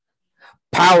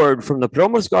powered from the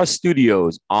Promo Star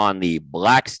Studios on the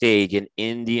Black Stage in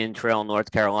Indian Trail, North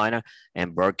Carolina,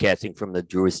 and broadcasting from the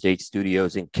Drew Estate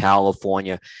Studios in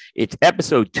California. It's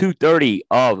episode 230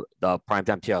 of the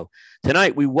Primetime Show.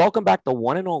 Tonight, we welcome back the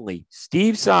one and only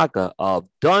Steve Saka of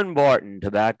Dunbarton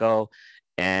Tobacco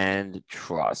and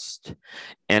Trust.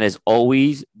 And as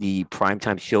always, the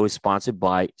Primetime Show is sponsored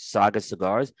by Saga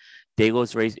Cigars. De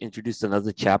Los Reyes introduced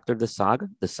another chapter of the Saga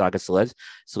Celeste.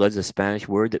 Celeste is a Spanish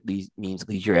word that means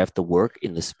leisure after work,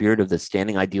 in the spirit of the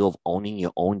standing ideal of owning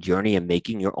your own journey and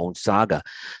making your own saga.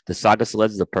 The Saga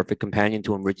Celeste is the perfect companion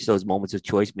to enrich those moments of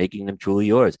choice, making them truly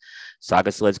yours. Saga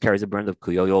Celeste carries a blend of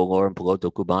Criollo, Olor, and Piloto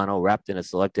Cubano, wrapped in a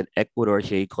selected Ecuador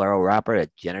Shade Claro wrapper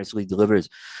that generously delivers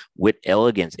with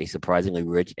elegance a surprisingly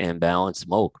rich and balanced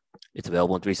smoke. It's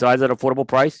available in 3 sizes at an affordable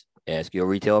price. Ask your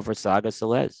retailer for Saga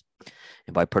Celeste.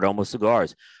 And by Perdomo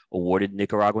Cigars, awarded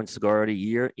Nicaraguan Cigar of the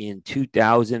Year in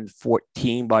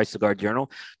 2014 by Cigar Journal.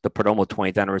 The Perdomo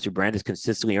 20th anniversary brand has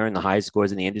consistently earned the highest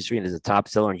scores in the industry and is a top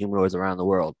seller in humidors around the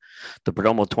world. The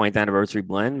Perdomo 20th anniversary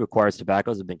blend requires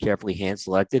tobaccos have been carefully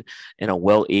hand-selected and are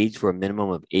well-aged for a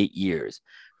minimum of 8 years.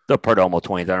 The Perdomo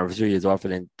 20th anniversary is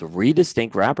offered in 3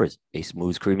 distinct wrappers: a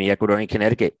smooth, creamy Ecuadorian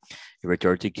Connecticut, a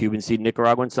retorted Cuban seed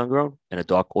Nicaraguan Sun-Grown, and a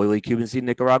dark, oily Cuban seed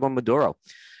Nicaraguan Maduro.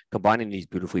 Combining these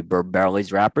beautifully bourbon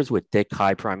barrel-aged wrappers with thick,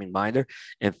 high-priming binder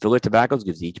and filler tobaccos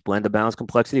gives each blend a balanced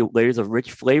complexity with layers of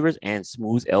rich flavors and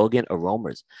smooth, elegant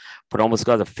aromas. Perdomo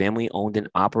Cigars is a family-owned and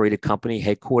operated company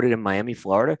headquartered in Miami,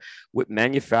 Florida, with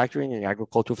manufacturing and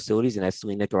agricultural facilities in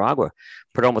Esteli, Nicaragua.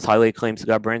 Perdomo's highly acclaimed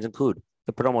cigar brands include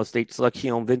the Perdomo State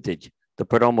Selection Vintage, the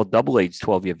Perdomo Double Aged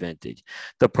 12-year Vintage,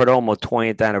 the Perdomo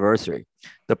 20th Anniversary,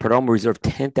 the Perdomo Reserve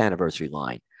 10th Anniversary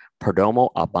line, Perdomo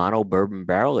Habano Bourbon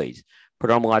Barrel Aged,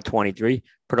 Perdomo Lot 23,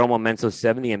 Perdomo Menso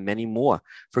 70, and many more.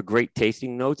 For great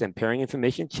tasting notes and pairing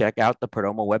information, check out the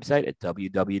Perdomo website at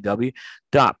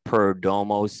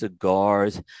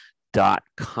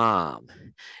www.perdomocigars.com.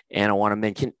 And I want to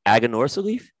mention Aganorsa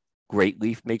Leaf. Great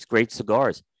leaf makes great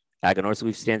cigars. Aganorsa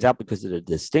Leaf stands out because of the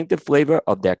distinctive flavor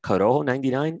of their Corojo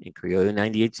 99 and Criollo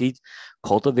 98 seeds,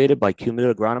 cultivated by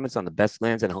cumulative agronomists on the best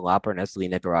lands in Jalapa and Esteli,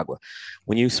 Nicaragua.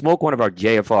 When you smoke one of our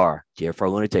JFR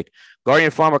Lunatic, Guardian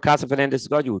Farmer Casa Fernandez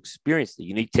cigars, you experience the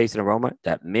unique taste and aroma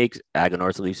that makes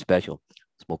Aganorsa Leaf special.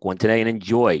 Smoke one today and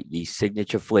enjoy the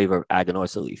signature flavor of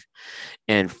Aganorsa Leaf.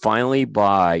 And finally,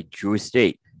 by Drew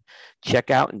Estate. Check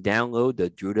out and download the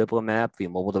Drew Diplomat app for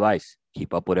your mobile device.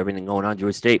 Keep up with everything going on Drew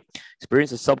Estate. Experience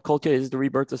the subculture is the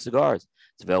rebirth of cigars.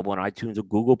 It's available on iTunes or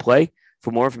Google Play. For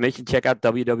more information, check out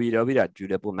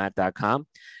www.drewdiplomat.com.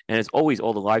 And as always,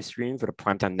 all the live streaming for the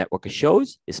Primetime Network of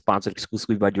shows is sponsored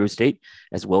exclusively by Drew Estate,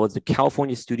 as well as the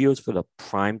California studios for the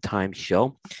Primetime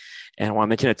Show. And I want to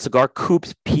mention that Cigar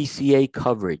Coop's PCA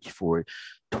coverage for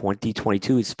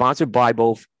 2022 is sponsored by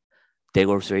both De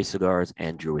Los Reyes Cigars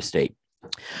and Drew Estate.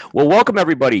 Well, welcome,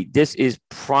 everybody. This is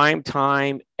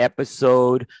Primetime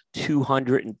episode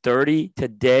 230.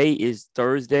 Today is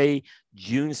Thursday,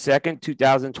 June 2nd,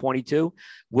 2022.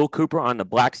 Will Cooper on the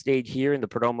Black Stage here in the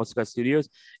Perdomo Cigar Studios.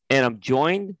 And I'm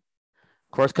joined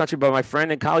cross country by my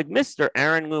friend and colleague, Mr.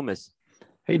 Aaron Loomis.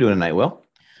 How you doing tonight, Will?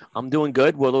 I'm doing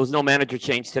good. Well, there was no manager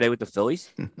change today with the Phillies.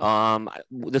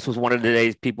 This was one of the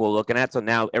days people were looking at. So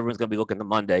now everyone's going to be looking to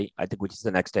Monday, I think, which is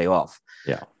the next day off.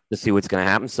 Yeah. To see what's going to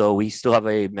happen. So we still have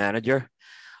a manager.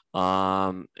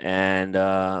 We'll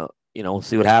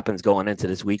see what happens going into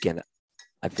this weekend.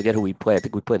 I forget who we play. I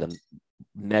think we play the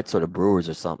Mets or the Brewers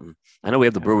or something. I know we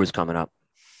have the Brewers coming up.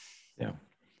 Yeah.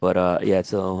 But, but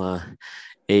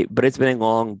it's been a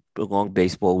long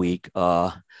baseball week.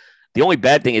 The only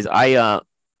bad thing is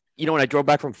when I drove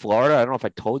back from Florida, I don't know if I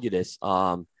told you this,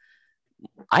 I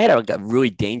had a really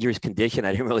dangerous condition.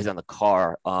 I didn't realize on the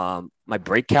car. My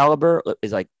brake caliper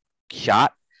is like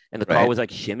shot, and the car was like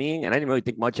shimmying, and I didn't really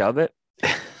think much of it.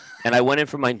 And I went in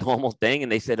for my normal thing,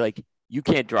 and they said, like, you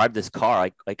can't drive this car.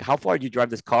 Like how far did you drive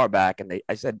this car back? And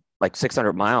I said like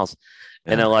 600 miles,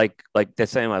 and they're like they're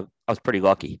saying I was pretty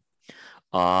lucky,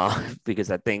 because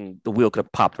that thing, the wheel could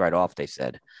have popped right off. They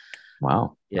said.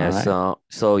 Wow. Yeah. Right.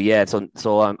 So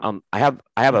I have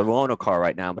a loaner car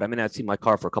right now, but I may not see my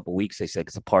car for a couple of weeks. They say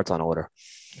because the parts on order.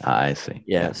 I see.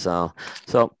 Yeah. So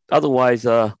otherwise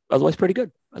pretty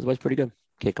good.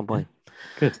 Can't complain.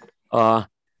 Good.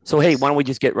 So hey, why don't we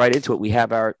just get right into it? We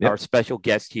have our special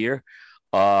guest here.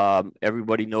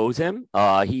 Everybody knows him.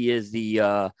 He is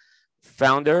the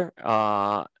founder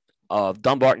of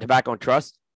Dunbarton Tobacco and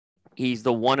Trust. He's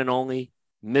the one and only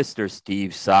Mr.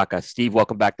 Steve Saka. Steve,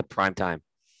 welcome back to Primetime.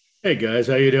 Hey guys,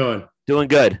 how you doing? Doing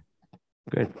good.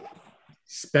 Good.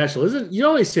 Special isn't. You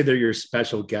always say they're your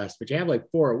special guest, but you have like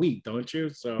 4 a week, don't you?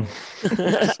 So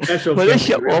special for this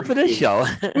show. for Well, for this week. show.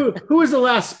 Who was the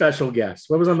last special guest?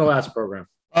 What was on the last program?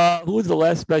 Who was the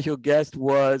last special guest?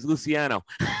 Was Luciano.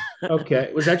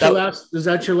 Okay, was that your last? Was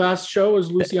that your last show?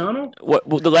 Was Luciano? What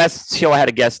the last show I had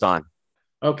a guest on?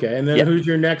 Okay, and then Yep. who's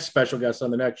your next special guest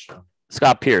on the next show?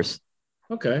 Scott Pierce.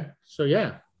 Okay, so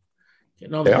yeah,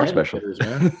 getting all They the are head special. hitters,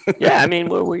 man. Yeah, I mean,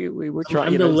 we're trying.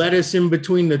 I'm you the know, lettuce in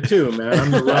between the two, man.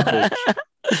 I'm the roughage.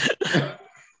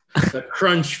 The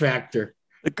crunch factor.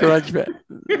 the crunch.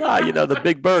 No, you know, the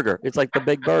big burger. It's like the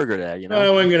big burger there. You I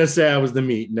know. wasn't gonna say I was the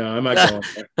meat. No, I'm not going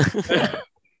there.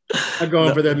 I'm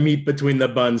going for the meat between the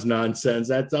buns nonsense.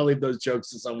 I'll leave those jokes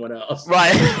to someone else.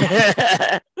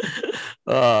 Right.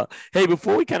 Hey,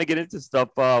 before we kind of get into stuff,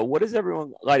 what is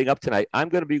everyone lighting up tonight? I'm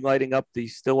going to be lighting up the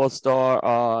Stillwell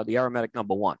Star, the Aromatic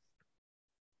 #1.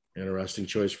 Interesting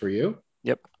choice for you.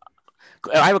 Yep.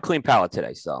 I have a clean palate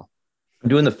today, so. I'm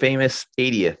doing the famous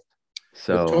 80th. The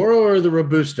So Toro or the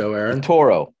Robusto, Aaron?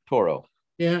 Toro.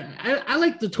 Yeah, I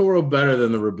like the Toro better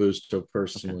than the Robusto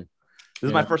personally. This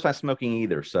is my first time smoking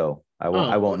either, so I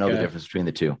won't know the okay. difference between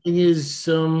the two. Thing is,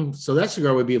 so that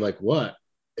cigar would be like what?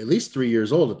 At least 3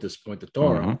 years old at this point, the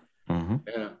Toro.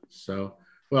 Yeah. So,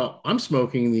 well, I'm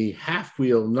smoking the Half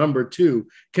Wheel #2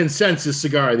 consensus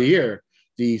cigar of the year,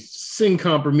 the Sin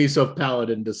Compromiso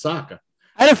Paladin de Saka.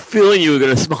 I had a feeling you were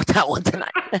going to smoke that one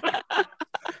tonight.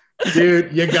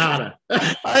 Dude, you gotta.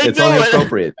 It's only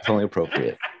appropriate. It's only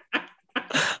appropriate.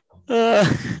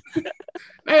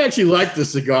 I actually like the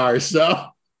cigar, so.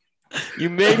 You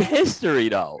made history,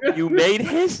 though. You made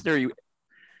history.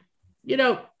 You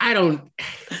know, I don't.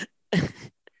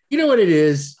 You know what it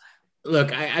is?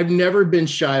 Look, I've never been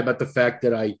shy about the fact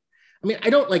that I mean, I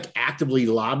don't like actively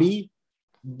lobby,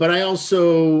 but I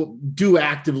also do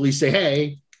actively say,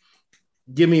 hey,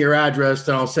 give me your address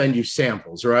and I'll send you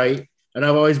samples, right? And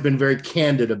I've always been very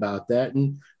candid about that.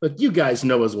 And look, you guys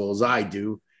know as well as I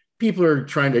do, people are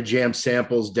trying to jam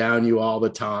samples down you all the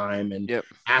time and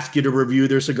ask you to review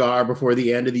their cigar before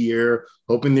the end of the year,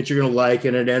 hoping that you're going to like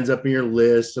it and it ends up in your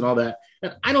list and all that.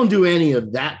 And I don't do any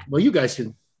of that. Well, you guys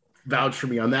can vouch for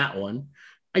me on that one.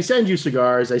 I send you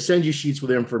cigars, I send you sheets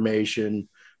with information,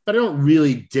 but I don't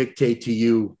really dictate to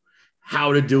you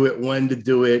how to do it, when to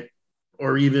do it,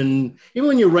 or even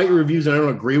when you write reviews and I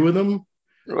don't agree with them,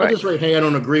 I'll just write, hey, I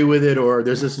don't agree with it, or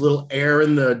there's this little error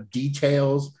in the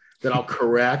details that I'll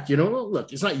correct. You know,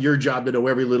 look, it's not your job to know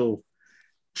every little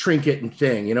trinket and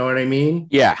thing. You know what I mean?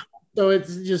 Yeah. So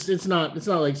it's not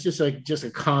like just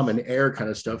a common error kind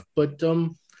of stuff. But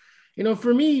you know,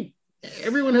 for me,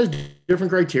 everyone has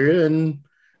different criteria, and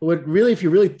what really, if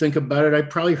you really think about it, I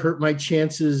probably hurt my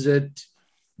chances at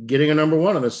getting a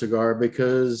 #1 on the cigar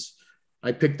because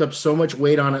I picked up so much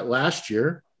weight on it last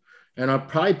year, and I'll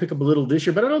probably pick up a little this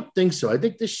year, but I don't think so. I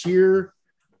think this year,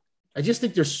 I just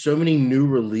think there's so many new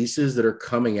releases that are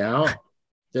coming out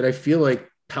that I feel like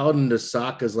Paladin de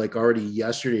Saka is like already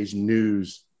yesterday's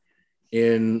news at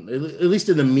least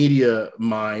in the media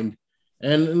mind.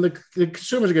 And the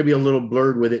consumers are going to be a little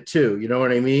blurred with it too. You know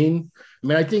what I mean? I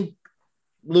mean, I think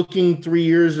looking 3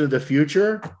 years into the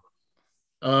future,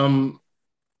 I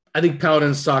think Paladin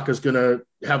de Saka is going to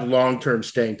have long-term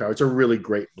staying power. It's a really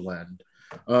great blend.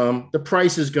 The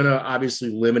price is going to obviously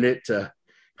limit it to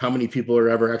how many people are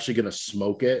ever actually going to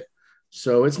smoke it.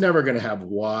 So it's never going to have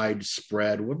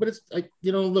widespread, but it's like,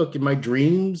 you know, look, in my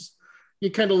dreams, you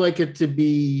kind of like it to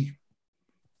be,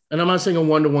 and I'm not saying a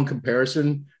one-to-one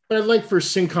comparison, but I'd like for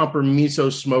Sin Compromiso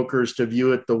smokers to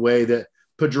view it the way that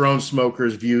Padron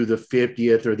smokers view the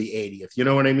 50th or the 80th. You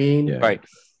know what I mean? Yeah. Right.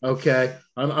 Okay.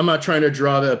 I'm not trying to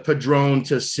draw the Padron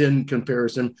to Sin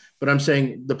comparison, but I'm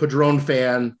saying the Padron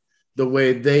fan, the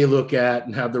way they look at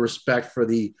and have the respect for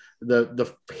the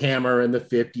hammer and the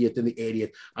 50th and the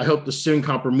 80th. I hope the Sin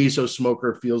Compromiso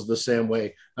smoker feels the same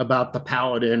way about the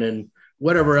Paladin and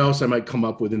whatever else I might come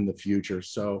up with in the future.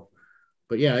 So,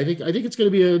 but yeah, I think it's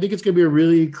going to be a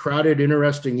really crowded,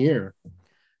 interesting year.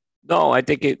 No, I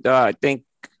think you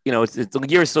know, the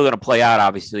year is still going to play out,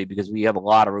 obviously, because we have a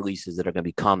lot of releases that are going to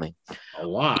be coming. A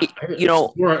lot. You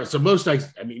know, so most, I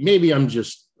mean, maybe I'm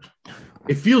just,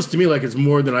 it feels to me like it's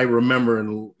more than I remember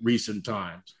in recent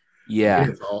times. Yeah.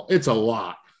 It's a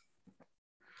lot.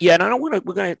 Yeah. And we're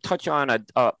going to touch on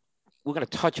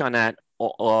that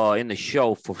in the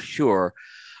show for sure.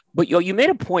 But you made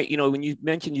a point, you know, when you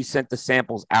mentioned you sent the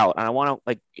samples out, and I want to,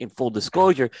 like, in full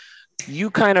disclosure,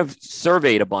 you kind of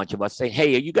surveyed a bunch of us saying,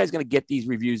 hey, are you guys going to get these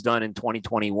reviews done in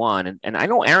 2021? And I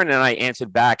know Aaron and I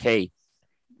answered back, hey,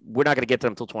 we're not going to get to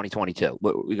them until 2022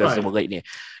 because Right. we're late in the year.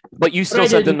 But you still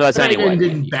sent them to us anyway. I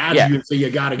didn't badge Yeah. you, so you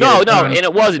got to get No, it done. and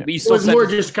it wasn't. But you It still was sent more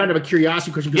us- just kind of a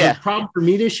curiosity question. Because Yeah. the problem for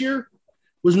me this year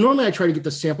was normally I try to get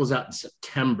the samples out in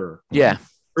September, Yeah.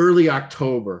 early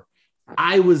October.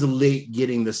 I was late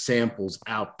getting the samples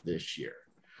out this year,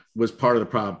 was part of the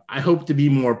problem. I hope to be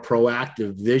more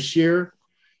proactive this year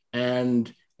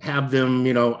and have them,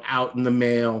 out in the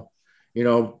mail.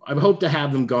 I hope to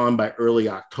have them gone by early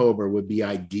October would be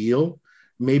ideal.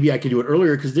 Maybe I could do it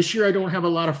earlier because this year I don't have a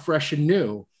lot of fresh and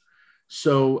new.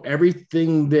 So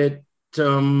everything that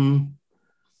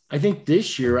I think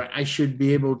this year I should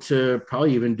be able to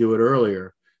probably even do it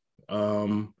earlier.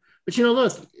 But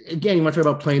look, again, you want to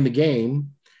talk about playing the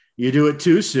game. You do it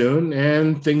too soon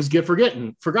and things get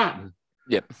forgotten.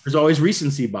 Yep. There's always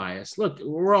recency bias. Look,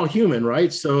 we're all human,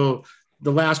 right? So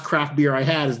the last craft beer I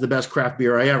had is the best craft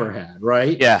beer I ever had,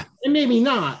 right? Yeah. And maybe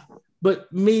not,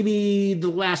 but maybe the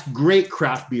last great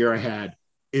craft beer I had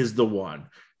is the one.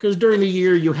 Because during the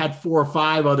year you had 4 or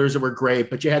 5 others that were great,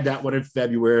 but you had that one in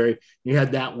February, you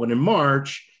had that one in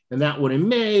March, and that one in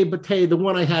May. But hey, the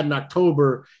one I had in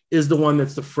October is the one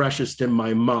that's the freshest in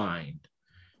my mind.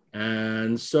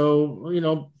 And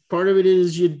so, part of it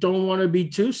is you don't want to be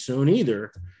too soon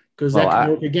either, because that can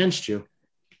work against you.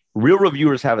 Real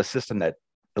reviewers have a system that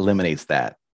eliminates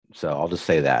that. So I'll just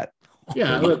say that.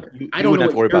 Yeah, so look, I don't know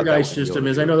what your guys' system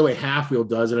is. I know the way Half Wheel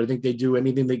does it. I think they do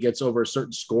anything that gets over a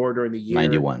certain score during the year.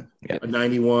 91. Yeah. A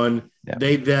 91. Yeah.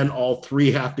 They then all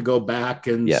 3 have to go back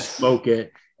and smoke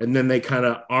it. And then they kind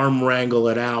of arm wrangle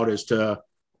it out as to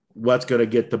what's going to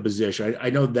get the position.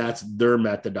 I know that's their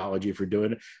methodology for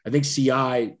doing it. I think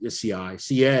CA,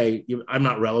 I'm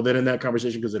not relevant in that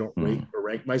conversation because they don't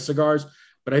rank my cigars.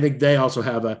 But I think they also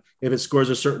have if it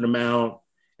scores a certain amount,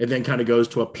 it then kind of goes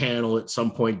to a panel at some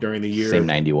point during the year. Same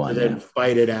 91. And then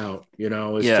fight it out, as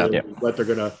to what they're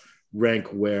going to rank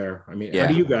where. I mean, how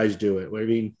do you guys do it? I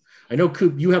mean, I know,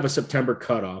 Coop, you have a September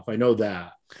cutoff. I know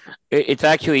that. It's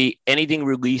actually anything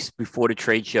released before the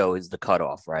trade show is the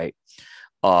cutoff, right?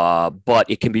 But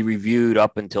it can be reviewed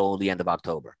up until the end of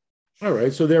October. All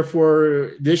right. So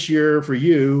therefore, this year for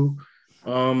you,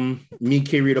 Mi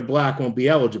Querida Black won't be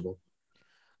eligible.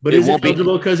 But is it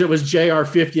eligible because it was JR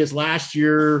 50th last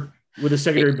year with a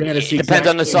secondary band? It depends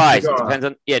on the size. It depends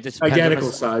on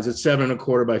identical size. It's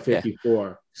 7.25 by 54.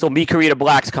 Yeah. So Mi Querida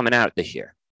Black's coming out this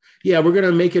year. Yeah, we're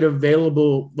gonna make it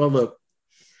available. Well, look,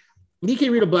 Mi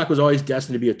Querida Black was always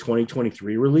destined to be a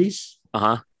 2023 release.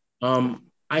 I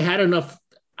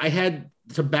had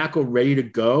tobacco ready to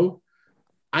go.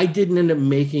 I just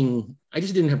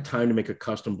didn't have time to make a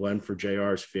custom blend for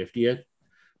JR's 50th.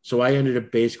 So I ended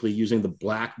up basically using the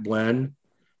black blend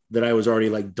that I was already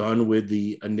done with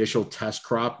the initial test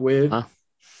crop with.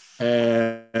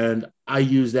 And I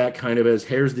used that kind of as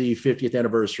here's the 50th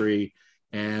anniversary.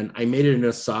 And I made it in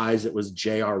a size that was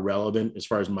JR relevant as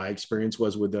far as my experience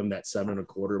was with them, that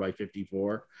 7.25 by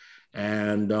 54.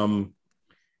 And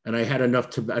I had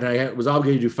enough and I was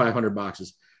obligated to do 500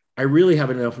 boxes. I really have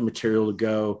enough material to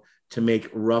go to make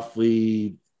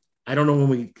roughly, I don't know when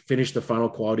we finish the final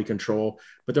quality control,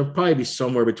 but there'll probably be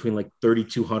somewhere between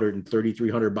 3,200 and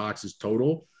 3,300 boxes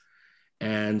total.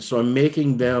 And so I'm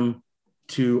making them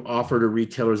to offer to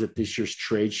retailers at this year's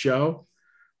trade show,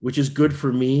 which is good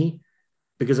for me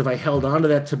because if I held on to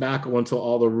that tobacco until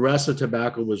all the rest of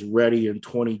tobacco was ready in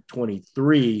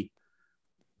 2023,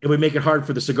 it would make it hard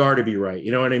for the cigar to be right.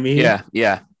 You know what I mean?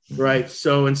 Yeah. Right.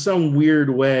 So in some weird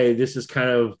way, this is kind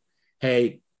of,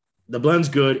 hey, the blend's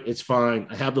good. It's fine.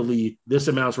 I have the lead. This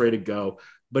amount's ready to go.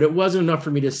 But it wasn't enough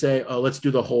for me to say, oh, let's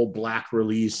do the whole black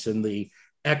release and the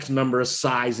X number of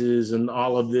sizes and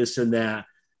all of this and that.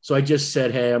 So I just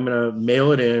said, hey, I'm going to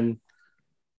mail it in.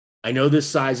 I know this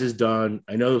size is done.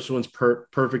 I know this one's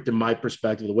perfect in my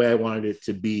perspective, the way I wanted it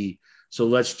to be. So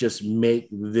let's just make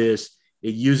this.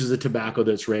 It uses a tobacco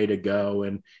that's ready to go.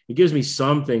 And it gives me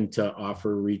something to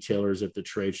offer retailers at the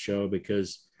trade show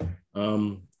because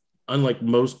unlike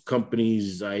most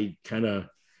companies, I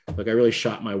really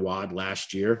shot my wad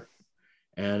last year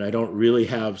and I don't really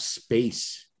have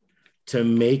space to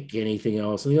make anything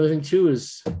else. And the other thing too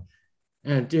is,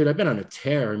 and dude, I've been on a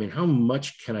tear. I mean, how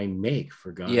much can I make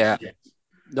for God's sake?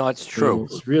 No, it's true.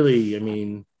 It's really, I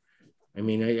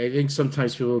think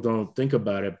sometimes people don't think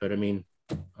about it, but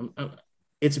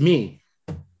it's me.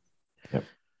 Yep.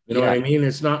 You know what I mean?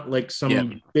 It's not like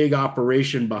some big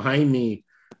operation behind me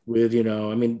with,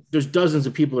 there's dozens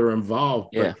of people that are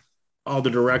involved, but all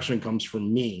the direction comes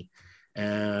from me.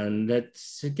 And it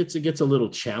gets a little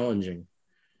challenging.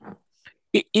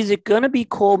 Is it going to be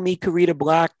called Mi Querida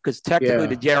Black? Because technically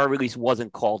the JR release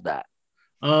wasn't called that.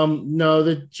 No,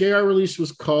 the JR release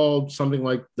was called something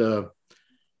like the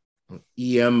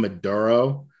EM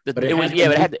Maduro, but It was, yeah,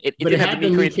 but it but it didn't have had the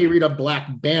the Mickey Mickey Rita black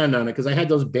band on it because I had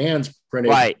those bands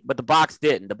printed. right, but the box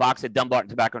didn't. The box had Dunbarton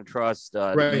Tobacco and Trust,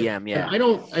 the Right. EM, yeah.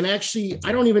 And actually,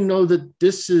 I don't even know that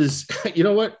this is, you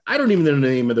know what? I don't even know the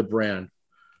name of the brand.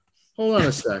 Hold on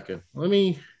a second. Let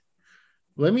me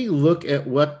look at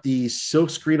what the silk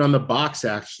screen on the box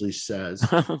actually says,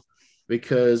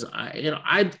 because you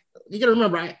got to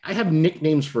remember, I have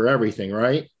nicknames for everything,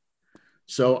 right?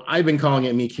 So I've been calling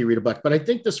it Mickey Rita Black, but I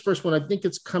think this first one, I think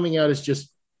it's coming out as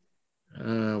just,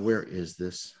 where is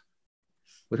this?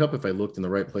 Would help if I looked in the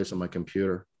right place on my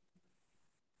computer.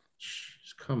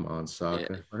 Jeez, come on, Saka.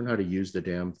 Yeah. Learn how to use the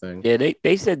damn thing. Yeah,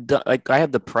 they said, like, I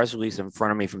have the press release in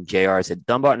front of me from JR. It said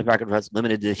Dunbarton Tobacco and Trust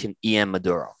limited edition EM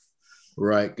Maduro.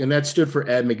 Right. And that stood for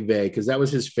Ed McVeigh because that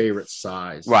was his favorite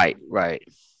size. Right. All right.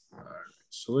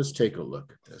 So let's take a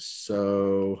look at this.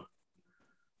 So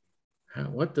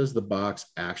what does the box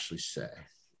actually say?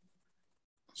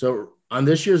 So on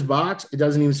this year's box, it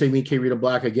doesn't even say Mickey Rita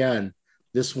Black again.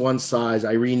 This one size,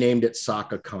 I renamed it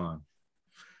Saka Khan.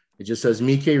 It just says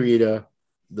Mickey Rita.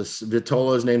 The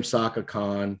Vitola is named Saka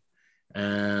Khan.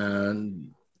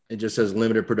 And it just says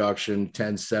limited production,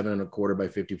 10, 7 and a quarter by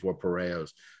 54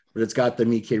 Pareos. But it's got the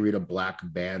Mickey Rita Black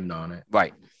band on it.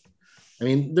 Right. I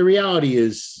mean, the reality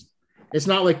is, it's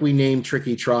not like we named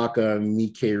Tricky Traka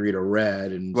Mickey Rita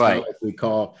Red, and it's right. not like we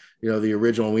call, the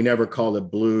original. We never called it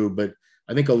blue, but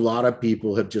I think a lot of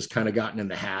people have just kind of gotten in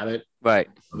the habit, right,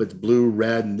 of it's blue,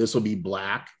 red, and this will be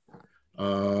black,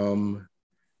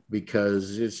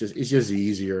 because it's just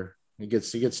easier. It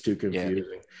gets too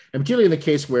confusing, and particularly in the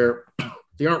case where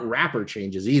they aren't wrapper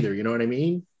changes either. You know what I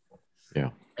mean? Yeah,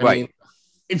 I mean,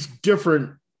 it's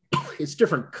different. It's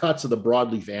different cuts of the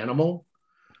broadleaf animal.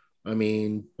 I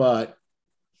mean, but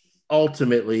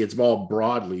ultimately it's all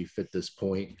broadleaf at this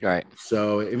point. Right.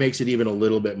 So it makes it even a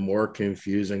little bit more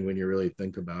confusing when you really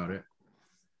think about it.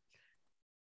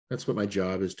 That's what my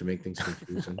job is, to make things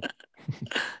confusing.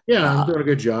 Yeah, I'm doing a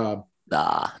good job.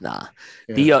 Nah.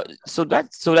 Yeah. So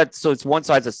it's one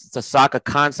size. It's a Saka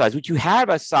Khan size. Would you have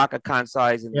a Saka Khan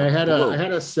size? I had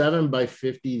a 7 by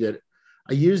 50 that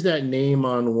I used that name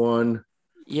on one.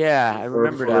 Yeah, I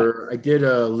remember that. I did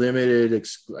a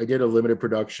limited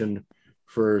production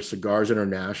for Cigars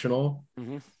International,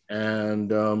 and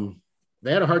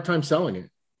they had a hard time selling it.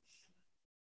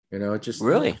 It just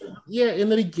really, in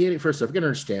the beginning. First off, you can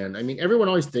understand. I mean, everyone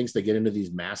always thinks they get into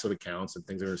these massive accounts and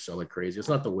things are going to sell like crazy. It's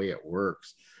not the way it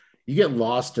works. You get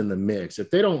lost in the mix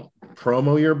if they don't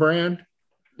promo your brand.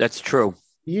 That's true.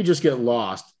 You just get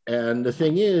lost. And the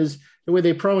thing is, the way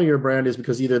they promo your brand is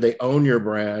because either they own your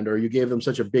brand or you gave them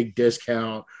such a big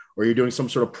discount or you're doing some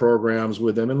sort of programs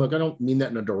with them. And look, I don't mean that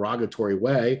in a derogatory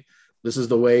way. This is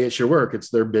the way it should work. It's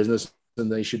their business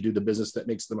and they should do the business that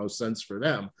makes the most sense for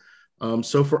them.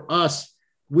 So for us,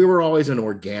 we were always an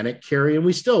organic carry and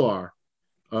we still are.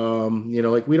 I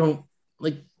don't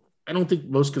think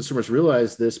most consumers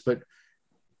realize this, but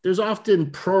there's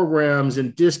often programs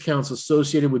and discounts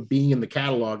associated with being in the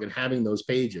catalog and having those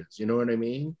pages. You know what I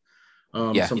mean?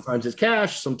 Sometimes it's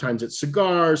cash, sometimes it's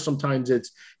cigars, sometimes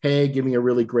it's, hey, give me a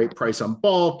really great price on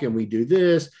bulk and we do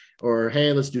this, or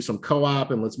hey, let's do some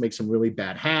co-op and let's make some really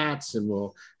bad hats and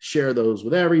we'll share those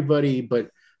with everybody.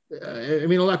 But a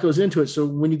lot goes into it. So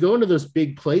when you go into those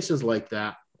big places like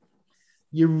that,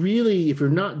 you really, if you're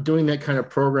not doing that kind of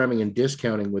programming and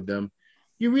discounting with them,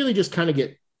 you really just kind of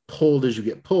get pulled as you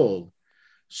get pulled.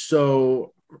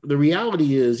 So the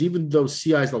reality is, even though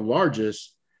CI is the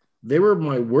largest, they were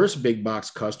my worst big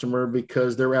box customer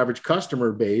because their average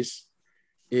customer base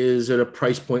is at a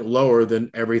price point lower than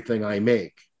everything I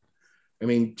make. I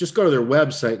mean, just go to their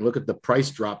website and look at the price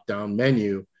drop down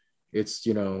menu. It's,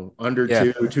 under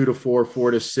 2 to 4,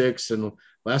 4 to 6. And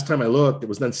last time I looked, it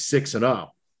was then 6 and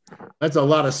up. That's a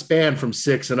lot of span from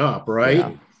 6 and up, right?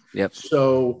 Yeah. Yep.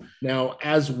 So now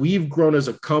as we've grown as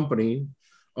a company,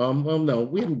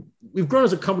 we've grown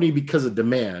as a company because of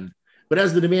demand, but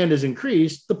as the demand has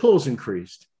increased, the pull's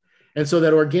increased. And so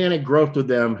that organic growth with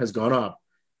them has gone up.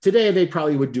 Today, they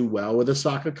probably would do well with a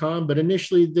Saka Khan, but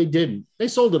initially they didn't. They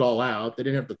sold it all out. They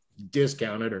didn't have to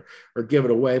discount it or give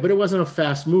it away, but it wasn't a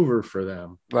fast mover for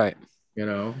them. Right.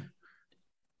 Yeah,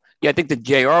 I think the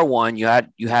JR one, you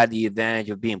had the advantage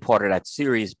of being part of that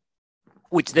series,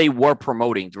 which they were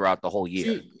promoting throughout the whole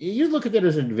year. See, you look at that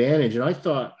as an advantage, and I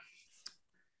thought,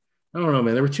 I don't know,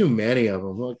 man, there were too many of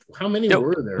them. Like, how many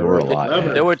were there? There were a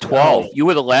lot. There were 12. You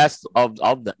were the last of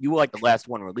them. You were like the last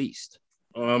one released.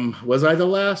 Was I the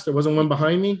last? There wasn't one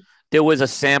behind me? There was a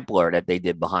sampler that they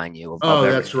did behind you. Oh,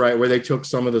 that's right, where they took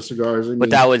some of the cigars. But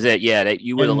that was it. Yeah,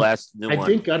 you were the last new one. I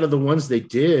think out of the ones they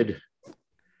did,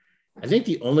 I think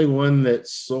the only one that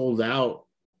sold out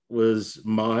was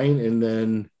mine, and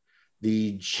then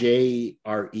the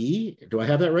JRE. Do I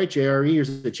have that right? JRE or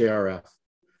is it JRF?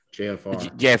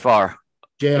 JFR. JFR.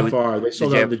 JFR. They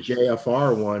sold out the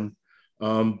JFR one.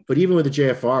 But even with the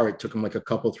JFR, it took them like a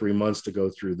couple, 3 months to go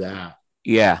through that.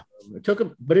 Yeah. It took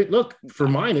them, but for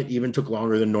mine, it even took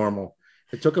longer than normal.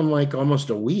 It took them like almost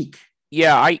a week.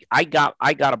 Yeah, I got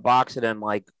a box of them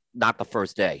like not the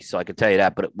first day, so I can tell you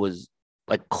that, but it was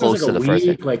like close to the first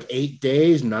day. Like 8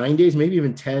 days, 9 days, maybe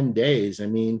even 10 days. I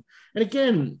mean, and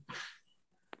again,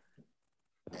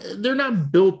 they're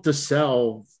not built to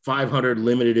sell 500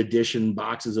 limited edition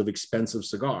boxes of expensive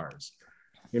cigars.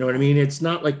 You know what I mean? It's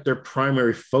not like their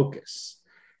primary focus.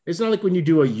 It's not like when you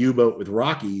do a U-boat with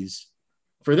Rockies.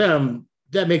 For them,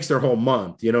 that makes their whole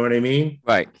month. You know what I mean?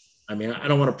 Right. I mean, I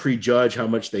don't want to prejudge how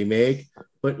much they make,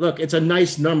 but look, it's a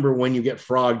nice number when you get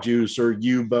Frog Juice or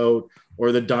U-boat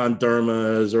or the Don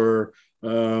Dermas or,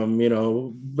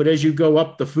 but as you go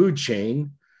up the food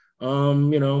chain,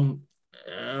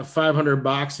 500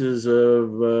 boxes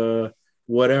of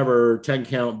whatever 10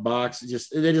 count box,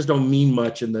 they just don't mean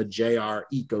much in the JR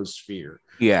ecosphere.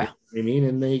 Yeah. You know what I mean,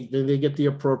 and they get the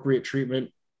appropriate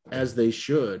treatment as they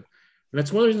should. And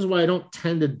that's one of the reasons why I don't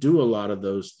tend to do a lot of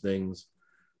those things.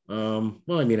 I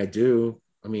do.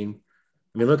 I mean,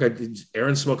 look,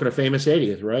 Aaron's smoking a Famous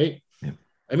 80th, right? Yeah.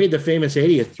 I made the Famous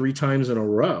 80th 3 times in a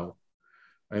row.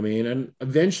 I mean, and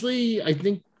eventually I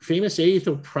think Famous 80th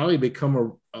will probably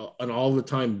become an all the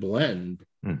time blend.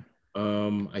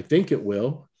 I think it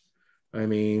will. I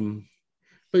mean,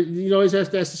 but you always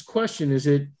have to ask this question: is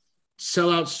it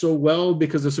sell out so well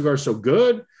because the cigar is so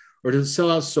good, or does it sell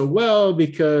out so well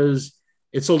because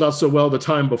it sold out so well the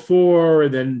time before,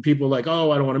 and then people are like,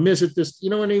 oh, I don't want to miss it. You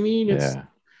know what I mean?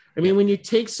 When you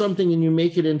take something and you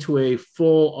make it into a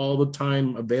full, all the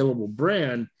time available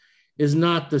brand, is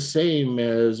not the same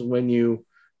as when you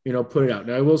put it out.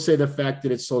 Now, I will say the fact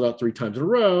that it's sold out 3 times in a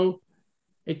row,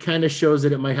 it kind of shows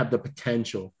that it might have the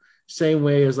potential. Same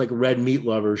way as like Red Meat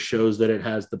Lovers shows that it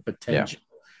has the potential.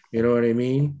 Yeah. You know what I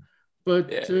mean? But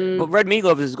Red Meat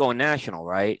Lovers is going national,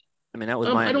 right? I mean, that was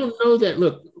I don't know that.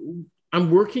 Look, I'm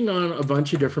working on a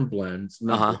bunch of different blends,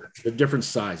 the different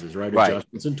sizes, right?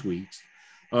 Adjustments and tweaks.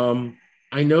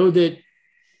 I know that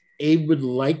Abe would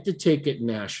like to take it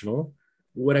national.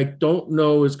 What I don't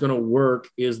know is going to work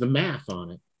is the math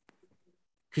on it.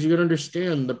 Because you got to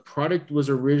understand, the product was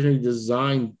originally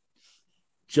designed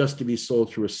just to be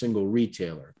sold through a single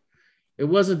retailer. It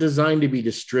wasn't designed to be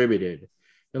distributed.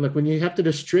 And like when you have to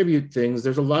distribute things,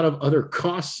 there's a lot of other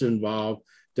costs involved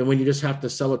than when you just have to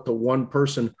sell it to one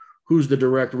person who's the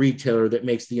direct retailer that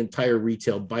makes the entire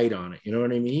retail bite on it. You know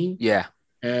what I mean? Yeah.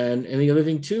 And the other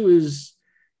thing too is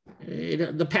it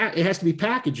has to be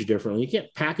packaged differently. You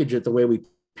can't package it the way we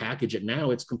package it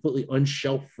now. It's completely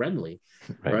unshelf friendly,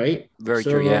 right? Very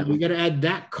true. Yeah, we got to add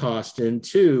that cost in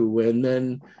too. And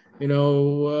then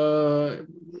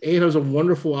Abe has a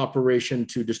wonderful operation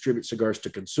to distribute cigars to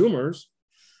consumers,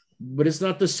 but it's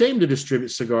not the same to distribute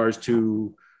cigars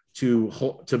to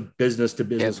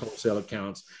business wholesale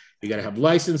accounts. You got to have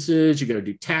licenses. You got to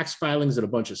do tax filings in a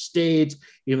bunch of states.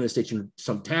 Even the states,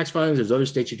 some tax filings. There's other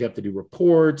states you have to do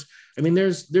reports. I mean,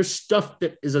 there's stuff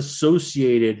that is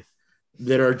associated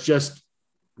that are just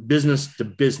business to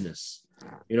business.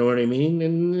 You know what I mean?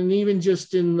 And even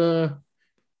just in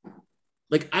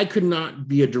I could not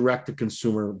be a direct to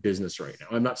consumer business right now.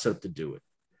 I'm not set up to do it,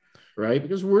 right?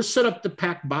 Because we're set up to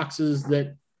pack boxes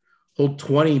that hold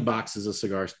 20 boxes of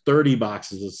cigars, 30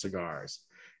 boxes of cigars.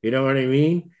 You know what I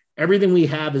mean? Everything we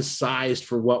have is sized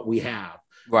for what we have.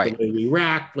 Right. The way we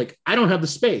rack, I don't have the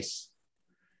space.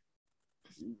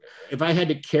 If I had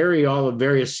to carry all the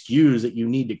various SKUs that you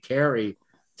need to carry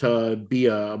to be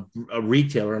a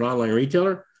retailer, an online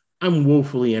retailer, I'm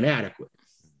woefully inadequate.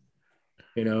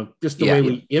 Just the way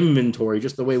we inventory,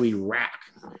 just the way we rack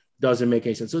doesn't make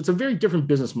any sense. So it's a very different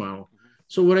business model.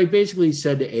 So what I basically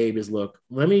said to Abe is, look,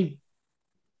 let me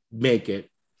make it.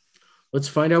 Let's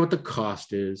find out what the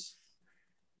cost is.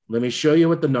 Let me show you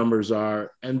what the numbers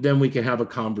are, and then we can have a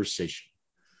conversation.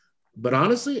 But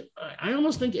honestly, I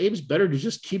almost think Abe's better to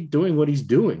just keep doing what he's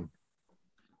doing.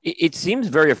 It seems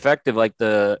very effective. Like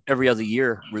the every other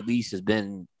year release has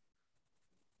been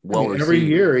received. Every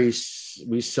year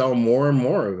we sell more and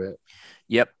more of it.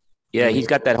 Yep. Yeah, he's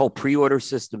got that whole pre-order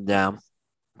system down.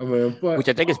 Which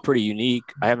I think is pretty unique.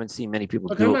 I haven't seen many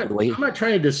people do it. I'm not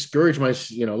trying to discourage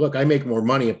look, I make more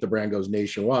money if the brand goes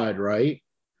nationwide, right?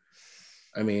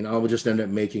 I mean, I'll just end up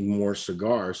making more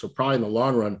cigars. So probably in the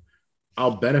long run,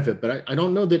 I'll benefit, but I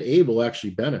don't know that Abe will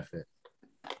actually benefit.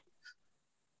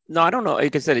 No, I don't know.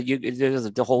 Like I said, there's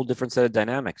a whole different set of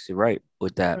dynamics. You're right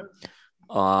with that.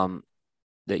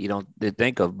 That you don't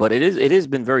think of, but it has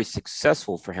been very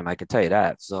successful for him. I can tell you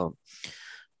that. So,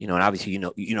 and obviously, you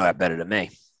know that better than me.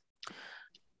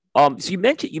 So you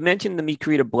mentioned the Meat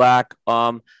Creator Black.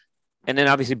 And then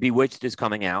obviously Bewitched is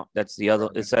coming out. That's the other.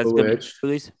 That's going to be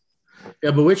released.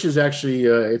 Yeah, Bewitched is actually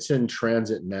it's in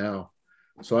transit now,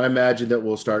 so I imagine that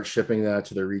we'll start shipping that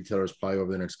to the retailers probably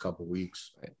over the next couple of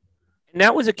weeks. And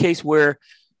that was a case where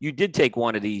you did take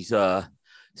one of these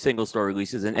single store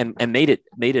releases and made it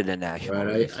a national.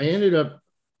 Right. I ended up,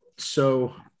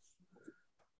 so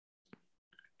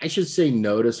I should say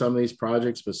no to some of these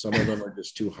projects, but some of them are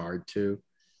just too hard to,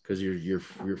 because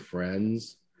you're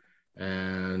friends,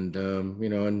 and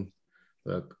and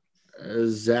look,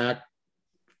 Zach,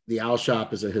 the Owl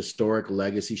Shop is a historic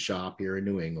legacy shop here in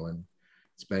New England.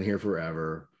 It's been here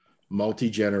forever,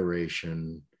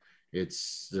 multi-generation.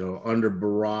 It's under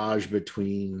barrage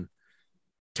between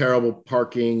terrible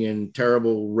parking and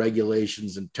terrible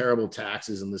regulations and terrible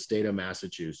taxes in the state of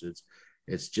Massachusetts.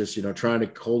 It's just, trying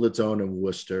to hold its own in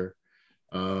Worcester.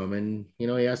 And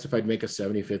he asked if I'd make a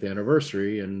 75th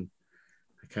anniversary, and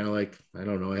I kind of I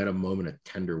don't know, I had a moment of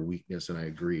tender weakness and I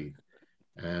agreed.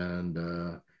 And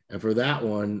for that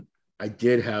one, I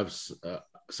did have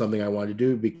something I wanted to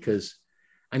do, because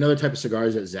I know the type of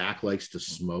cigars that Zach likes to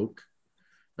smoke,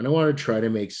 and I want to try to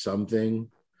make something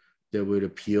that would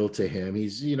appeal to him.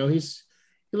 He likes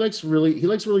really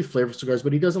flavorful cigars,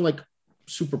 but he doesn't like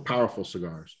super powerful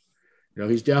cigars.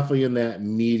 He's definitely in that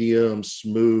medium,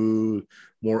 smooth,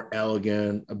 more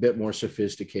elegant, a bit more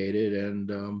sophisticated.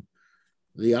 And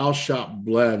the Owl Shop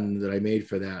blend that I made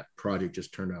for that project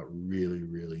just turned out really,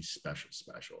 really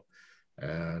special.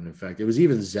 And in fact, it was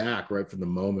even Zach right from the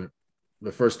moment,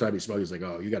 the first time he smoked, he's like,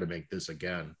 "Oh, you got to make this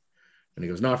again." And he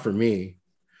goes, "Not for me,"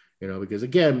 because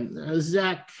again,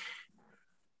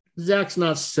 Zach's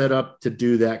not set up to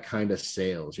do that kind of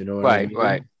sales, what I mean?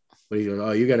 Right. But he goes,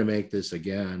 "Oh, you got to make this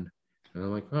again." And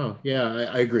I'm like, "Oh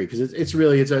yeah, I agree." Because it's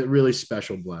a really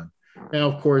special blend. Now,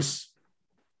 of course,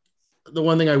 the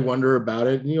one thing I wonder about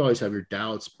it, and you always have your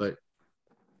doubts, but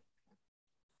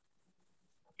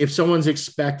if someone's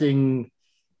expecting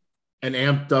an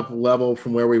amped up level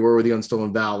from where we were with the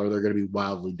Unstolen Valor, they're going to be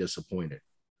wildly disappointed.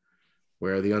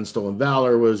 Where the Unstolen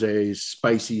Valor was a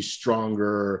spicy,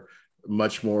 stronger,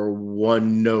 much more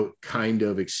one note kind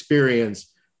of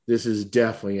experience, this is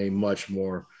definitely a much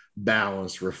more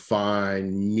balanced,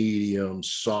 refined, medium,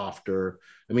 softer.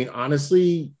 I mean,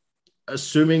 honestly,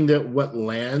 assuming that what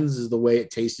lands is the way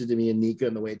it tasted to me in Nika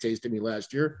and the way it tasted to me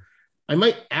last year, I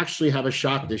might actually have a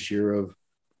shot this year of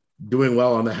doing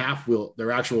well on the half wheel,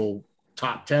 their actual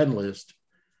top 10 list,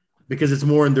 because it's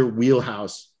more in their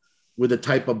wheelhouse with the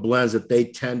type of blends that they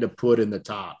tend to put in the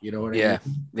top. You know what I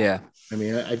mean? Yeah. I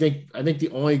mean, I think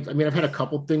I've had a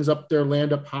couple things up there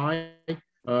land up high.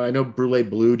 I know Brûlé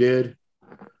Blue did.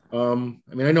 I mean,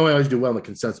 I know I always do well in the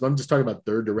consensus, but I'm just talking about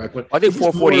their direct one. I think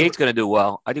 448 is going to do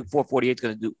well. I think 448 is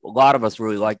going to do. A lot of us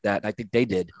really like that. I think they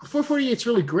did. 448 is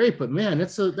really great, but man,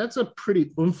 that's a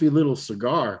pretty oomphy little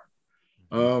cigar.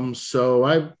 So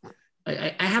I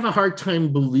have a hard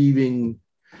time believing.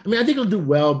 I mean, I think it'll do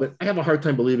well, but I have a hard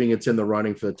time believing it's in the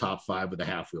running for the top 5 of the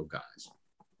half wheel guys.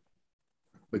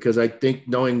 Because I think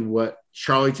knowing what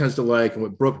Charlie tends to like and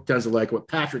what Brooke tends to like, what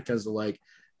Patrick tends to like,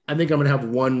 I think I'm going to have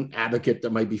one advocate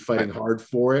that might be fighting hard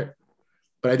for it.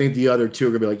 But I think the other two are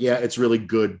going to be like, yeah, it's really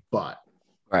good, but.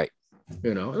 Right.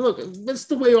 Look, that's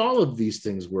the way all of these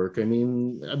things work. I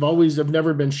mean, I've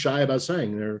never been shy about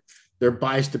saying they're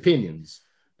biased opinions.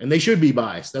 And they should be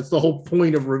biased. That's the whole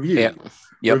point of review. Yeah.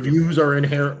 Yep. Reviews are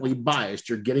inherently biased.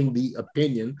 You're getting the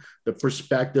opinion, the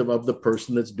perspective of the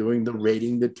person that's doing the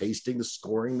rating, the tasting, the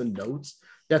scoring, the notes.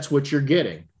 That's what you're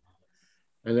getting.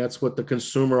 And that's what the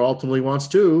consumer ultimately wants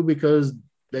too, because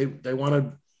they're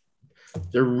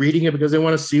reading it because they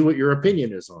want to see what your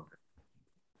opinion is on it.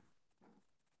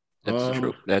 That's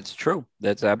true. That's true.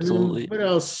 That's absolutely. What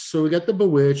else? So we got the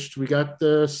Bewitched. We got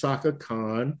the Saka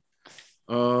Khan.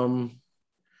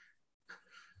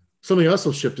 Something else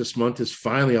will ship this month is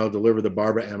finally I'll deliver the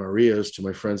Barbara Amarias to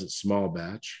my friends at Small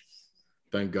Batch.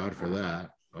 Thank God for that.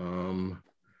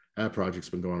 That project's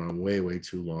been going on way, way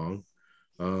too long.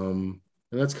 And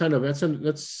that's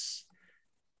the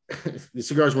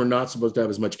cigars were not supposed to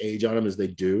have as much age on them as they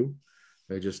do.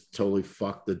 They just totally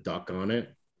fucked the duck on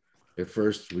it. At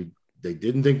first, they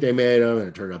didn't think they made them, and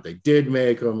it turned out they did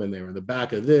make them, and they were in the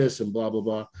back of this and blah, blah,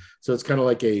 blah. So it's kind of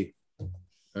like I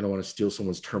don't want to steal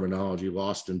someone's terminology,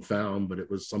 lost and found, but it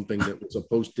was something that was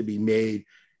supposed to be made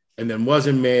and then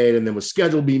wasn't made, and then was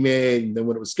scheduled to be made. And then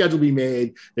when it was scheduled to be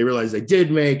made, they realized they did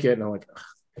make it. And I'm like,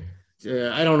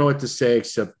 I don't know what to say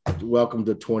except welcome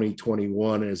to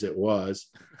 2021 as it was.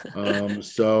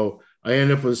 So I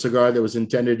ended up with a cigar that was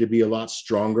intended to be a lot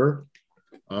stronger,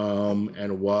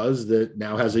 and was that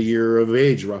now has a year of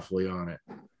age roughly on it.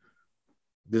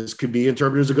 This could be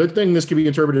interpreted as a good thing. This could be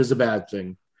interpreted as a bad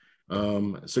thing.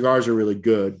 Cigars are really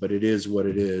good, but it is what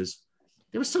it is.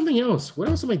 There was something else. What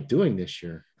else am I doing this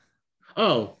year?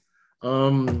 Oh,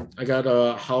 I got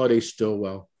a Holiday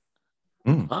Stillwell.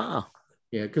 Ah,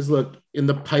 Yeah, because look, in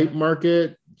the pipe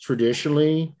market,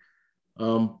 traditionally,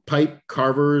 pipe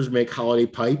carvers make holiday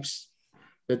pipes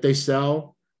that they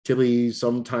sell. Typically,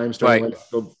 sometimes during like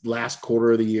the last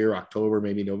quarter of the year, October,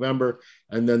 maybe November,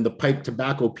 and then the pipe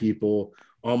tobacco people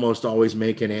almost always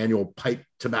make an annual pipe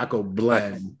tobacco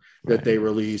blend that they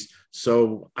release.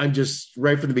 So I'm just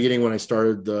right from the beginning when I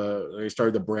started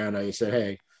the brand, I said,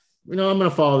 hey, I'm going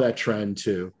to follow that trend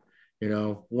too.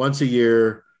 Once a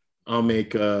year, I'll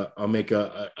make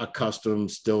a custom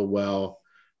Stillwell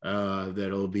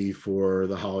that'll be for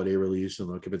the holiday release. And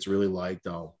look, if it's really liked,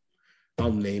 I'll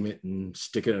name it and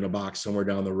stick it in a box somewhere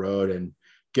down the road and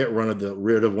get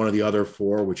rid of one of the other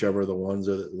four, whichever the ones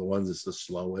that's the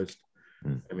slowest.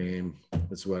 I mean,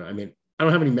 that's what I mean. I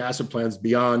don't have any massive plans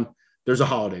beyond. There's a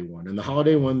holiday one, and the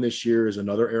holiday one this year is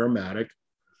another aromatic,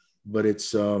 but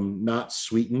it's not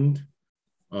sweetened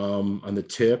on the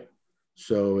tip.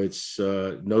 So it's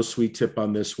no sweet tip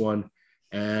on this one.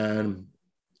 And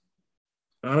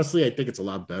honestly, I think it's a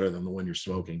lot better than the one you're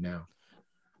smoking now.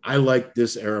 I like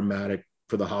this aromatic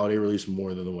for the holiday release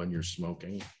more than the one you're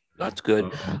smoking. That's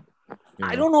good.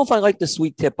 I don't know if I like the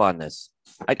sweet tip on this.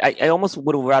 I almost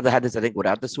would have rather had this, I think,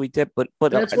 without the sweet tip. But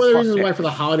that's one of the reasons why for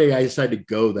the holiday I decided to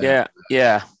go there.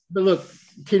 Yeah. But look,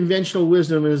 conventional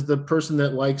wisdom is the person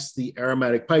that likes the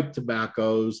aromatic pipe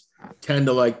tobaccos tend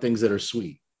to like things that are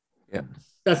sweet. Yeah.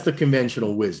 That's the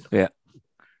conventional wisdom. Yeah.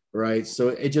 Right. So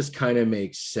it just kind of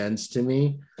makes sense to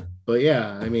me. But yeah,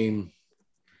 I mean,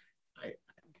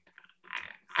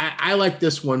 I like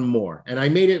this one more. And I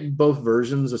made it in both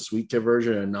versions, a sweet tip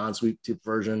version and a non-sweet tip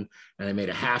version. And I made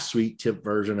a half sweet tip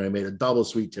version. I made a double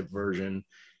sweet tip version.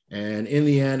 And in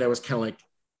the end, I was kind of like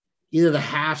either the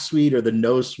half sweet or the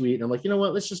no sweet. And I'm like, you know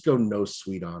what? Let's just go no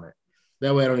sweet on it.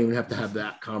 That way I don't even have to have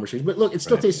that conversation. But look, it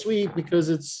still tastes sweet because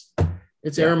it's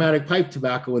aromatic pipe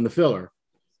tobacco in the filler.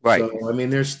 Right. So, I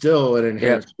mean, there's still an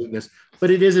inherent sweetness,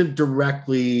 but it isn't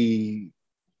directly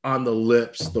on the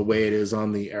lips the way it is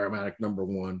on the aromatic number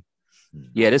one.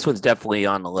 Yeah, this one's definitely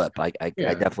on the lip. I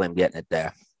definitely am getting it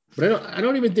there. But I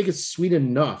don't even think it's sweet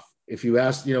enough. If you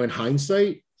ask, in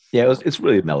hindsight. Yeah, it's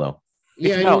really mellow.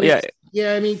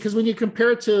 I mean, because when you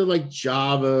compare it to like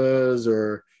Javas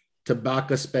or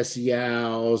Tabacco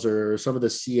Specials or some of the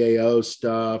CAO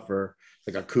stuff or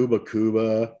like a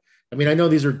Cuba. I mean, I know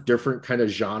these are different kind of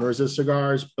genres of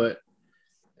cigars, but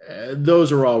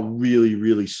those are all really,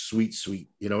 really sweet.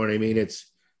 You know what I mean? It's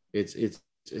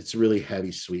really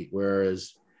heavy sweet.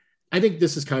 Whereas I think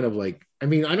this is kind of like, I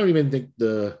mean, I don't think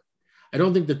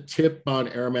the tip on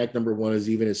aromatic number one is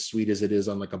even as sweet as it is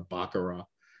on like a Baccarat.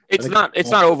 It's not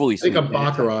overly sweet. I think a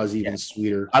Baccarat is even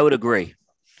sweeter. I would agree.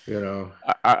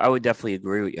 I would definitely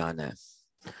agree with you on that.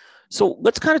 So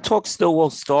let's kind of talk Stillwell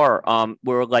Star.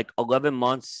 We're like 11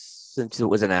 months since it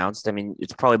was announced. I mean,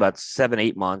 it's probably about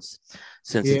 7-8 months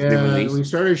since it's been released. We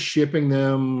started shipping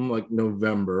them like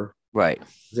November. Right.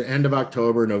 The end of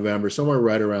October, November, somewhere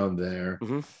right around there.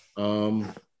 Mm-hmm.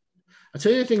 I'll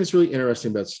tell you the thing that's really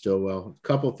interesting about Stillwell. A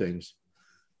couple things.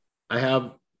 I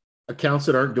have accounts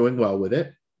that aren't doing well with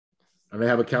it, and I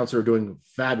have accounts that are doing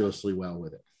fabulously well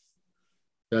with it.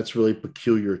 That's really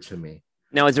peculiar to me.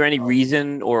 Now, is there any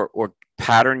reason or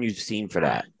pattern you've seen for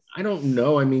that? I don't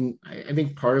know. I mean, I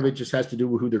think part of it just has to do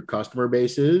with who their customer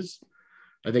base is.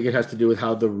 I think it has to do with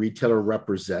how the retailer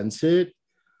represents it.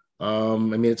 I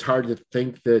mean, it's hard to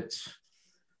think that,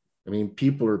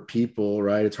 people are people,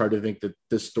 right? It's hard to think that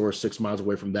this store 6 miles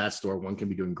away from that store, one can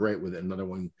be doing great with it. Another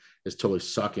one is totally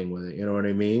sucking with it. You know what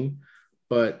I mean?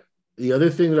 But the other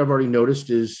thing that I've already noticed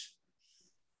is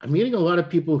I'm meeting a lot of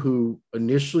people who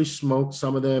initially smoked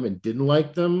some of them and didn't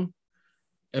like them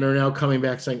and are now coming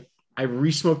back saying, I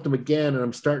re-smoked them again and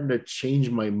I'm starting to change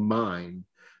my mind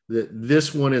that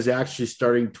this one is actually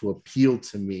starting to appeal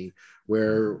to me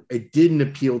where it didn't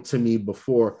appeal to me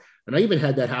before. And I even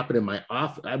had that happen in my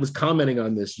office. I was commenting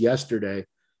on this yesterday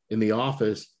in the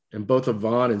office and both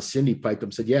Yvonne and Cindy piped up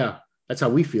and said, yeah, that's how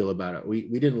we feel about it. We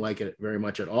didn't like it very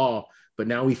much at all, but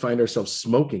now we find ourselves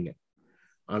smoking it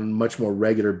on a much more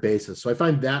regular basis. So I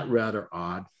find that rather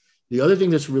odd. The other thing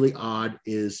that's really odd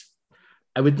is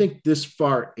I would think this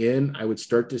far in, I would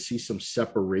start to see some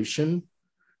separation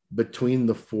between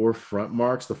the four front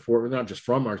marks, the four, not just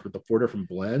front marks, but the four different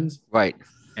blends. Right.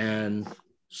 And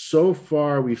so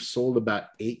far, we've sold about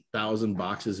 8,000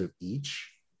 boxes of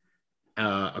each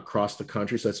across the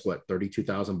country. So that's what,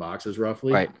 32,000 boxes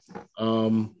roughly. Right.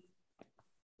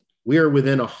 We are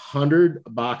within 100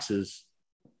 boxes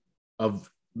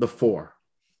of the four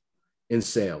in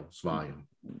sales volume.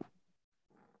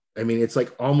 I mean, it's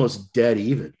like almost dead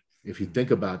even if you think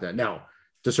about that. Now,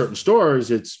 to certain stores,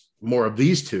 it's more of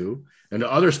these two, and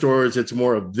to other stores, it's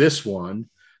more of this one.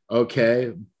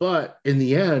 Okay. But in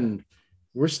the end,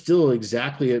 we're still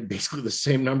exactly at basically the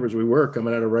same numbers we were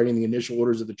coming out of writing the initial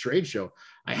orders at the trade show.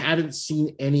 I hadn't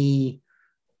seen any,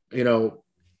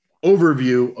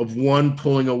 overview of one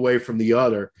pulling away from the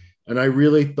other. And I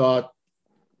really thought,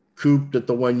 Coop, that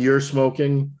the one you're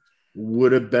smoking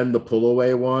would have been the pull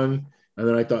away one. And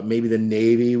then I thought maybe the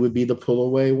Navy would be the pull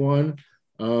away one.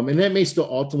 And that may still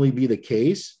ultimately be the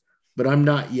case, but I'm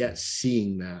not yet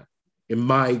seeing that in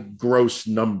my gross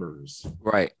numbers.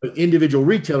 Right. But individual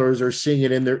retailers are seeing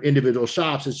it in their individual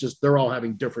shops. It's just they're all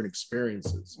having different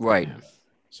experiences. Right.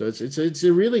 So it's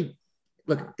a really,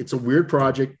 look, it's a weird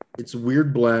project. It's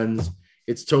weird blends.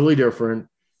 It's totally different.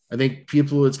 I think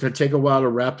it's going to take a while to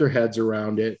wrap their heads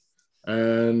around it.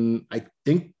 And I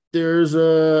think there's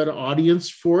an audience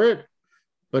for it,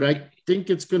 but I think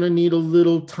it's going to need a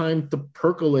little time to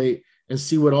percolate and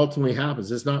see what ultimately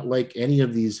happens. It's not like any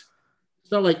of these,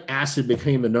 it's not like acid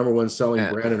became the number one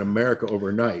selling brand in America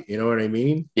overnight. You know what I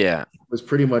mean? Yeah. It was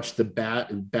pretty much the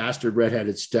bastard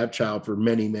redheaded stepchild for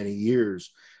many, many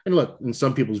years. And look, in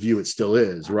some people's view, it still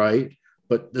is, right?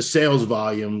 But the sales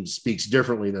volume speaks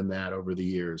differently than that over the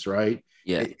years, right?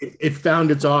 Yeah. It found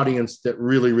its audience that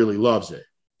really, really loves it.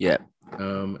 Yeah.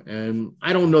 And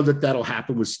I don't know that that'll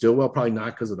happen with Stillwell, probably not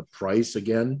because of the price.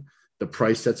 Again, the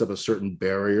price sets up a certain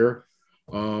barrier.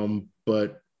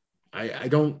 But I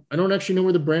don't actually know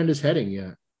where the brand is heading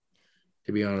yet,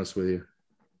 to be honest with you.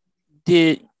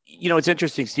 It's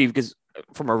interesting, Steve, because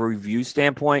from a review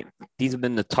standpoint, these have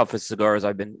been the toughest cigars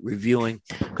I've been reviewing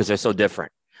because they're so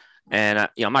different. And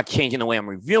I'm not changing the way I'm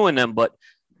reviewing them, but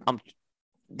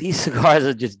these cigars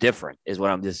are just different, is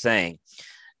what I'm just saying.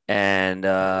 And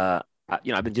I've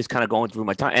been just kind of going through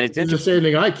my time, and it's the same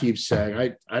thing I keep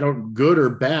saying. I don't good or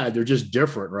bad. They're just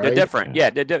different, right? They're different. Yeah,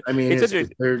 they're different. I mean,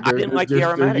 I didn't like the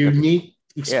aromatic. They're unique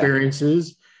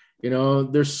experiences. Yeah.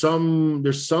 There's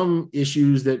some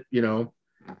issues that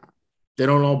they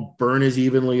don't all burn as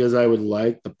evenly as I would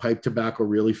like. The pipe tobacco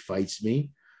really fights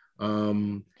me.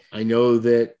 I know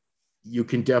that you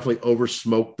can definitely over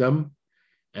smoke them,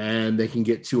 and they can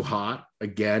get too hot.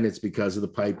 Again, it's because of the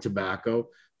pipe tobacco.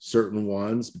 Certain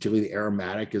ones, particularly the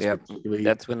aromatic, is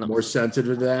particularly more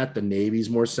sensitive to that. The Navy's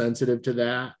more sensitive to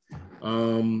that.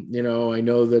 I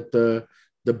know that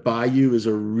the Bayou is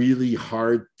a really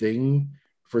hard thing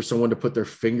for someone to put their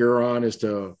finger on as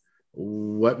to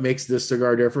what makes this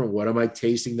cigar different. What am I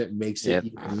tasting that makes it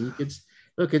unique?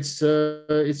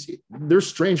 They're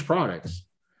strange products.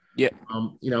 Yeah.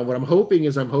 What I'm hoping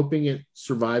it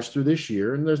survives through this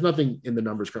year, and there's nothing in the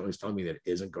numbers currently that's telling me that it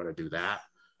isn't going to do that.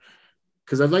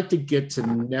 Because I'd like to get to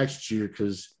next year,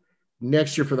 because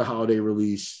next year for the holiday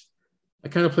release, I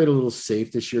kind of played a little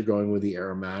safe this year going with the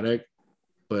aromatic,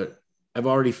 but I've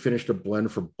already finished a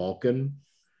blend for Balkan,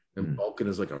 and Balkan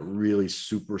is like a really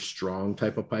super strong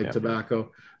type of pipe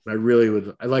tobacco.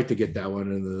 And I'd like to get that one,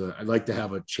 and I'd like to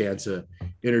have a chance of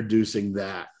introducing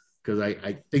that, because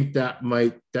I think that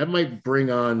might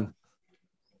bring on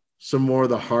some more of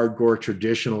the hardcore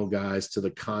traditional guys to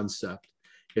the concept,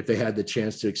 if they had the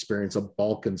chance to experience a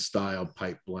Balkan style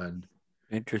pipe blend.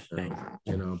 Interesting.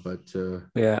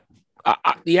 The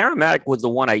aromatic was the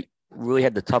one I really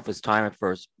had the toughest time at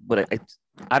first, but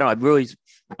I don't know.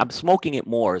 I'm smoking it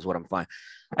more is what I'm finding.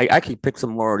 I actually picked some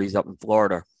more of these up in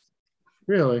Florida.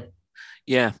 Really?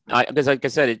 Yeah. Because like I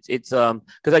said, it's because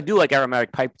I do like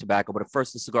aromatic pipe tobacco, but at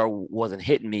first the cigar wasn't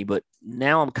hitting me, but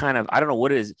now I'm kind of, I don't know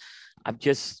what it is. I've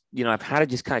just, I've had to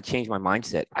just kind of change my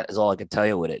mindset. That's all I can tell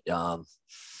you with it.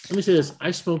 Let me say this.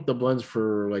 I smoked the blends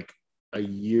for like a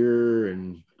year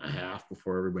and a half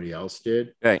before everybody else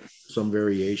did. Right. Some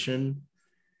variation.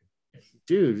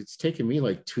 Dude, it's taken me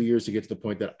like 2 years to get to the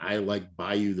point that I like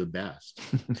Bayou the best.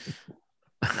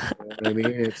 I mean,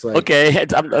 it's like, okay,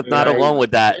 I'm not alone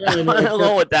with that. I'm not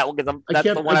alone with that one, because that's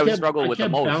the one I was struggling with the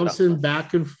most. Bouncing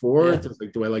back and forth. It's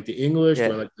like, do I like the English? Do I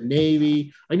like the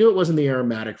Navy? I knew it wasn't the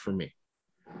aromatic for me.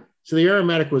 So the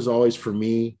aromatic was always for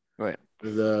me, right?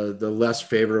 The less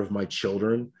favor of my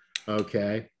children.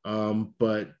 Okay.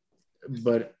 But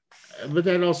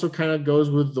that also kind of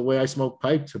goes with the way I smoke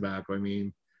pipe tobacco. I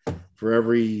mean, for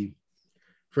every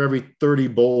 30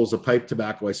 bowls of pipe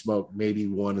tobacco I smoke, maybe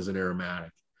one is an aromatic.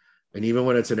 And even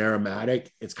when it's an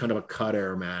aromatic, it's kind of a cut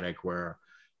aromatic where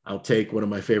I'll take one of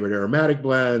my favorite aromatic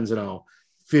blends and I'll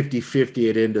 50-50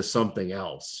 it into something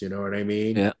else. You know what I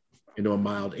mean? Yeah. Into a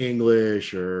mild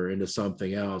English or into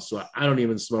something else. So I don't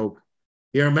even smoke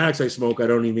the aromatics I smoke. I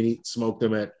don't even smoke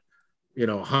them at,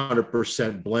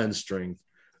 100% blend strength.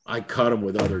 I cut them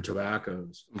with other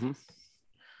tobaccos. Mm-hmm.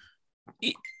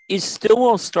 Is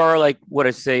Stillwell Star like what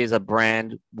I say is a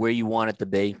brand where you want it to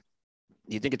be?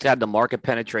 Do you think it's had the market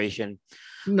penetration?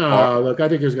 No, look, I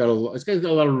think it's got a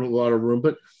lot of room,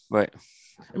 but right.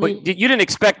 I mean, but you didn't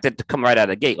expect it to come right out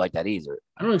of the gate like that either.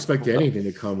 I don't expect anything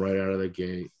to come right out of the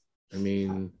gate. I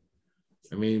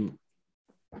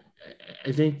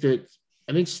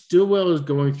think Stillwell is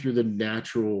going through the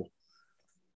natural.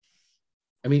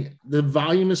 I mean, the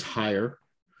volume is higher,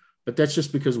 but that's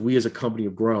just because we as a company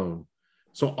have grown.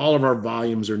 So all of our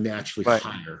volumes are naturally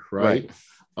higher, right?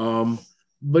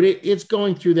 But it's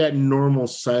going through that normal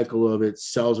cycle of it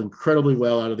sells incredibly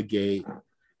well out of the gate,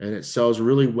 and it sells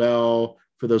really well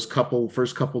for those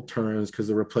first couple turns because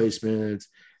the replacements,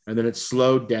 and then it's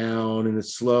slowed down and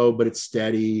it's slow, but it's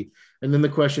steady. And then the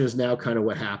question is now kind of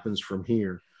what happens from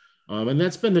here. And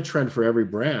that's been the trend for every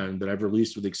brand that I've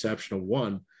released with the exception of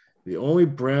one. The only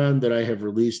brand that I have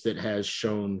released that has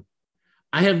shown,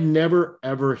 I have never,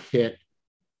 ever hit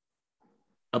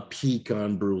a peak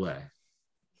on Brulee.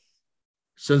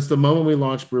 Since the moment we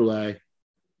launched Brulee,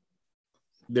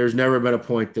 there's never been a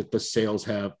point that the sales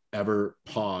have ever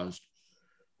paused.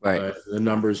 Right. The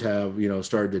numbers have,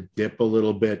 started to dip a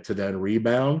little bit to then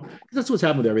rebound. That's what's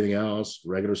happened with everything else.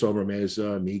 Regular Sober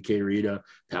Mesa, Mikke Rita,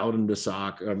 Paladin de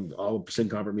Sac, all Sin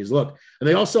Comfort Me's. Look, and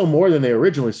they all sell more than they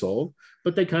originally sold,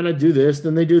 but they kind of do this,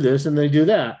 then they do this, and they do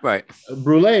that. Right.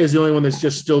 Brulee is the only one that's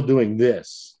just still doing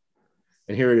this.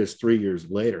 And here it is 3 years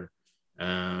later.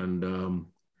 And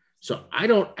so I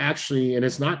don't actually, and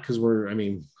it's not because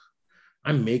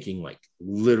I'm making like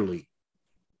literally,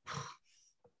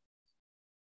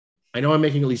 I know I'm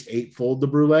making at least 8-fold the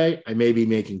Brulee. I may be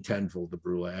making 10-fold the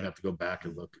Brulee. I'd have to go back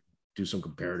and do some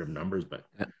comparative numbers, but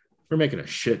we're making a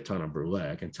shit ton of Brulee.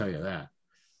 I can tell you that.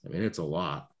 I mean, it's a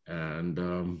lot. And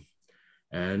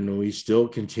we still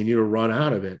continue to run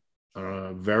out of it on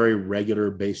a very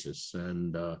regular basis.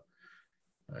 And so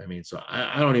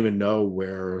I don't even know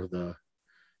where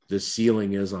the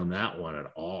ceiling is on that one at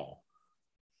all.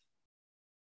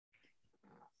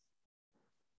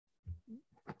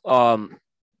 I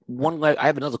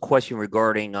have another question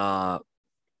regarding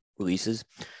releases.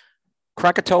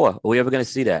 Krakatoa, are we ever going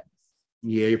to see that?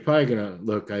 Yeah, you're probably going to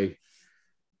look. I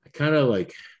kind of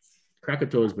like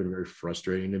Krakatoa has been very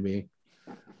frustrating to me.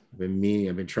 I've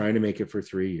been trying to make it for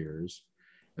 3 years.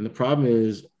 And the problem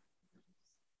is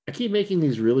I keep making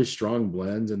these really strong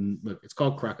blends, and look, it's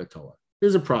called Krakatoa.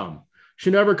 There's a problem. You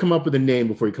should never come up with a name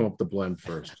before you come up with the blend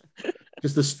first.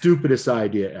 Just the stupidest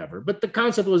idea ever. But the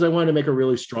concept was I wanted to make a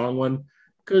really strong one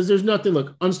because there's nothing.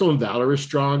 Look, Unstolen Valor is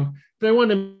strong, but I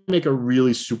wanted to make a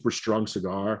really super strong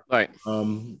cigar. Right.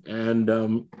 And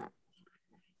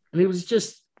it was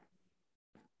just,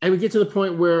 I would get to the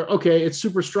point where, okay, it's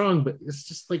super strong, but it's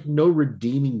just like no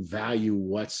redeeming value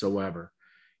whatsoever.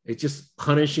 It's just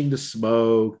punishing the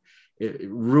smoke. It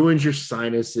ruins your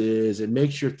sinuses. It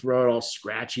makes your throat all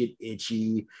scratchy and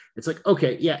itchy. It's like,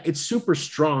 okay, yeah, it's super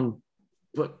strong,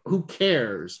 but who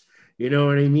cares? You know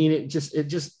what I mean? It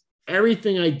just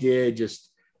everything I did, it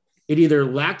either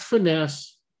lacked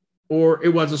finesse or it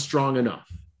wasn't strong enough.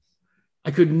 I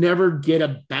could never get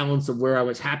a balance of where I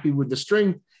was happy with the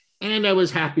strength and I was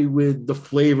happy with the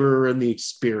flavor and the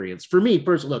experience. For me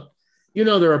personally, look,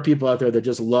 there are people out there that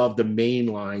just love to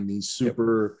mainline these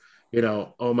super,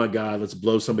 oh my God, let's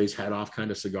blow somebody's head off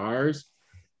kind of cigars.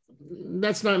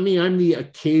 That's not me. I'm the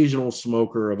occasional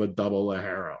smoker of a double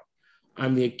Lajero.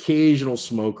 I'm the occasional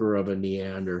smoker of a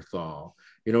Neanderthal.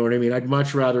 You know what I mean? I'd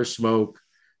much rather smoke.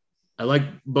 I like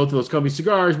both of those company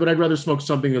cigars, but I'd rather smoke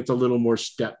something that's a little more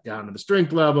stepped down to the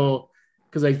strength level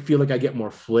because I feel like I get more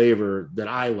flavor that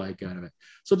I like out of it.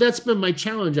 So that's been my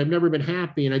challenge. I've never been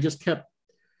happy. And I just kept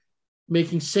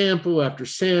making sample after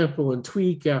sample and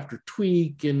tweak after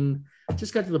tweak. And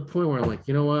just got to the point where I'm like,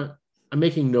 you know what? I'm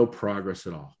making no progress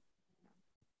at all.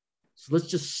 So let's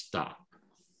just stop.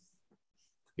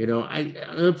 I'm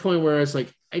at a point where it's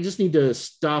like, I just need to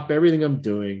stop everything I'm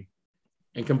doing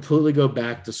and completely go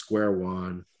back to square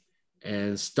one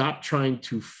and stop trying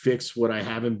to fix what I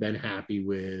haven't been happy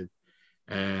with.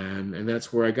 And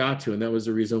that's where I got to. And that was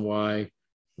the reason why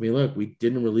mean, look, we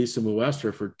didn't release a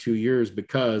Moesta for 2 years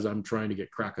because I'm trying to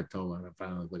get Krakatoa, and I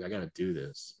finally like I got to do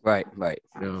this. Right.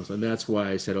 So and that's why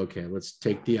I said, okay, let's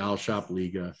take the Owl Shop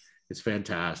Liga. It's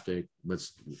fantastic.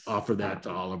 Let's offer that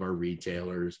to all of our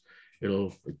retailers.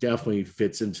 It definitely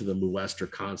fits into the Moesta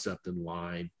concept and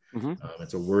line. Mm-hmm.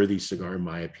 It's a worthy cigar, in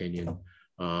my opinion.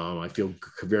 I feel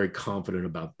very confident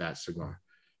about that cigar.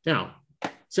 Now,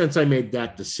 since I made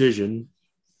that decision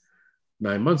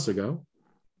 9 months ago,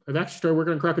 I've actually started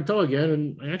working on Krakatoa again,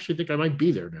 and I actually think I might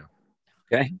be there now.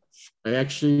 Okay. I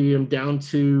actually am down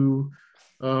to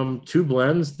 2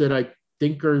 blends that I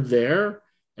think are there,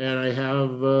 and I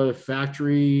have a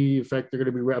factory. In fact, they're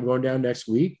going to be. I'm going down next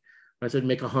week. I said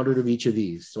make 100 of each of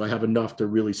these, so I have enough to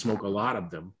really smoke a lot of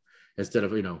them instead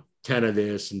of 10 of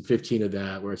this and 15 of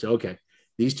that. Where I say, okay,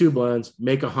 these 2 blends,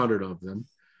 make 100 of them.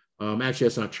 Actually,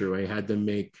 that's not true. I had them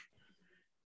make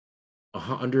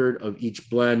 100 of each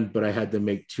blend, but I had them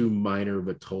make 2 minor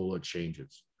Vitola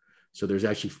changes. So there's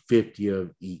actually 50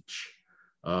 of each.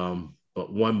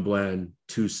 But 1 blend,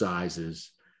 2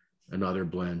 sizes, another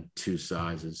blend, 2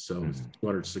 sizes. So it's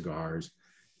 200 cigars.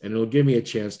 And it'll give me a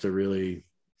chance to really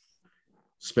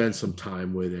spend some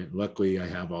time with it. Luckily, I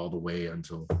have all the way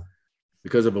until,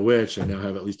 because of Bewitched, I now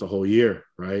have at least a whole year,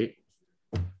 right?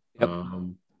 Yep.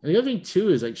 And the other thing, too,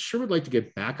 is I sure would like to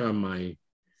get back on my,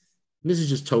 this is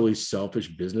just totally selfish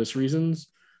business reasons,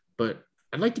 but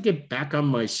I'd like to get back on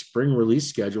my spring release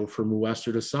schedule for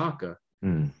Moesta de Saka.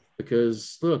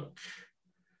 Because look,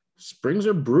 springs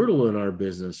are brutal in our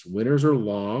business. Winters are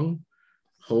long.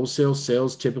 Wholesale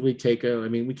sales typically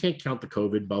we can't count the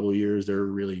COVID bubble years. They're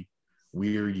really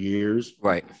weird years.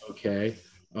 Right. Okay.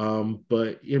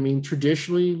 But I mean,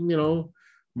 traditionally,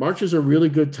 March is a really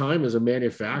good time as a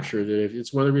manufacturer. That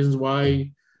it's one of the reasons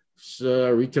why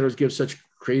retailers give such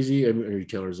crazy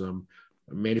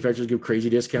manufacturers give crazy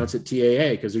discounts at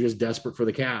TAA because they're just desperate for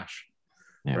the cash.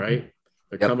 Yeah. Right.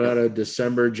 They're coming out of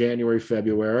December, January,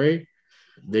 February.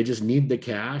 They just need the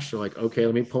cash. They're like, okay,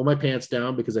 let me pull my pants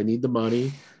down because I need the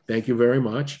money. Thank you very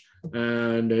much.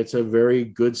 And it's a very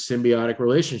good symbiotic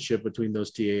relationship between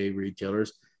those TAA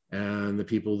retailers and the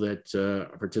people that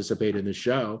participate in the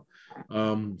show.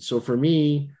 So for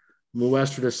me,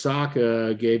 Moesta de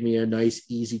Saka gave me a nice,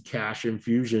 easy cash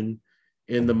infusion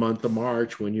in the month of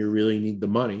March when you really need the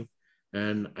money.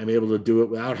 And I'm able to do it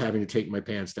without having to take my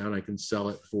pants down. I can sell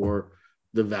it for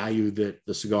the value that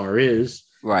the cigar is.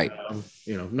 Right.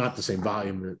 Not the same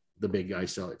volume that the big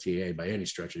guys sell at TA by any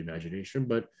stretch of the imagination,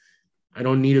 but I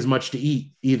don't need as much to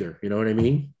eat either. You know what I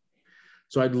mean?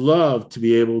 So I'd love to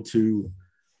be able to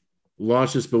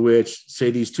launch this Bewitched,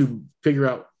 say these 2, figure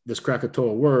out this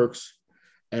Krakatoa works,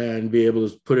 and be able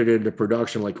to put it into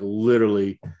production like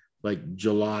literally like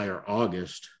July or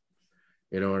August.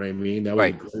 You know what I mean? That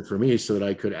would be good for me so that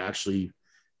I could actually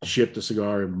ship the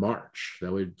cigar in March.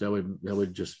 That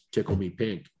would just tickle me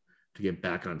pink to get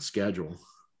back on schedule.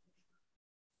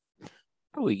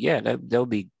 Oh yeah, that would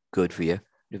be good for you.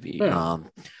 I mean,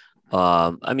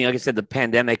 like I said, the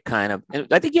pandemic kind of, and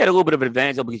I think you had a little bit of an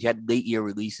advantage though, because you had late year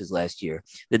releases last year.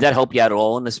 Did that help you out at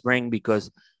all in the spring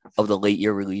because of the late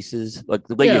year releases, like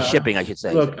the late year shipping, I should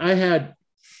say? Look, I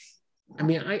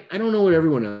don't know what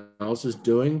everyone else is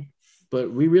doing,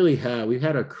 but we've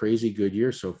had a crazy good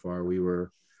year so far. We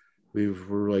were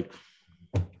like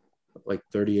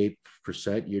 38%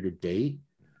 year to date,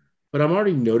 but I'm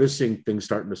already noticing things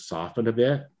starting to soften a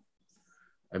bit.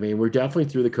 I mean, we're definitely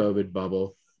through the COVID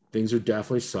bubble. Things are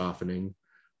definitely softening.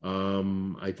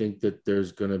 I think that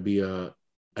there's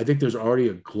already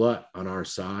a glut on our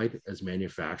side as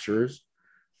manufacturers.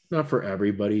 Not for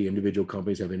everybody. Individual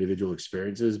companies have individual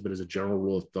experiences, but as a general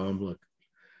rule of thumb, look,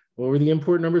 what were the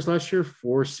import numbers last year?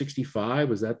 465.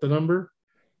 Was that the number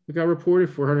that got reported?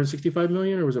 465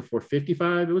 million, or was it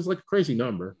 455? It was like a crazy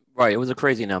number. Right. It was a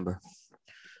crazy number.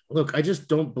 Look, I just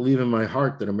don't believe in my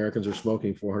heart that Americans are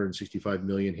smoking 465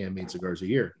 million handmade cigars a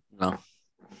year. No.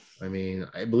 I mean,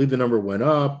 I believe the number went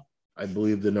up. I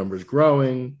believe the number's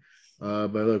growing.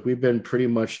 But look, we've been pretty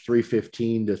much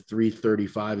 315 to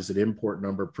 335 as an import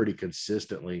number pretty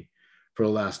consistently for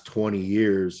the last 20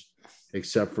 years,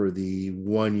 except for the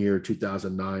 1 year,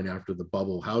 2009, after the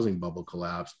housing bubble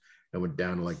collapsed and went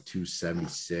down to like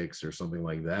 276 or something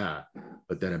like that.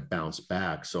 But then it bounced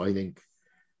back. So I think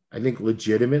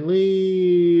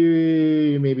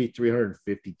legitimately maybe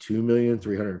 352 million,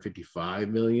 355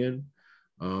 million.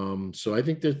 So I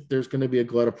think that there's going to be a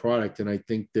glut of product. And I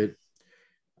think that,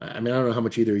 I don't know how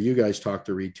much either of you guys talk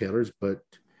to retailers, but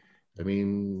I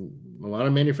mean, a lot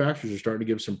of manufacturers are starting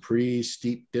to give some pretty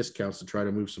steep discounts to try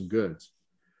to move some goods.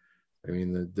 I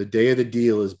mean, the day of the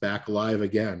deal is back alive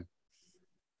again.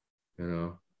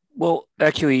 Well,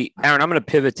 actually, Aaron, I'm going to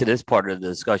pivot to this part of the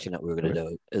discussion that we're going to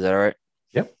do. Is that all right?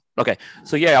 Yep. Okay.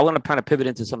 So yeah, I want to kind of pivot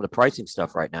into some of the pricing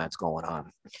stuff right now that's going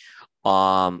on.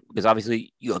 Because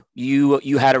obviously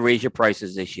you had to raise your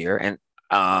prices this year, and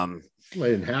Well,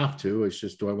 I didn't have to. It's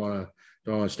just, do I want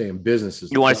to stay in business?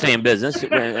 you want to stay in business.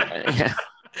 Yeah.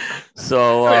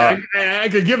 So I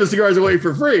could give the cigars away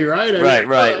for free, right?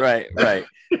 Right.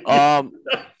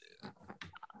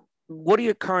 What are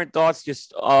your current thoughts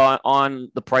just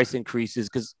on the price increases?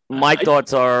 Because my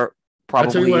thoughts are probably.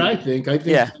 I'll tell you what I think. I think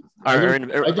yeah, are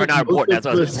think not important. That's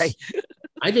what I was going to say.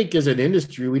 I think as an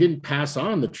industry, we didn't pass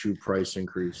on the true price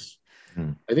increase.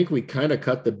 I think we kind of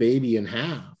cut the baby in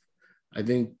half. I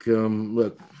think,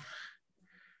 look,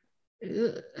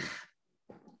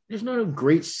 there's no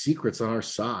great secrets on our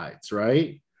sides,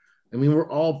 right? I mean, we're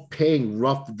all paying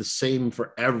roughly the same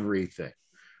for everything,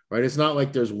 right? It's not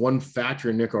like there's one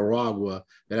factory in Nicaragua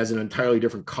that has an entirely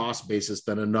different cost basis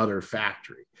than another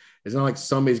factory. It's not like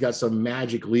somebody's got some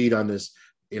magic lead on this,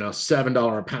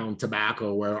 $7 a pound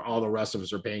tobacco where all the rest of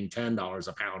us are paying $10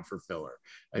 a pound for filler.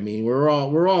 I mean, we're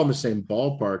all in the same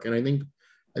ballpark. And I think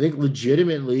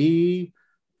legitimately,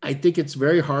 I think it's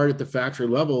very hard at the factory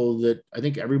level that I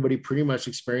think everybody pretty much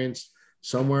experienced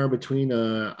somewhere between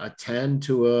a 10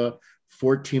 to a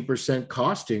 14%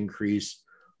 cost increase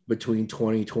between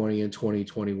 2020 and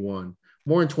 2021,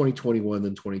 more in 2021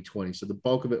 than 2020. So the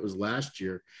bulk of it was last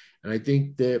year. And I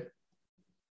think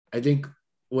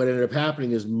what ended up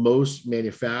happening is most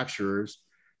manufacturers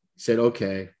said,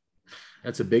 okay,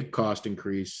 that's a big cost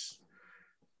increase.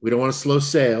 We don't want to slow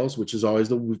sales, which is always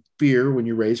the fear when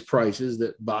you raise prices,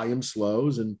 that volume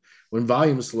slows. And when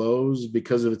volume slows,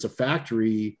 because of it's a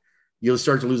factory, you'll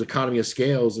start to lose economy of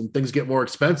scales and things get more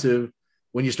expensive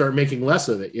when you start making less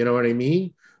of it. You know what I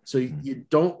mean? So you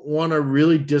don't want to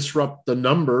really disrupt the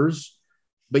numbers,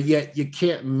 but yet you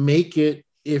can't make it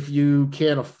if you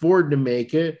can't afford to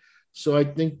make it. So I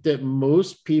think that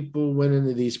most people went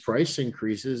into these price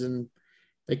increases and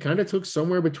they kind of took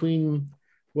somewhere between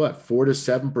 4 to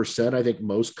 7%. I think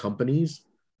most companies,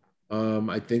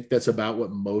 I think that's about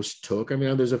what most took. I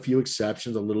mean, there's a few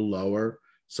exceptions, a little lower,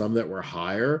 some that were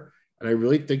higher. And I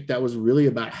really think that was really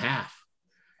about half.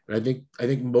 And I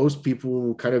think most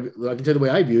people kind of, I can tell you the way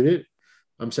I viewed it.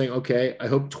 I'm saying, okay, I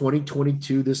hope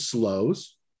 2022, this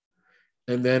slows.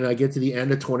 And then I get to the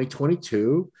end of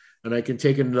 2022 and I can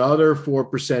take another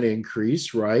 4%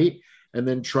 increase, right? And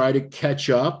then try to catch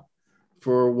up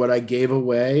for what I gave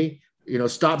away,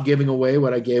 stop giving away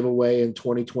what I gave away in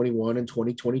 2021 and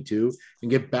 2022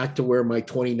 and get back to where my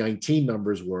 2019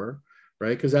 numbers were,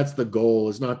 right? Because that's the goal,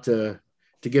 is not to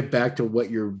get back to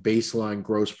what your baseline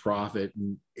gross profit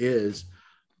is.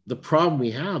 The problem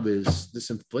we have is this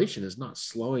inflation is not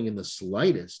slowing in the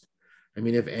slightest. I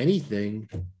mean, if anything,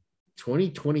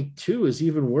 2022 is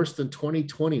even worse than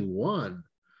 2021.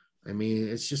 I mean,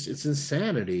 it's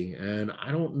insanity. And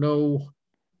I don't know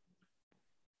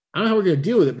how we're going to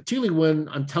deal with it, particularly when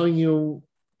I'm telling you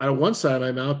out of one side of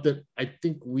my mouth that I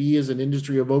think we as an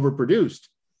industry have overproduced.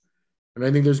 And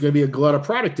I think there's going to be a glut of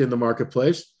product in the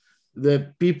marketplace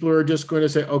that people are just going to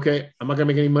say, okay, I'm not going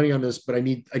to make any money on this, but I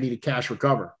need a cash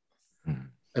recover.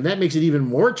 And that makes it even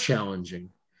more challenging.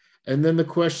 And then the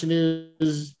question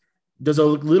is, does a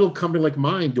little company like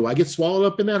mine, do I get swallowed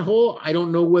up in that hole? I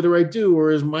don't know whether I do,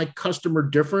 or is my customer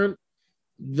different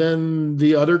than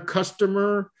the other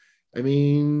customer? I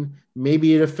mean,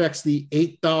 maybe it affects the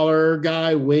 $8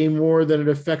 guy way more than it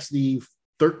affects the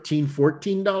 $13,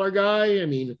 $14 guy. I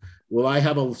mean, will I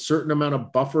have a certain amount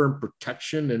of buffer and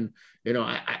protection? And,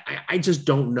 I just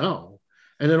don't know.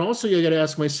 And then also you got to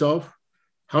ask myself,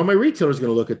 how are my retailers going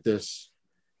to look at this?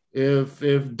 If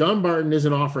Dunbarton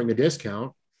isn't offering a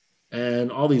discount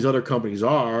and all these other companies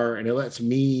are, and it lets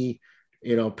me,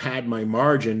 pad my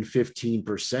margin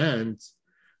 15%,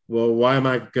 well, why am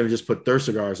I going to just put their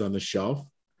cigars on the shelf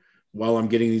while I'm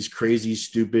getting these crazy,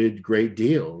 stupid, great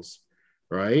deals,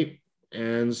 right?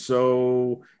 And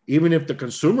so even if the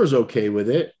consumer's okay with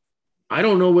it, I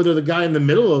don't know whether the guy in the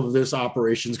middle of this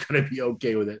operation is going to be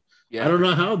okay with it. Yeah. I don't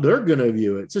know how they're going to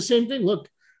view it. It's the same thing. Look,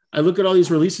 I look at all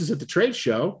these releases at the trade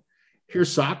show. Here's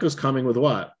Saka's coming with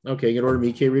what? Okay, you can order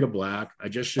Mickey Rita Black. I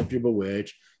just shipped you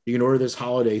Bewitch. You can order this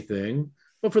holiday thing.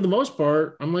 But for the most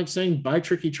part, I'm like saying buy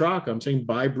Tricky Traca. I'm saying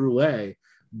buy Brulee,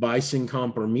 buy Sin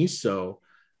Compromiso.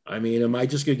 I mean, am I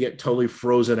just going to get totally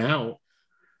frozen out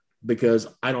because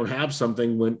I don't have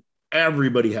something when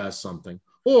everybody has something?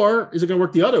 Or is it going to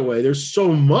work the other way? There's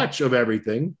so much of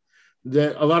everything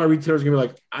that a lot of retailers are going to be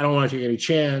like, I don't want to take any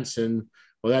chance. And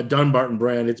well, that Dunbarton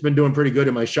brand, it's been doing pretty good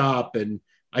in my shop and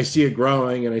I see it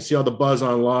growing and I see all the buzz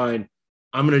online.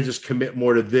 I'm going to just commit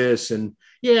more to this. And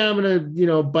yeah, I'm going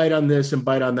to, bite on this and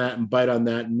bite on that and bite on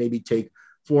that and maybe take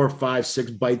 4, 5,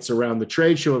 6 bites around the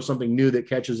trade show of something new that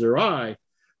catches their eye.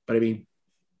 But I mean,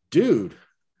 dude,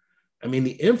 the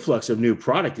influx of new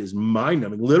product is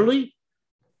mind-numbing. Literally,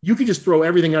 you can just throw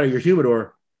everything out of your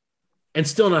humidor and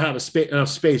still not have enough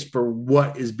space for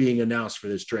what is being announced for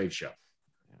this trade show.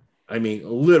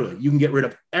 Literally, you can get rid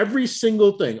of every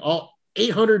single thing, all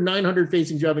 800, 900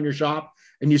 facings you have in your shop,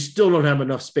 and you still don't have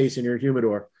enough space in your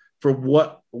humidor for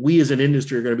what we as an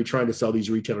industry are going to be trying to sell these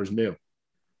retailers new.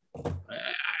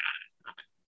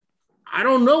 I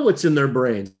don't know what's in their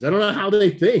brains. I don't know how they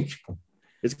think.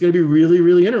 It's going to be really,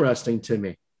 really interesting to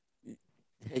me.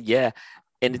 Yeah.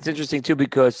 And it's interesting too,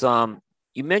 because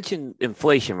you mentioned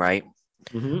inflation, right?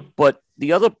 Mm-hmm. But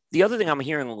the other thing I'm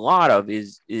hearing a lot of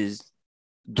is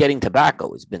getting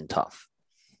tobacco has been tough.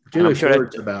 Particularly filler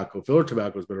tobacco. Filler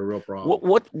tobacco has been a real problem.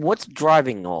 What's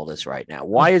driving all this right now?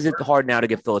 Why is it hard now to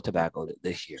get filler tobacco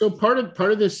this year? So part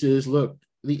of this is, look,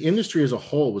 the industry as a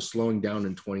whole was slowing down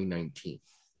in 2019.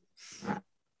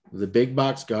 The big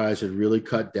box guys had really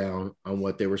cut down on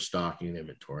what they were stocking and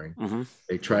inventorying. Mm-hmm.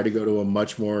 They tried to go to a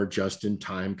much more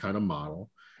just-in-time kind of model,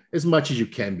 as much as you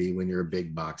can be when you're a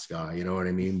big box guy, you know what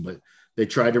I mean? But they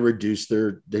tried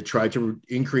to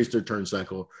increase their turn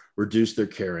cycle, reduce their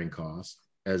carrying costs,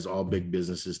 as all big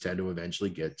businesses tend to eventually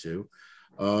get to.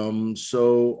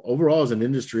 So overall, as an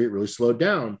industry, it really slowed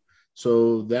down.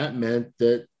 So that meant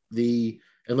that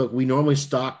and look, we normally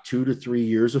stock 2 to 3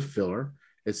 years of filler.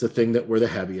 It's the thing that we're the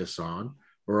heaviest on.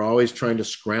 We're always trying to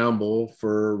scramble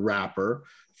for wrapper.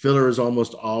 Filler is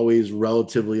almost always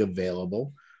relatively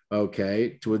available,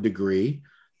 okay, to a degree.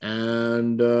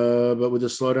 And but with the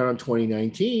slowdown in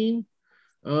 2019,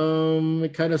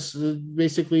 it kind of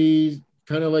basically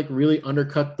like really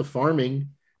undercut the farming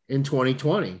in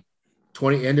 2020,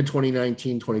 end of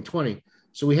 2019, 2020.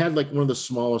 So we had like one of the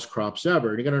smallest crops ever.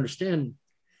 And you got to understand,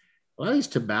 a lot of these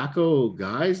tobacco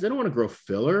guys, they don't want to grow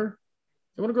filler.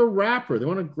 They want to grow wrapper. They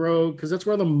want to grow, because that's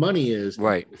where the money is.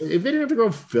 Right. If they didn't have to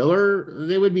grow filler,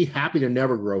 they would be happy to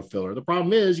never grow filler. The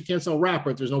problem is you can't sell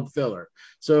wrapper if there's no filler.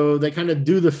 So they kind of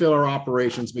do the filler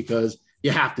operations because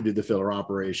you have to do the filler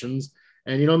operations,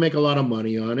 and you don't make a lot of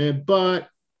money on it. But,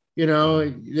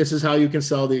 this is how you can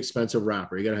sell the expensive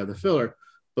wrapper. You got to have the filler.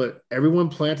 But everyone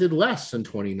planted less in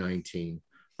 2019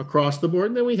 across the board.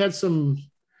 And then we had some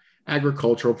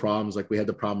agricultural problems, like we had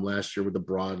the problem last year with the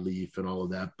broadleaf and all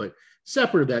of that. But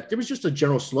separate of that, there was just a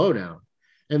general slowdown.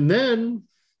 And then,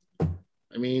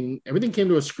 everything came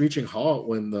to a screeching halt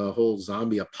when the whole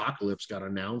zombie apocalypse got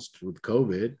announced with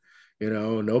COVID.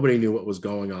 Nobody knew what was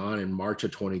going on in March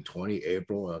of 2020,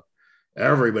 April.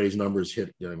 Everybody's numbers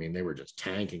hit, they were just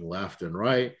tanking left and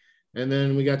right. And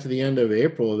then we got to the end of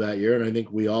April of that year, and I think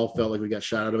we all felt like we got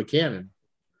shot out of a cannon.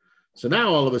 So now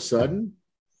all of a sudden,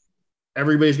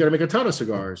 everybody's got to make a ton of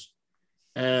cigars.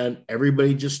 And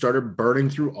everybody just started burning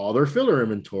through all their filler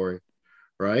inventory,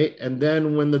 right? And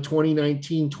then when the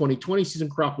 2019-2020 season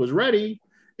crop was ready,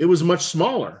 it was much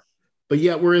smaller. But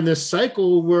yet we're in this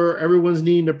cycle where everyone's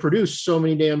needing to produce so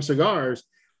many damn cigars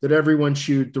that everyone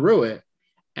chewed through it.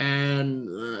 And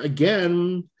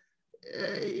again,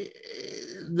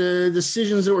 the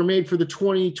decisions that were made for the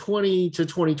 2020 to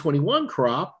 2021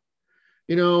 crop,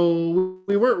 we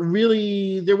weren't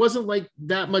really, there wasn't like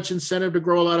that much incentive to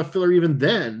grow a lot of filler even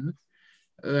then.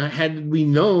 Had we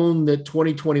known that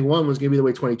 2021 was going to be the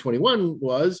way 2021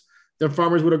 was, then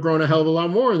farmers would have grown a hell of a lot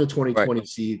more in the 2020 right.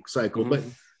 seed cycle. Mm-hmm. But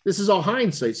this is all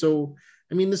hindsight. So,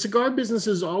 the cigar business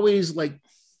is always like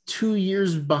 2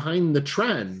 years behind the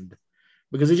trend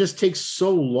because it just takes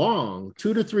so long,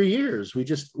 2 to 3 years. We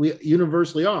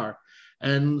universally are.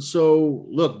 And so,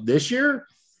 look, this year,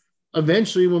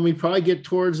 eventually, when we probably get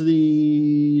towards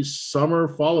the summer,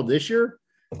 fall of this year,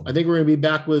 I think we're going to be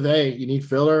back with, hey, you need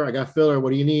filler? I got filler.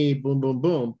 What do you need? Boom, boom,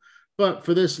 boom. But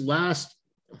for this last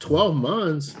 12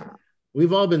 months,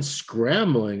 we've all been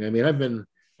scrambling. I've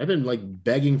been like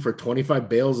begging for 25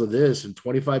 bales of this and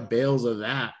 25 bales of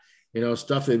that,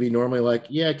 stuff that'd be normally like,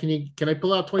 yeah, can I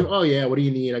pull out 20? Oh yeah. What do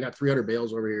you need? I got 300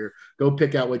 bales over here. Go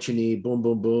pick out what you need. Boom,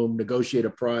 boom, boom. Negotiate a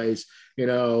price,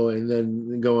 and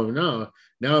then going, no.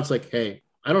 Now it's like, hey,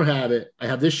 I don't have it. I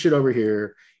have this shit over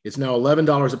here. It's now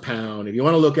 $11 a pound. If you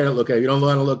want to look at it, look at it. If you don't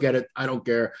want to look at it, I don't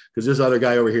care, because this other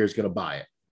guy over here is going to buy it.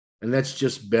 And that's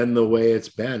just been the way it's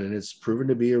been. And it's proven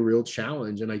to be a real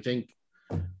challenge. And I think,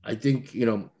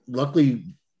 luckily,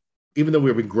 even though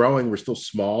we've been growing, we're still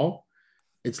small.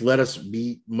 It's let us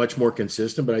be much more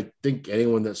consistent. But I think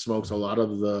anyone that smokes a lot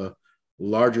of the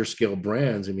larger scale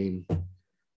brands,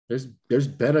 there's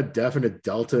been a definite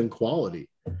delta in quality.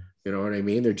 You know what I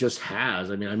mean? There just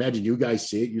has. I mean, I imagine you guys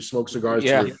see it. You smoke cigars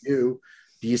Yeah. to review.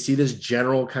 Do you see this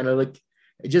general kind of like,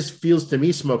 it just feels to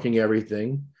me smoking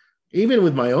everything, even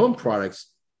with my own products,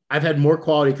 I've had more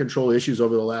quality control issues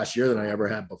over the last year than I ever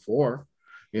had before.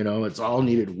 You know, it's all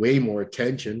needed way more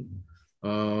attention.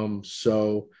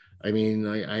 So, I mean,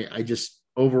 I just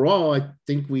overall, I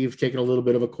think we've taken a little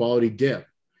bit of a quality dip.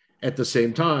 At the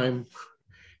same time,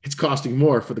 it's costing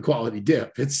more for the quality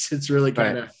dip. It's really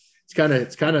kind of,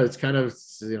 it's kind of,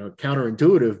 you know,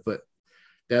 counterintuitive, but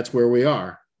that's where we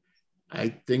are. I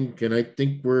think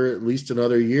we're at least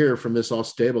another year from this all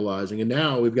stabilizing. And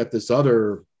now we've got this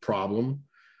other problem,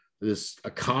 this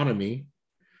economy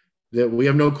that we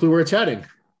have no clue where it's heading.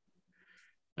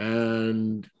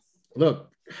 And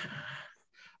look,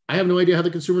 I have no idea how the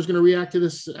consumer is going to react to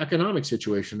this economic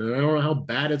situation. And I don't know how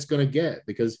bad it's going to get,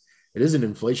 because it isn't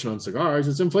inflation on cigars.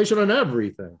 It's inflation on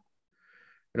everything.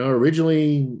 You know,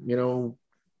 originally, you know,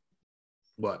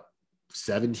 what,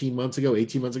 17 months ago,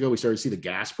 18 months ago, we started to see the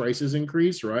gas prices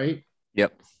increase, right?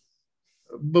 Yep.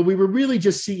 But we were really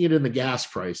just seeing it in the gas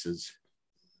prices.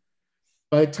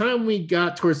 By the time we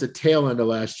got towards the tail end of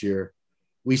last year,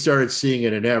 we started seeing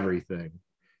it in everything.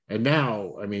 And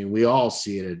now, I mean, we all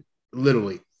see it in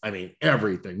literally, I mean,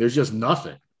 everything. There's just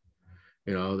nothing,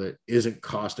 you know, that isn't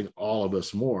costing all of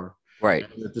us more. Right.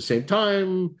 And at the same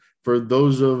time, for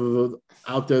those of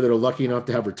out there that are lucky enough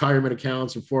to have retirement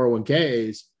accounts and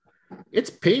 401ks, it's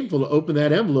painful to open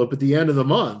that envelope at the end of the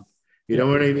month. You know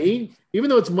what I mean? Even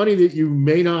though it's money that you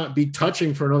may not be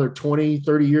touching for another 20,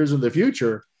 30 years in the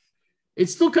future,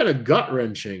 it's still kind of gut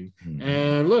wrenching. Mm-hmm.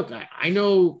 And look, I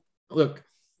know,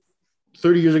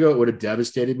 30 years ago, it would have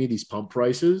devastated me, these pump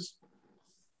prices.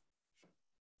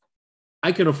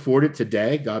 I can afford it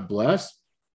today, God bless.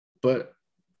 But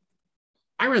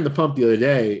I ran the pump the other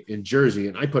day in Jersey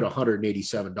and I put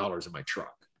 $187 in my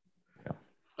truck. Yeah.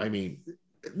 I mean,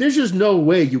 there's just no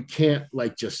way you can't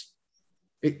it just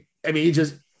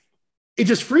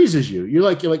freezes you. You're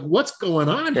like, what's going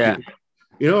on here?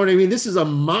 You know what I mean? This is a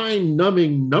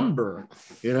mind-numbing number.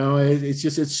 You know,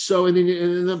 it's so, and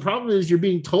the problem is you're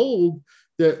being told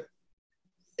that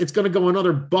it's going to go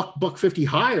another $150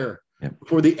 higher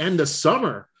before the end of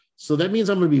summer. So that means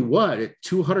I'm going to be at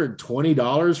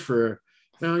 $220 for.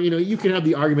 Now, you know, you can have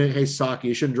the argument, hey, Saki,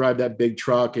 you shouldn't drive that big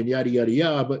truck and yada, yada,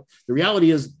 yada. But the reality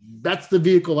is that's the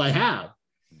vehicle I have.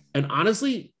 And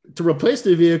honestly, to replace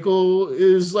the vehicle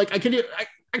is like, I can't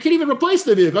even replace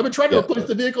the vehicle. I've been trying to replace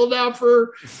the vehicle now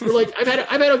for like, I've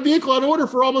had a vehicle on order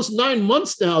for almost 9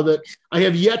 months now that I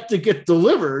have yet to get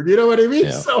delivered. You know what I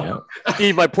mean?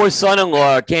 Steve, my poor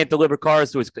son-in-law can't deliver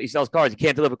cars he sells cars. He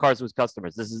can't deliver cars to his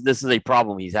customers. This is a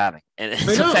problem he's having. And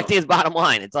it's affecting his bottom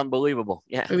line. It's unbelievable.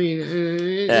 Yeah. I mean,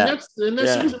 and that's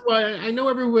the reason why I know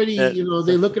everybody, you know,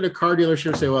 they look at a car dealership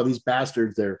and say, well, these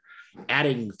bastards, they're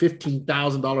adding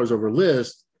 $15,000 over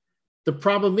list. The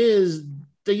problem is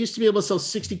they used to be able to sell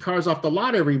 60 cars off the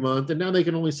lot every month, and now they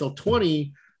can only sell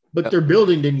 20, but their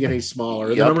building didn't get any smaller.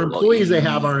 The number of employees they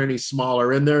have aren't any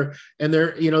smaller, and their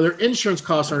you know, their insurance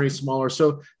costs aren't any smaller.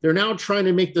 So they're now trying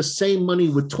to make the same money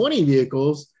with 20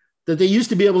 vehicles that they used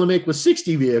to be able to make with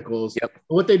 60 vehicles. Yep.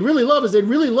 What they'd really love is they'd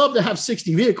really love to have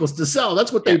 60 vehicles to sell.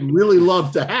 That's what they'd really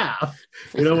love to have.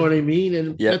 You know what I mean?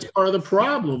 And that's part of the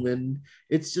problem. And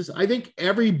it's just, I think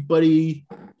everybody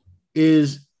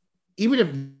is, even if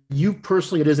you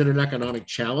personally, it isn't an economic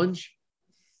challenge,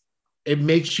 it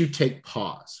makes you take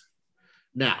pause.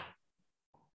 Now,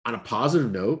 on a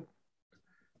positive note,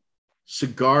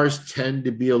 cigars tend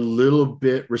to be a little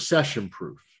bit recession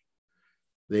proof.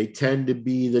 They tend to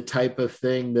be the type of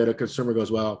thing that a consumer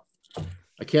goes, well,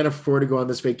 I can't afford to go on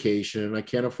this vacation. I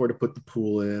can't afford to put the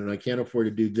pool in. I can't afford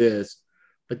to do this.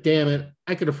 But damn it,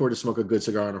 I can afford to smoke a good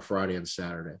cigar on a Friday and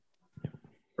Saturday.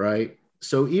 Right?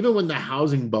 So even when the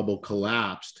housing bubble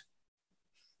collapsed,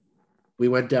 we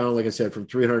went down, like I said, from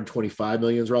 325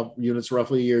 million units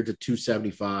roughly a year to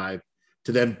 275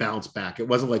 to then bounce back. It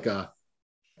wasn't like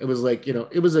it was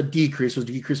a decrease. It was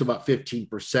a decrease of about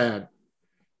 15%.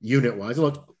 Unit-wise.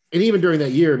 And even during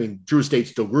that year, I mean, Drew Estate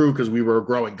still grew because we were a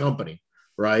growing company,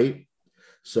 right?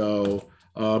 So,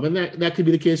 and that could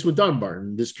be the case with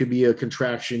Dunbarton. This could be a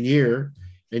contraction year,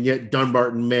 and yet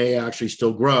Dunbarton may actually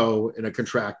still grow in a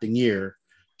contracting year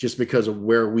just because of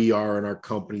where we are in our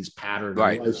company's pattern and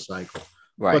life cycle.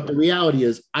 Right. But the reality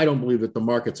is, I don't believe that the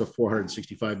market's a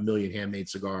 465 million handmade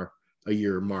cigar a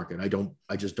year market.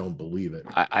 I just don't believe it.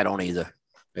 I don't either.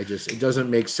 It doesn't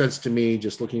make sense to me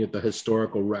just looking at the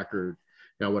historical record.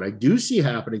 Now, what I do see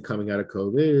happening coming out of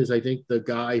COVID is I think the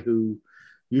guy who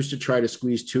used to try to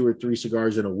squeeze 2 or 3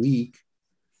 cigars in a week,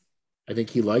 I think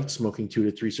he liked smoking 2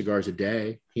 to 3 cigars a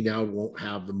day. He now won't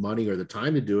have the money or the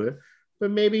time to do it,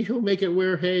 but maybe he'll make it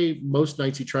where, hey, most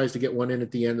nights he tries to get one in at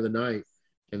the end of the night.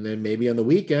 And then maybe on the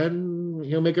weekend,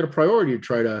 he'll make it a priority to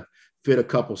try to fit a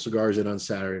couple cigars in on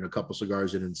Saturday and a couple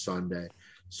cigars in Sunday.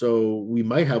 So we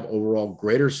might have overall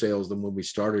greater sales than when we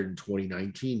started in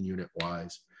 2019 unit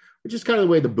wise, which is kind of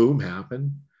the way the boom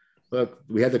happened. Look,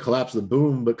 we had the collapse of the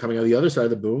boom, but coming out the other side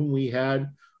of the boom, we had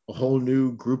a whole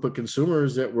new group of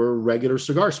consumers that were regular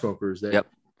cigar smokers that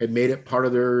had made it part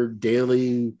of their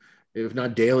daily, if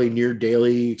not daily, near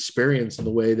daily experience in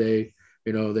the way they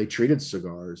treated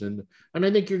cigars. And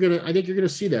I think you're gonna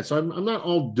see that. So I'm not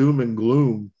all doom and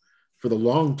gloom for the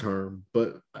long term,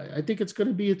 but I think it's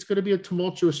gonna be a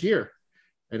tumultuous year.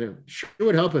 And it sure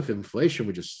would help if inflation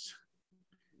would just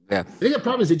I think the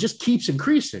problem is it just keeps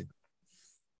increasing.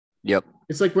 Yep.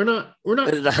 It's like we're not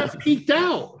peaked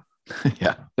out.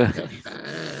 Yeah.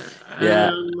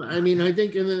 Yeah. I mean, I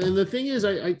think, and the thing is,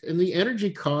 and the energy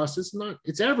cost,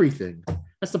 it's everything.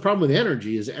 That's the problem with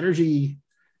energy is energy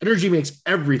makes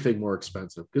everything more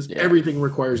expensive because everything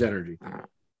requires energy.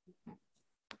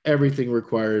 Everything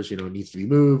requires, needs to be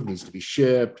moved, needs to be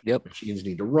shipped. Yep. Machines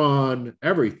need to run,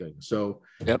 everything. So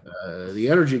the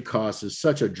energy cost is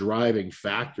such a driving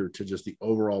factor to just the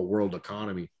overall world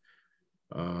economy.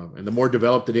 And the more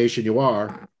developed the nation you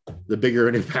are, the bigger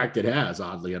an impact it has,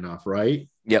 oddly enough, right?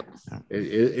 Yep.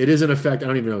 It is an effect. I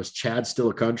don't even know, is Chad still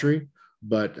a country?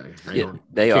 But I can't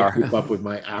keep up with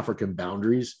my African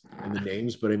boundaries and the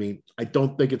names. But I mean, I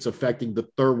don't think it's affecting the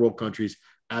third world countries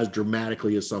as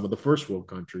dramatically as some of the first world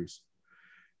countries,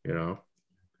 Okay.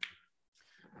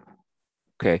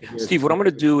 Steve, what I'm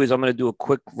going to do is I'm going to do a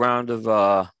quick round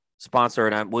of sponsor,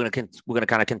 and we're going to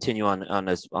kind of continue on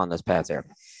this path there.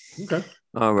 Okay.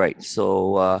 All right.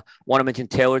 So want to mention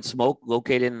Tailored Smoke,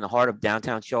 located in the heart of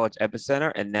downtown Charlotte's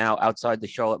epicenter and now outside the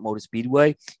Charlotte Motor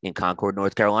Speedway in Concord,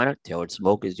 North Carolina. Tailored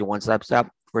Smoke is your one-stop shop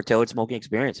for a tailored smoking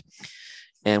experience.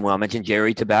 And when I mentioned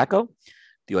Jerry Tobacco,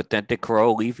 the authentic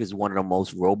Corojo leaf is one of the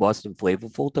most robust and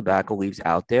flavorful tobacco leaves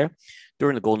out there.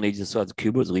 During the golden age of cigars,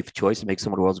 Cuba was a leaf of choice to make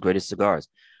some of the world's greatest cigars.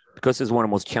 Because it's one of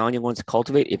the most challenging ones to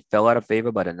cultivate, it fell out of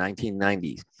favor by the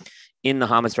 1990s. In the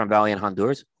Jamastran Valley in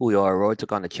Honduras, Julio Arroyo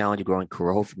took on the challenge of growing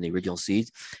Corojo from the original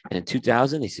seeds. And in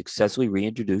 2000, they successfully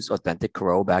reintroduced authentic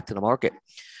Corojo back to the market.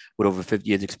 With over 50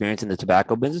 years experience in the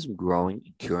tobacco business, from growing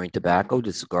and curing tobacco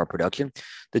to cigar production,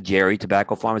 the Jerry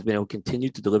Tobacco Farm has been able to continue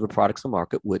to deliver products to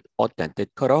market with authentic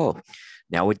Corojo.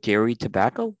 Now with Jerry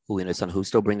Tobacco, Julio and San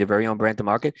Justo bring their very own brand to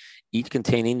market, each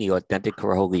containing the authentic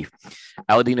Corojo leaf.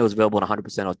 Aladino is available in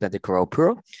 100% authentic Corojo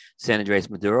Puro, San Andreas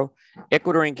Maduro,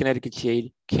 Ecuadorian Connecticut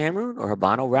Shade, Cameroon, or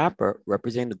Habano wrapper,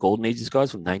 representing the golden age of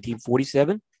cigars from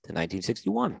 1947 to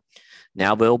 1961.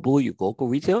 Now available at your local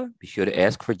retailer. Be sure to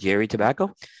ask for Jerry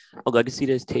Tobacco, a legacy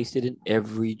that is tasted in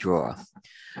every drawer.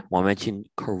 I want to mention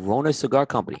Corona Cigar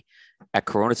Company. At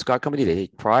Corona Cigar Company, they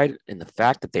take pride in the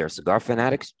fact that they are cigar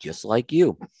fanatics just like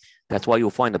you. That's why you'll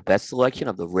find the best selection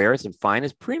of the rarest and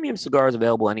finest premium cigars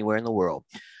available anywhere in the world.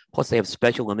 Plus, they have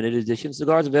special limited edition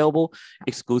cigars available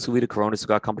exclusively to Corona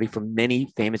Cigar Company from many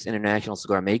famous international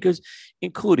cigar makers,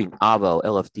 including Avo,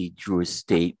 LFD, Drew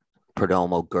Estate,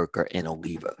 Perdomo, Gurkha, and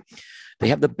Oliva. They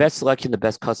have the best selection, the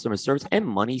best customer service, and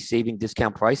money-saving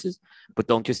discount prices. But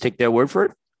don't just take their word for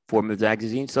it. Forbes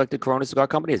Magazine selected Corona Cigar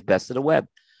Company as best of the web.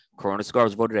 Corona Cigar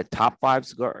was voted a top 5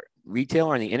 cigar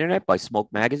retailer on the internet by Smoke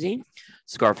Magazine.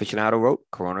 Cigar Aficionado wrote,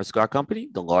 Corona Cigar Company,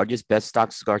 the largest, best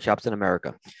stocked cigar shops in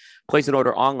America. Place an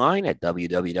order online at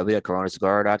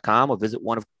www.coronacigar.com or visit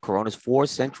one of Corona's 4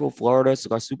 Central Florida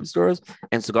cigar superstores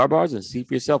and cigar bars and see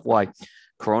for yourself why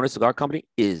Corona Cigar Company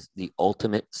is the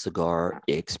ultimate cigar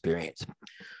experience.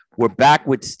 We're back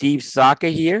with Steve Saka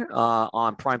here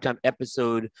on Primetime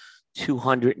episode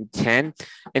 210.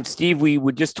 And Steve, we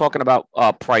were just talking about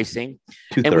pricing.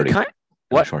 230. Oh,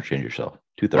 What? Don't change yourself.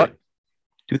 230.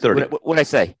 230. What did I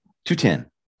say? 210.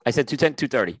 I said 210,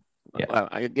 230.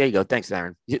 Yeah. There you go. Thanks,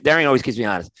 Darren. Darren always keeps me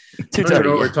honest. I don't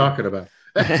know what we're talking about.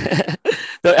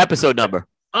 The episode number.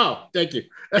 Oh, thank you.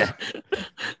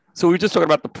 So we were just talking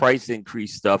about the price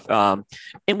increase stuff.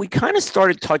 And we kind of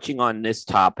started touching on this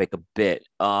topic a bit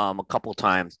a couple of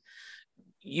times.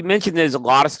 You mentioned there's a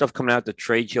lot of stuff coming out at the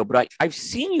trade show, but I've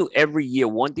seen you every year.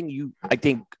 One thing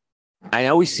I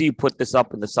always see you put this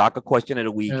up in the soccer question of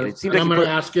the week. And it seems like I'm going to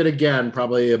ask it again,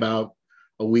 probably about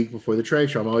a week before the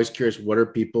trade show. I'm always curious, what are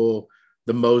people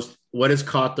what has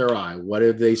caught their eye? What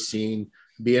have they seen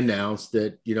be announced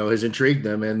that, has intrigued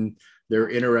them and they're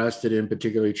interested in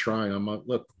particularly trying? I'm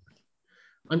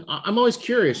always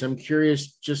curious. I'm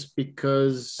curious just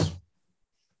because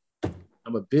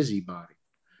I'm a busybody,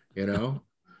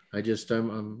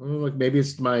 I'm like, maybe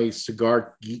it's my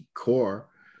cigar geek core.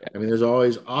 I mean,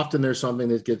 there's something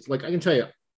that gets, like, I can tell you,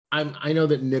 I know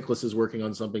that Nicholas is working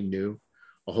on something new,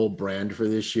 a whole brand for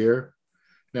this year.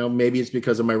 Now, maybe it's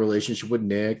because of my relationship with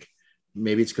Nick.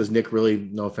 Maybe it's because Nick really,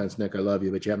 no offense, Nick, I love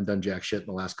you, but you haven't done jack shit in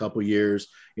the last couple of years.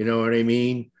 You know what I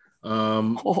mean?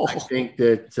 I think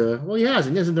that, well, he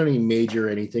hasn't. He hasn't done any major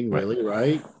anything really,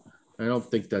 right? I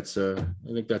think that's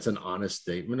an honest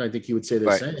statement. I think he would say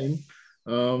the same.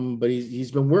 But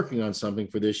he's been working on something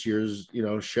for this year's,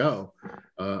 show,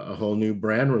 a whole new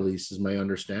brand release is my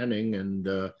understanding.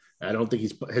 And I don't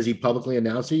think has he publicly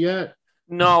announced it yet?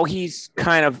 No, he's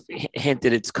kind of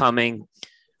hinted it's coming.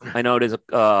 I know there's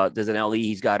an LE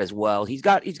he's got as well. He's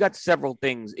got several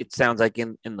things. It sounds like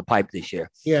in the pipe this year.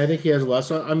 Yeah, I think he has a lot.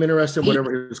 So I'm interested.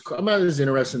 I'm not as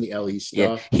interested in the LE stuff.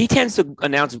 Yeah, he tends to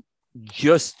announce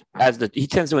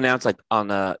like on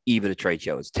the eve of the trade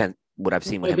show. It's what I've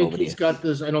seen with him over the years. He's got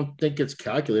this. I don't think it's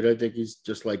calculated. I think he's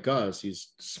just like us.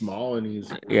 He's small and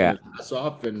he's ass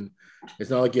off, and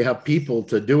it's not like you have people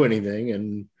to do anything.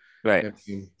 And right. I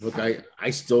mean, look, I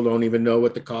still don't even know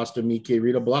what the cost of Mickey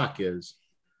Rita Block is.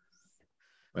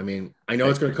 I mean, I know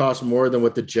it's going to cost more than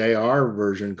what the JR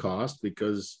version cost,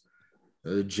 because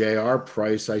the JR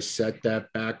price, I set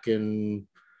that back in,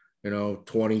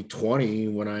 2020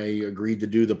 when I agreed to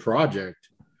do the project.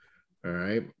 All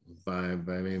right. But I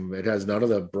mean, it has none of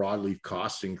the broadleaf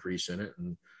cost increase in it.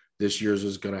 And this year's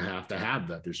is going to have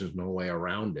that. There's just no way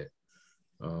around it.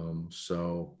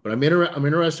 But I'm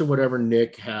interested in whatever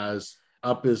Nick has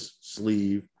up his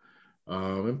sleeve.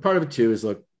 And part of it too is,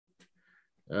 look,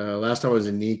 last time I was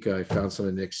in Nika, I found some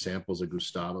of Nick's samples at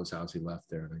Gustavo's house. He left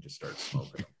there, and I just started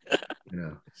smoking.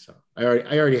 So I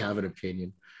already have an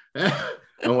opinion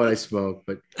on what I smoke.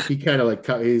 But he kind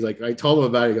of he's like, I told him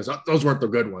about it. He goes, oh, "Those weren't the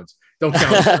good ones. Don't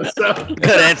count." So,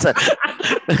 good answer.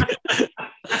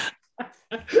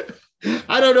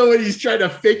 I don't know when he's trying to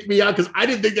fake me out, because I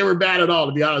didn't think they were bad at all.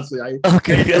 To be honest with you,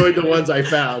 I enjoyed the ones I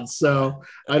found. So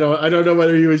I don't know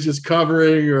whether he was just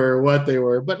covering or what they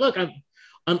were. But look,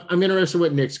 I'm interested in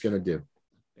what Nick's going to do.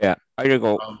 Yeah, I gotta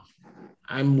go.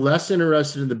 I'm less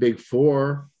interested in the big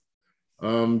four,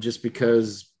 just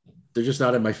because they're just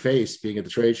not in my face being at the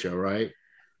trade show, right?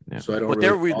 Yeah. So I don't. But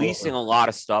they're releasing a lot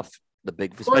of stuff. The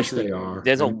big, especially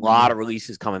there's a lot of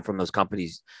releases coming from those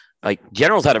companies. Like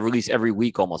General's had a release every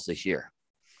week almost this year.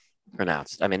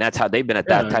 Announced. I mean, that's how they've been at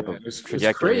that type of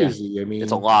trajectory. It's crazy. Yeah. I mean,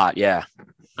 it's a lot. Yeah.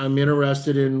 I'm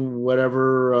interested in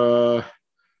whatever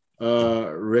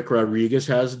Rick Rodriguez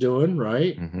has doing,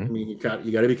 right? Mm-hmm. I mean, you got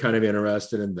to be kind of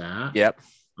interested in that. Yep.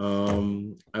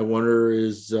 I wonder,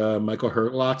 is Michael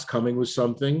Hertlots coming with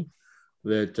something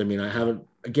that, I mean, I haven't.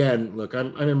 Again, look,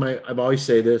 I've always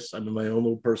say this. I'm in my own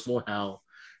little personal hell.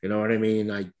 You know what I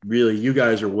mean? You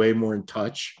guys are way more in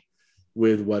touch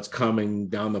with what's coming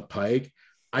down the pike.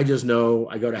 I just know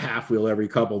I go to Half Wheel every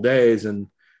couple of days, and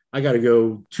I got to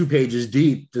go 2 pages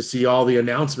deep to see all the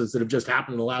announcements that have just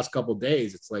happened in the last couple of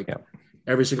days. It's like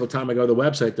every single time I go to the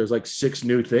website, there's like 6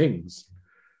 new things.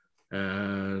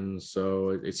 And so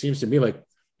it seems to me like,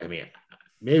 I mean,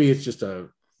 maybe it's just how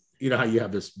you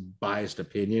have this biased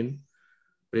opinion,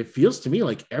 but it feels to me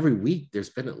like every week there's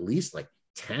been at least like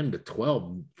 10 to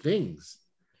 12 things,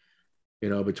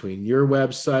 between your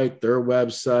website, their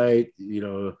website,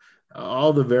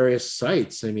 all the various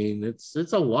sites. I mean, it's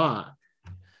a lot.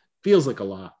 Feels like a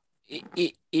lot.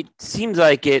 It seems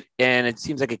like it, and it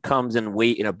seems like it comes in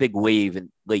a big wave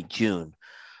in late June.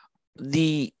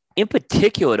 In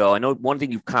particular, though, I know one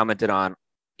thing you've commented on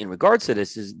in regards to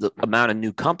this is the amount of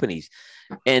new companies,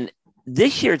 and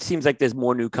this year it seems like there's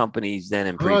more new companies than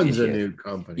in previous years. New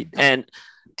companies. And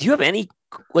do you have any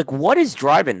what is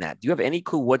driving that? Do you have any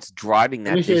clue what's driving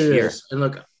that this year? And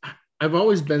look, I've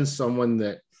always been someone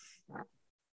that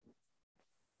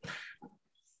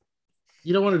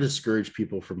you don't want to discourage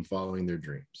people from following their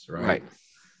dreams, right?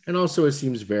 And also, it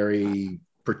seems very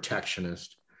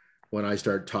protectionist when I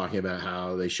start talking about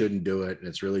how they shouldn't do it, and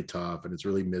it's really tough, and it's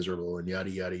really miserable, and yada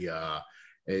yada yada.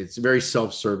 It's very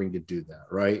self-serving to do that,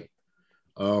 right?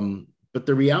 But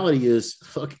the reality is,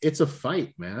 look, it's a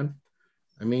fight, man.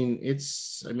 I mean,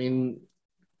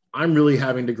 I'm really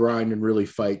having to grind and really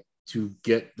fight to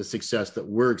get the success that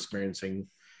we're experiencing.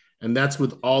 And that's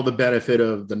with all the benefit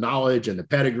of the knowledge and the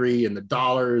pedigree and the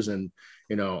dollars and,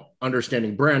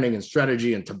 understanding branding and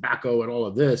strategy and tobacco and all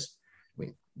of this. I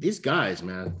mean, these guys,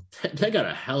 man, they got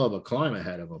a hell of a climb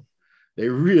ahead of them. They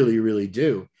really, really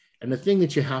do. And the thing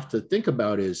that you have to think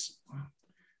about is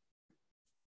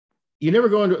you never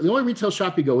go into the only retail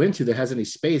shop you go into that has any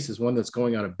space is one that's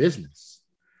going out of business,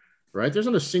 right? There's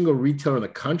not a single retailer in the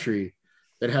country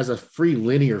that has a free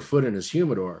linear foot in his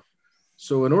humidor.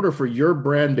 So in order for your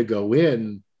brand to go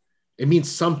in, it means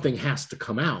something has to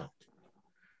come out.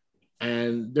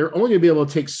 And they're only going to be able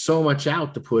to take so much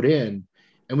out to put in.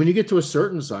 And when you get to a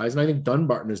certain size, and I think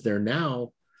Dunbarton is there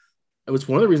now, it was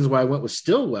one of the reasons why I went with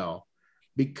Stillwell,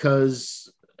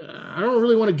 because I don't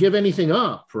really want to give anything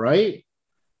up, right?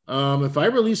 If I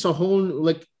release a whole,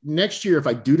 like next year, if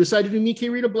I do decide to do Mickey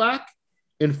Rita Black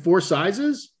in 4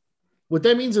 sizes, what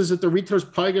that means is that the retailer's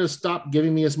probably going to stop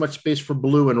giving me as much space for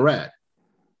blue and red,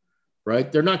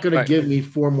 right? They're not going to give me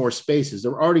 4 more spaces.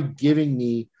 They're already giving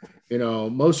me,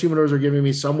 most humidors are giving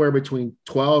me somewhere between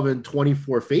 12 and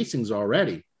 24 facings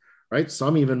already, right?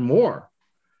 Some even more.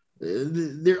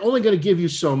 They're only going to give you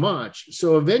so much.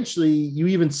 So eventually you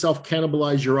even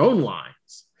self-cannibalize your own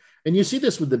lines. And you see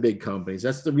this with the big companies.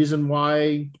 That's the reason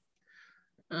why,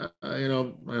 I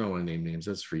don't want to name names.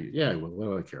 That's for you. Yeah, what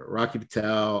do I care? Rocky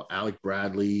Patel, Alec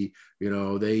Bradley,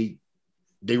 they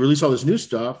release all this new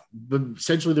stuff, but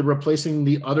essentially they're replacing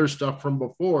the other stuff from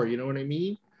before. You know what I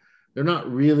mean? They're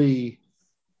not really.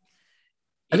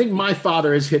 I think My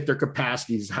Father has hit their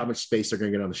capacities, how much space they're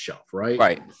going to get on the shelf, right?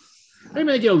 Right. They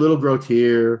may get a little growth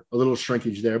here, a little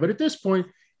shrinkage there, but at this point,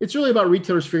 it's really about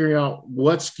retailers figuring out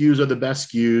what SKUs are the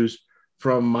best SKUs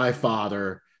from My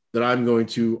Father that I'm going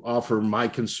to offer my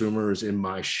consumers in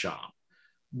my shop.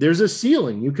 There's a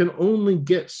ceiling. You can only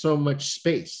get so much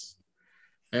space.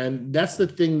 And that's the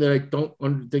thing that I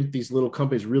don't think these little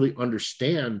companies really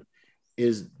understand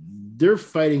is they're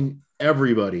fighting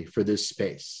everybody for this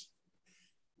space.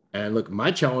 And look,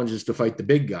 my challenge is to fight the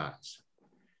big guys.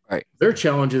 Right. Their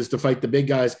challenge is to fight the big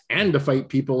guys and to fight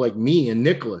people like me and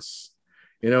Nicholas.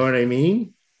 You know what I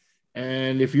mean?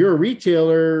 And if you're a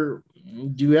retailer,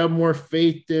 do you have more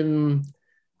faith in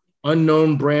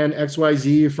unknown brand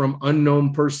XYZ from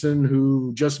unknown person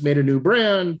who just made a new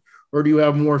brand? Or do you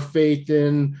have more faith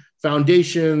in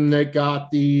Foundation that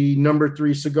got the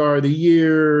 #3 cigar of the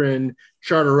year and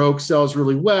Charter Oak sells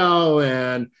really well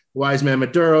and Wise Man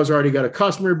Maduro's already got a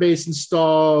customer base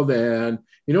installed? And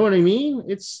you know what I mean?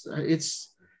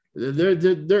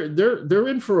 They're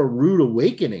in for a rude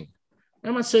awakening.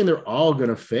 I'm not saying they're all going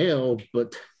to fail,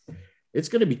 but it's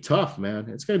going to be tough, man.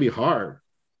 It's going to be hard.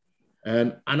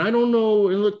 And I don't know.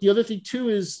 And look, the other thing too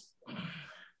is,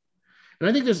 and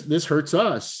I think this hurts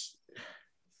us.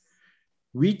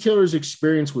 Retailers'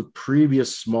 experience with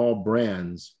previous small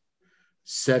brands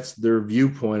sets their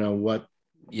viewpoint on what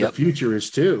the future is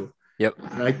too. Yep.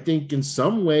 And I think in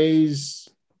some ways,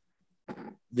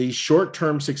 the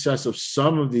short-term success of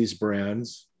some of these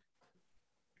brands,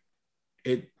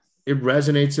 it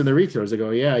resonates in the retailers. They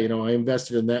go, yeah, I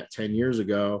invested in that 10 years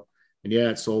ago, and yeah,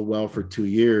 it sold well for 2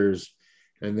 years,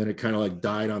 and then it kind of like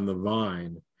died on the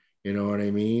vine. You know what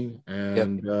I mean?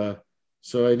 And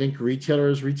so I think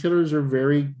retailers are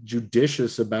very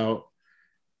judicious about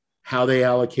how they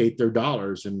allocate their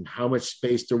dollars and how much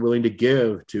space they're willing to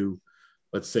give to,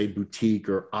 let's say, boutique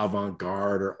or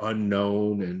avant-garde or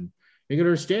unknown. And you can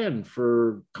understand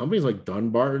for companies like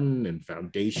Dunbarton and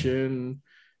Foundation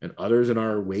and others in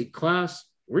our weight class,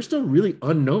 we're still really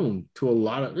unknown to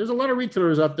there's a lot of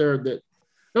retailers out there that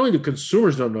not only do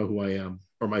consumers don't know who I am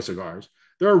or my cigars,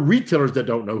 there are retailers that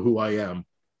don't know who I am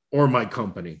or my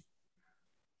company.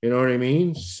 You know what I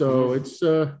mean? So it's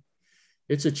a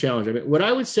challenge. I mean, what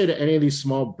I would say to any of these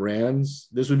small brands,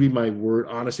 this would be my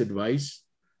honest advice,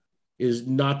 is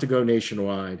not to go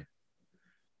nationwide,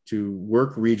 to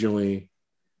work regionally,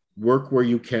 work where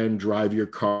you can, drive your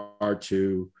car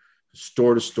to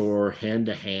store, hand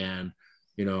to hand,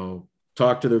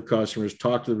 talk to their customers,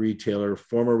 talk to the retailer,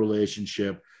 form a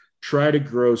relationship, try to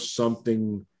grow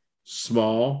something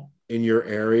small in your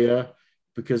area,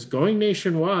 because going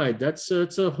nationwide, it's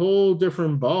a whole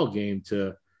different ball game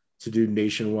to do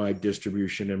nationwide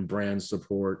distribution and brand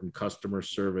support and customer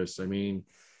service. I mean,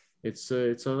 it's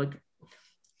like,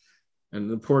 and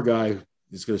the poor guy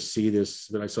is going to see this,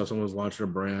 but I saw someone was launching a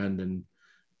brand and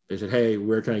they said, hey,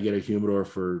 where can I get a humidor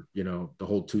for, the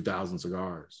whole 2,000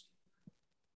 cigars?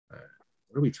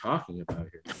 What are we talking about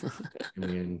here? I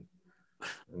mean,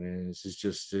 this is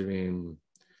just,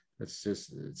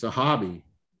 it's a hobby.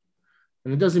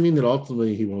 And it doesn't mean that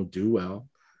ultimately he won't do well,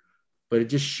 but it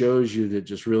just shows you that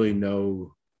just really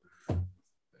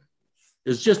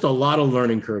there's just a lot of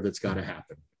learning curve that's got to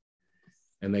happen.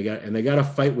 And they got to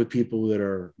fight with people that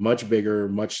are much bigger,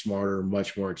 much smarter,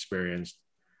 much more experienced.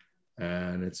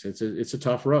 And it's a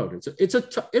tough road.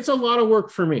 It's a lot of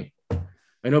work for me.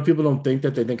 I know people don't think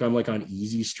that. They think I'm like on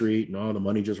easy street and the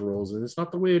money just rolls in. It's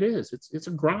not the way it is. It's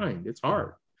a grind. It's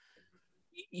hard.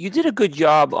 You did a good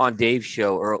job on Dave's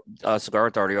show or Cigar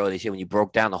Authority earlier this year when you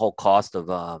broke down the whole cost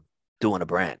of doing a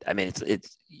brand. I mean,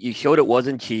 you showed it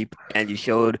wasn't cheap, and you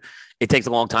showed it takes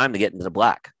a long time to get into the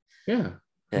black. Yeah.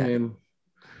 Yeah. And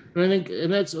I think,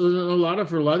 and that's for a lot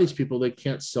of these people, they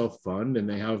can't self-fund and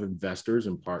they have investors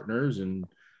and partners, and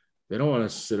they don't want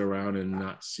to sit around and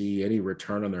not see any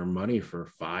return on their money for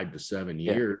 5 to 7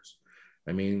 years.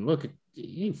 I mean, look,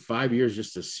 you need 5 years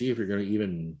just to see if you're going to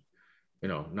even,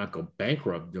 not go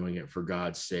bankrupt doing it, for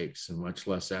God's sakes, and much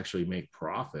less actually make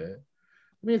profit.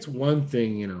 I mean, it's one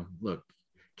thing, look,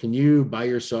 can you buy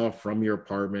yourself from your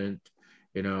apartment,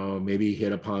 maybe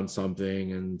hit upon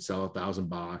something and sell 1,000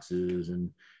 boxes and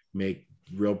make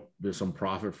some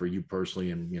profit for you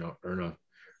personally, and, earn a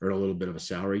little bit of a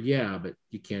salary. Yeah, but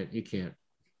you can't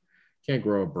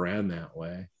grow a brand that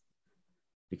way.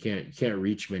 You can't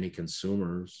reach many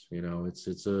consumers.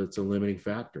 It's a limiting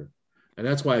factor. And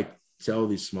that's why I tell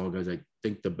these small guys, I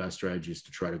think the best strategy is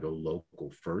to try to go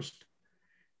local first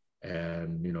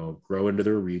and, grow into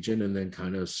their region and then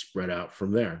kind of spread out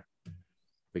from there.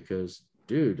 Because,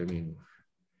 dude, I mean,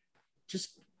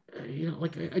 just,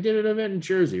 like I did an event in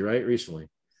Jersey, right, recently.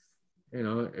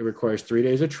 It requires 3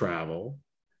 days of travel.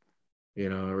 It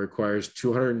requires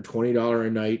 $220 a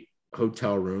night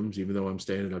hotel rooms, even though I'm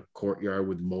staying in a courtyard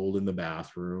with mold in the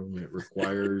bathroom. It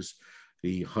requires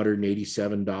the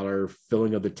 $187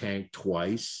 filling of the tank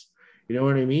twice. You know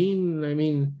what I mean? I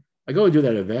mean, I go and do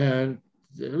that event.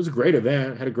 It was a great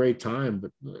event, had a great time,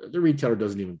 but the retailer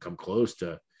doesn't even come close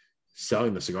to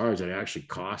selling the cigars that it actually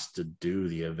costs to do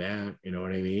the event. You know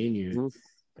what I mean?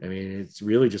 I mean, it's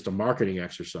really just a marketing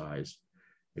exercise.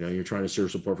 You're trying to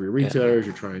serve support for your retailers.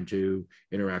 You're trying to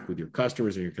interact with your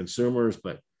customers and your consumers,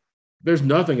 but there's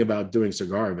nothing about doing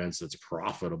cigar events that's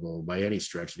profitable by any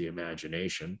stretch of the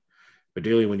imagination. But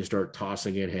daily, when you start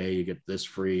tossing it, hey, you get this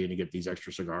free and you get these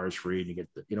extra cigars free and you get,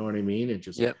 you know what I mean? It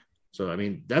just, so, I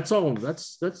mean, that's all,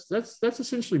 that's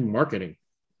essentially marketing.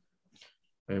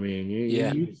 I mean,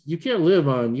 you can't live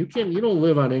on, you don't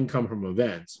live on income from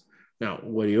events. Now,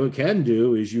 what you can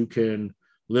do is you can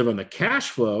live on the cash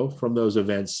flow from those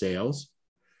event sales,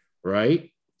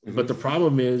 right? Mm-hmm. But the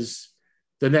problem is,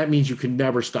 then that means you can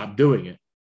never stop doing it.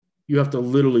 You have to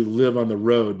literally live on the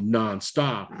road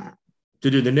nonstop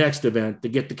to do the next event, to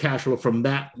get the cash flow from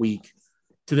that week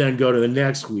to then go to the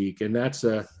next week. And that's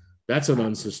an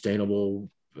unsustainable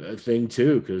thing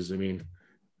too. Because I mean,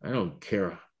 I don't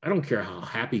care how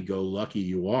happy-go-lucky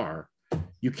you are.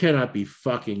 You cannot be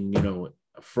fucking,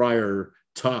 Friar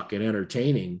Tuck and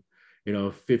entertaining,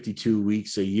 52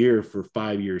 weeks a year for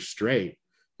 5 years straight.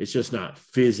 It's just not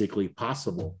physically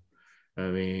possible. I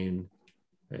mean,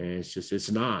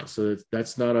 it's not. So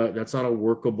that's not a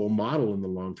workable model in the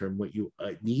long term. What you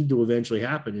need to eventually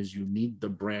happen is you need the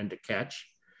brand to catch,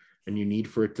 and you need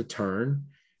for it to turn,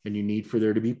 and you need for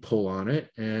there to be pull on it.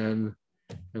 And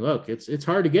look, it's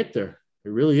hard to get there. It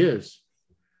really is.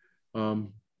 I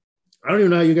don't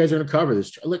even know how you guys are going to cover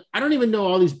this. Like, I don't even know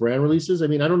all these brand releases. I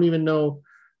mean, I don't even know,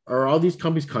 are all these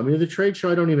companies coming to the trade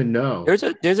show? I don't even know.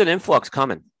 There's an influx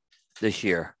coming this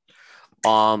year.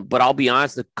 But I'll be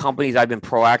honest, the companies I've been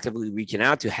proactively reaching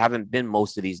out to haven't been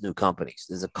most of these new companies.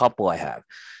 There's a couple I have.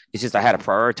 It's just I had to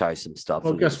prioritize some stuff.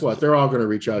 Well, guess what? They're all going to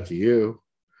reach out to you.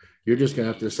 You're just going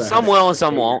to have to decide. Some will and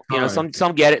some won't.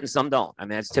 Some get it and some don't. I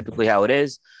mean, that's typically how it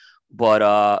is.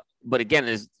 But again,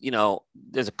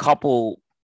 there's a couple.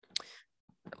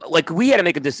 Like, we had to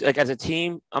make a decision. Like, as a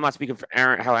team, I'm not speaking for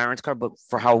Aaron, how Aaron's covered, but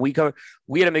for how we cover,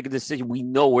 we had to make a decision. We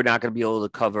know we're not going to be able to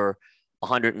cover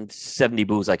 170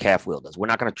 booths like Half Wheel does. We're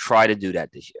not going to try to do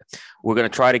that this year. We're going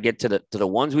to try to get to the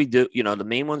ones we do, the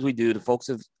main ones we do, the folks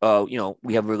of,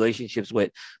 we have relationships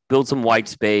with, build some white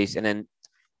space, and then,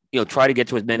 try to get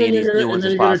to as many of these new ones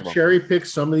as possible. Cherry pick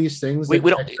some of these things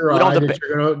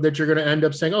that you're going to end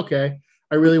up saying, okay,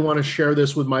 I really want to share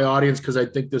this with my audience because I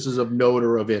think this is of note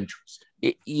or of interest.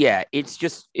 It's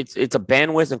just, it's a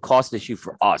bandwidth and cost issue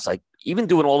for us. Like, even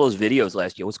doing all those videos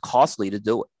last year was costly to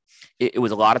do it. It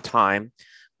was a lot of time.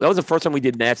 That was the first time we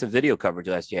did massive video coverage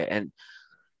last year. And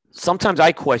sometimes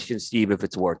I question, Steve, if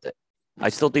it's worth it. I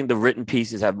still think the written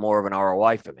pieces have more of an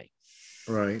ROI for me.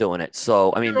 Right. Doing it.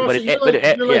 So, I mean, you're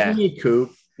like me,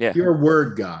 Coop. Yeah. You're a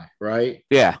word guy, right?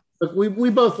 Yeah. Look, we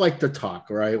both like to talk,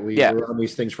 right? We're on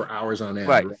these things for hours on end,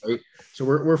 right? So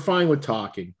we're fine with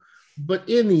talking. But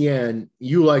in the end,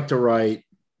 you like to write.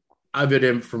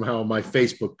 Evident from how my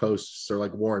Facebook posts are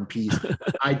like War and Peace.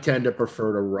 I tend to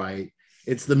prefer to write.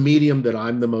 It's the medium that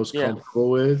I'm the most comfortable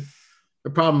with. The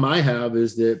problem I have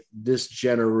is that this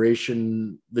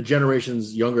generation, the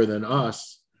generations younger than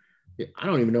us, I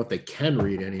don't even know if they can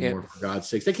read anymore, for God's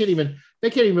sakes. They can't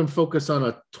even focus on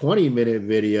a 20-minute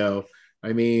video.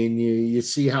 I mean, you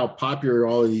see how popular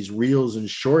all of these reels and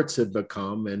shorts have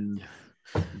become. And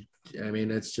I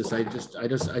mean, it's just, I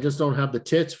just don't have the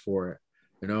tits for it.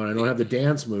 and I don't have the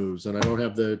dance moves, and I don't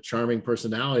have the charming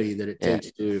personality that it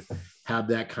takes to have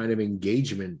that kind of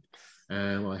engagement.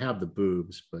 And well, I have the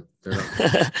boobs, but they're not,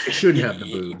 I shouldn't have the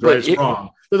boobs, right? It's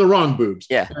wrong. They're the wrong boobs.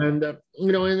 Yeah. And,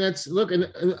 and that's, look,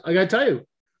 and I got to tell you,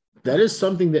 that is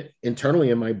something that internally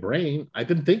in my brain, I've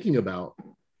been thinking about.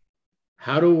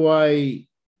 How do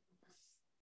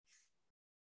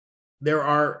there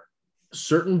are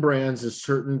certain brands and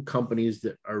certain companies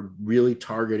that are really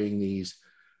targeting these,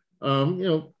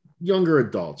 younger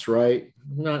adults, right?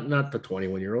 Not the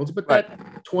 21-year-olds, but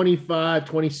that 25,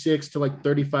 26 to like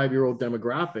 35-year-old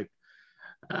demographic.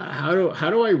 How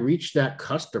do I reach that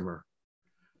customer?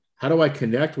 How do I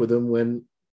connect with them when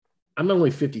I'm not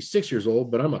only 56 years old,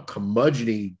 but I'm a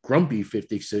curmudgeony, grumpy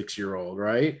 56-year-old,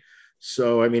 right?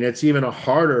 So, I mean, it's even a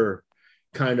harder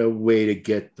kind of way to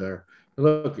get there.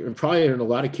 Look, and probably in a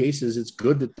lot of cases, it's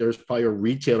good that there's probably a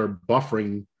retailer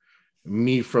buffering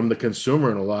me from the consumer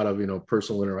in a lot of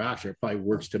personal interaction. It probably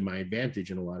works to my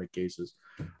advantage in a lot of cases.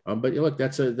 But look,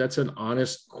 that's an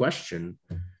honest question.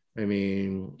 I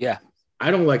mean, yeah,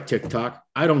 I don't like TikTok.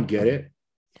 I don't get it.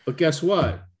 But guess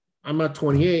what? I'm not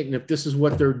 28, and if this is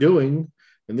what they're doing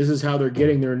and this is how they're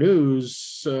getting their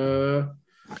news, I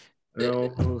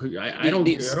don't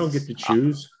get to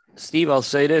choose. Steve, I'll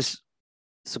say this: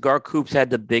 Cigar Coops had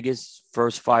the biggest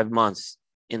first 5 months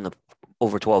in the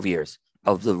over 12 years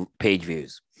of the page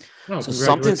views. Oh, so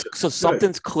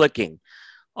something's clicking,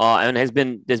 and there's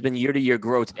been year-to-year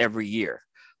growth every year.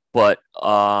 But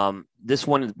this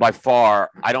one is by far,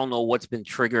 I don't know what's been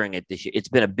triggering it this year. It's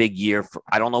been a big year.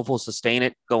 I don't know if we'll sustain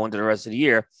it going to the rest of the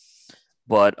year.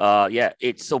 But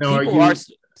it's so now, people are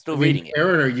still reading it.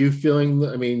 Aaron, are you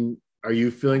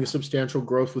feeling substantial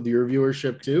growth with your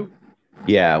viewership too?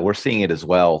 Yeah, we're seeing it as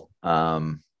well.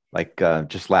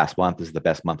 Just last month is the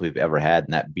best month we've ever had,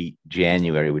 and that beat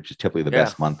January, which is typically the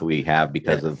best month we have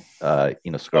because of Cigar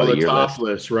of the Year top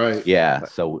list, right? Yeah.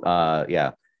 So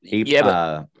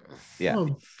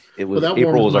it was that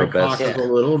April was our best. A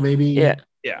little, maybe. Yeah.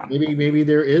 Maybe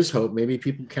there is hope. Maybe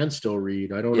people can still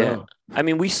read. I don't know. I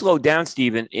mean, we slowed down,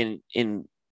 Stephen, in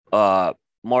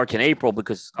March and April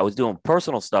because I was doing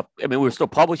personal stuff. I mean, we were still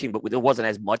publishing, but there wasn't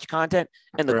as much content,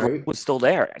 and the growth was still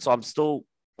there. So I'm still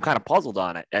kind of puzzled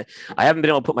on it. I haven't been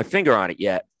able to put my finger on it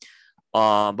yet.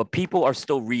 But people are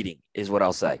still reading, is what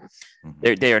I'll say.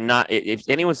 They are not. If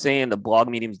anyone's saying the blog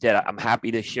medium's dead, I'm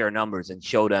happy to share numbers and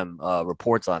show them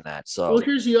reports on that. So, well,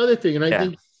 here's the other thing, and I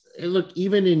think, look,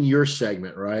 even in your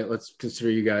segment, right? Let's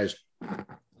consider you guys.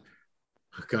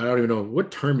 God, I don't even know what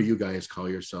term do you guys call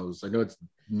yourselves. I know it's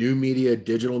new media,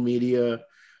 digital media,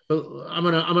 but I'm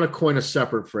gonna coin a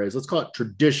separate phrase. Let's call it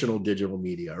traditional digital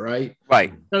media, right? Right.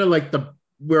 Kind of like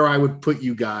where I would put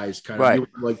you guys, kind of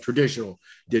like traditional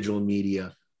digital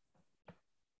media.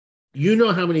 You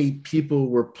know how many people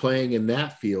were playing in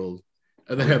that field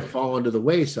and then have fallen to the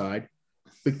wayside,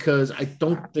 because I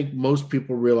don't think most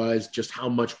people realize just how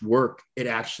much work it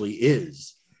actually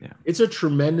is. Yeah. It's a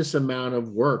tremendous amount of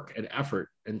work and effort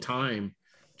and time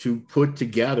to put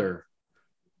together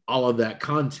all of that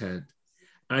content.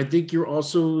 And I think you're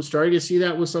also starting to see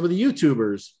that with some of the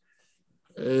YouTubers.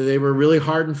 They were really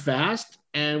hard and fast.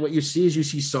 And what you see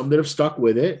some that have stuck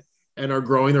with it and are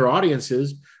growing their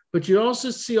audiences, but you also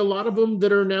see a lot of them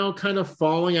that are now kind of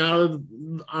falling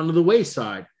onto the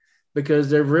wayside because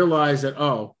they've realized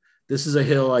that, this is a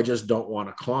hill I just don't want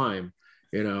to climb,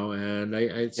 And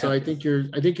I think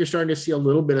you're starting to see a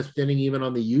little bit of thinning even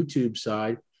on the YouTube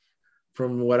side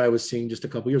from what I was seeing just a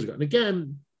couple years ago. And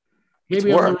again,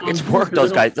 maybe it's work.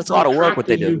 Those guys, that's a lot of work what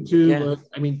they do. YouTube,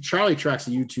 I mean, Charlie tracks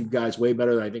the YouTube guys way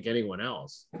better than I think anyone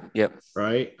else. Yep.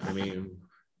 Right.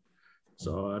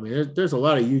 There's a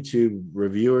lot of YouTube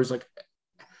reviewers. Like,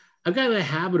 I've got in a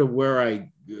habit of where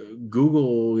I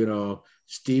Google,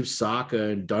 Steve Saka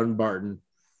and Dunbarton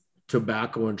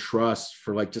Tobacco and Trust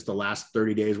for like just the last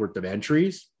 30 days worth of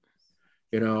entries,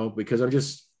 because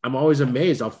I'm always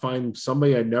amazed. I'll find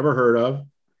somebody I'd never heard of,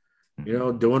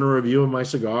 doing a review of my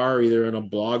cigar, either in a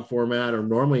blog format or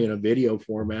normally in a video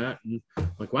format. And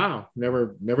I'm like, wow,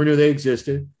 never knew they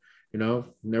existed,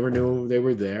 never knew they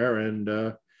were there.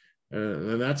 And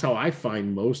that's how I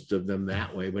find most of them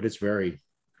that way, but it's very,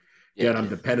 I'm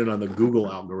dependent on the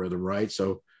Google algorithm, right?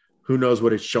 So who knows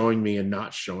what it's showing me and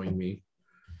not showing me.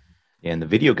 And the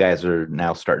video guys are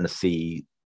now starting to see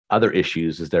other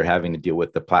issues as they're having to deal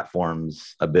with the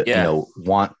platforms a bit,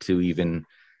 want to even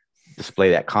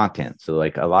display that content. So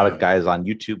like a lot of guys on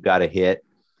YouTube got a hit.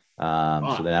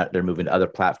 So they're moving to other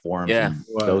platforms. Yeah.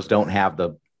 Those don't have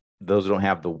the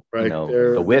right.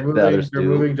 The width that others do. They're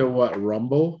moving to what,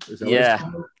 Rumble? Is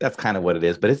that that's kind of what it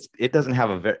is. But it doesn't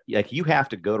have a very, like, you have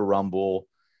to go to Rumble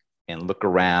and look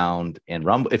around and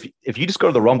Rumble. If you just go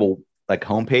to the Rumble like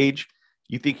homepage,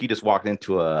 you think you just walked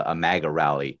into a MAGA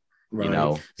rally. Right. You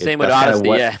know, same with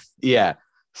Odyssey. Yeah.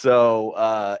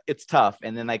 So it's tough.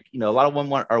 And then like, you know, a lot of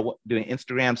them are doing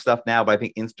Instagram stuff now, but I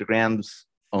think Instagram's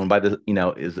owned by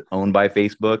is owned by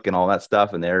Facebook and all that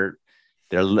stuff. And they're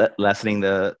lessening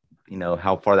the, you know,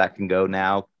 how far that can go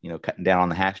now, you know, cutting down on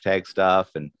the hashtag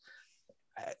stuff. And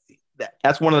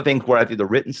that's one of the things where I think the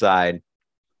written side,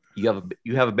 you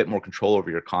have a bit more control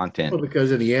over your content. Well,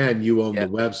 because in the end, you own the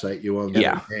website, you own the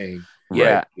domain.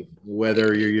 Yeah. Right?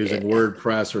 Whether you're using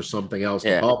WordPress or something else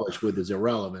to publish with is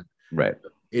irrelevant. Right.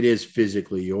 It is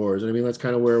physically yours. I mean, that's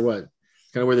kind of where the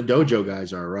dojo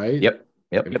guys are, right? Yep.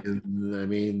 And, I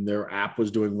mean, their app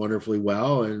was doing wonderfully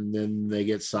well, and then they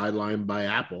get sidelined by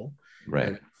Apple. Right.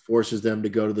 And it forces them to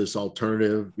go to this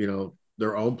alternative, you know,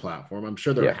 their own platform. I'm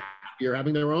sure they're happier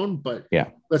having their own, but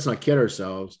let's not kid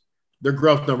ourselves. Their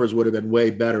growth numbers would have been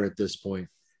way better at this point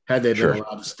had they been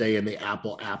allowed to stay in the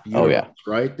Apple app universe,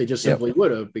 right? They just simply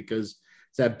would have, because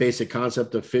it's that basic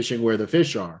concept of fishing where the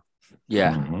fish are.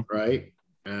 Yeah. Mm-hmm. Right.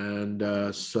 And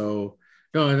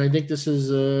and I think this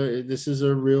is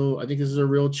a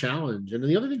real challenge. And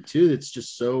the other thing too that's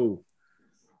just so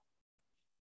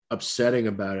upsetting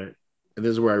about it, and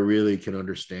this is where I really can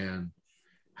understand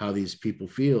how these people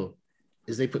feel,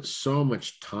 is they put so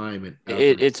much time and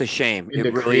it's a shame.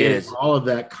 It really is. All of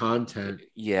that content.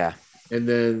 Yeah. And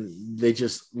then they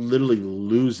just literally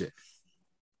lose it.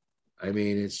 I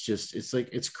mean,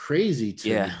 it's crazy to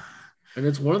me. And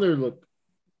it's one of the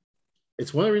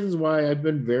reasons why I've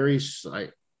been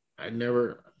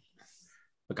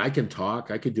I can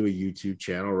talk. I could do a YouTube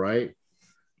channel, right?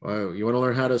 You want to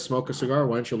learn how to smoke a cigar?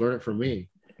 Why don't you learn it from me?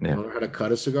 You want to learn how to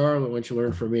cut a cigar? Why don't you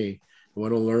learn it from me? You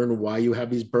want to learn why you have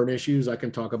these burn issues? I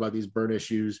can talk about these burn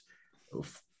issues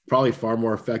probably far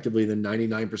more effectively than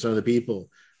 99% of the people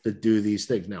that do these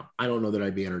things. Now, I don't know that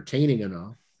I'd be entertaining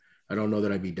enough. I don't know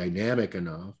that I'd be dynamic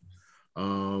enough.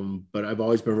 But I've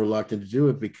always been reluctant to do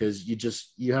it because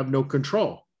you have no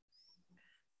control.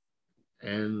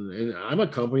 And I'm a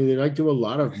company that I do a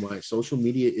lot of my social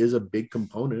media is a big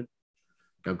component.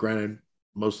 Now, granted,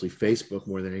 mostly Facebook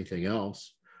more than anything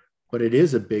else, but it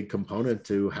is a big component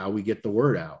to how we get the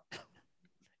word out.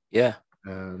 Yeah.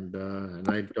 And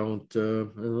I don't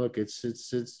look,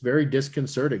 it's very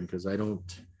disconcerting because I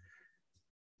don't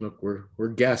look, we're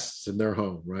guests in their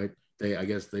home, right? I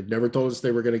guess they've never told us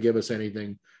they were going to give us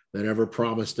anything. They never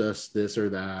promised us this or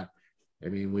that. I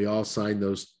mean, we all signed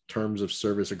those terms of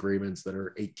service agreements that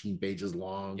are 18 pages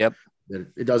long. Yep. That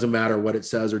it doesn't matter what it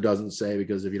says or doesn't say,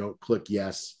 because if you don't click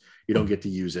yes, you don't get to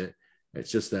use it. It's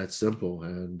just that simple.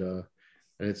 And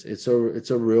it's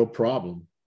a real problem.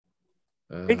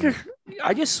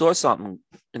 I just saw something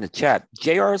in the chat.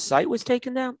 JR's site was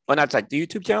taken down. Oh, not site. The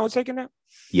YouTube channel was taken down.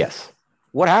 Yes.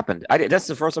 What happened? That's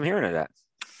the first I'm hearing of that.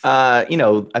 I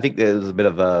think there was a bit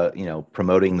of a,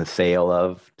 promoting the sale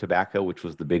of tobacco, which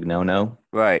was the big no-no.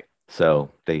 Right.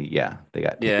 So they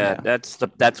got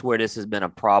that's where this has been a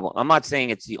problem. I'm not saying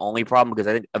it's the only problem, because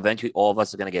I think eventually all of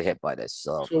us are going to get hit by this.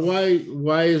 So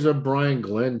why is a Brian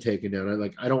Glenn taken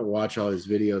down? I don't watch all his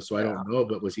videos, so I don't know.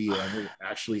 But was he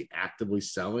actually actively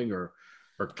selling, or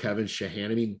Kevin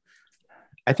Shahan? I mean,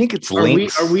 I think it's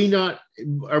links.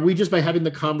 Are we just by having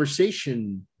the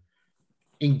conversation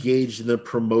engaged in the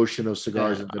promotion of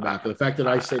cigars and tobacco? The fact that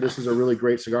I say this is a really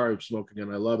great cigar I'm smoking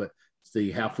and I love it. It's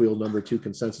the Half Wheel #2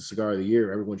 consensus cigar of the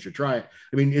year. Everyone should try it.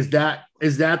 I mean, is that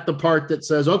the part that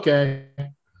says, okay,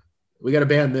 we got to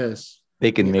ban this?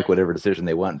 They can make whatever decision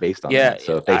they want based on that.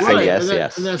 So if they say yes,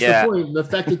 yes. And that's the point. The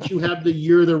fact that you have the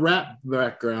You're the Rap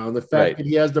background, the fact that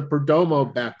he has the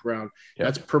Perdomo background,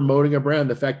 that's promoting a brand.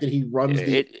 The fact that he runs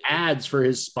the ads for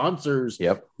his sponsors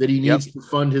that he needs to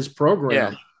fund his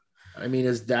program. Yeah. I mean,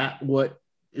 is that what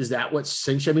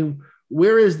sinks? I mean,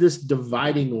 where is this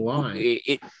dividing line?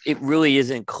 It really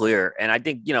isn't clear. And I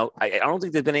think, I don't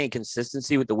think there's been any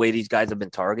consistency with the way these guys have been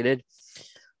targeted.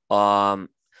 And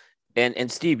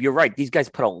Steve, you're right. These guys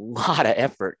put a lot of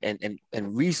effort and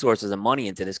resources and money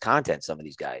into this content. Some of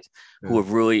these guys who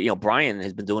have really, Brian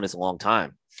has been doing this a long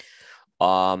time.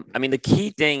 I mean, the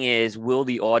key thing is, will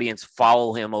the audience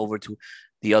follow him over to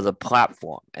the other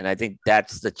platform? And I think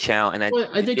that's the challenge. And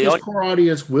I think his core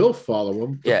audience will follow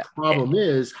him. The problem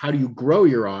is, how do you grow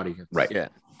your audience? Right.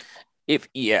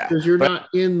 Yeah. Because you're not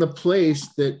in the place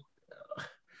that,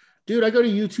 dude, I go to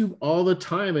YouTube all the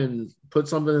time and put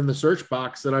something in the search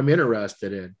box that I'm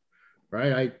interested in.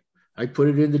 Right. I put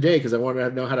it in today because I want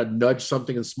to know how to nudge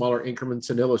something in smaller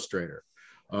increments in Illustrator.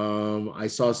 I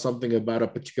saw something about a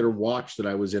particular watch that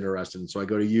I was interested in. So I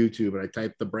go to YouTube and I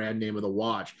type the brand name of the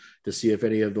watch to see if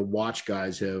any of the watch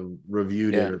guys have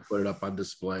reviewed it or put it up on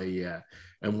display yet.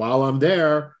 And while I'm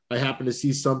there, I happen to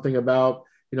see something about,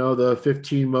 the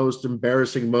 15 most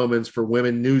embarrassing moments for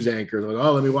women news anchors. I'm like,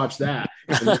 oh, let me watch that.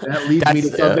 And that leads me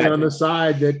to something on the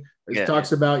side that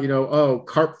talks about,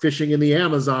 carp fishing in the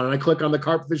Amazon. And I click on the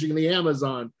carp fishing in the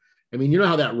Amazon. I mean, you know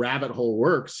how that rabbit hole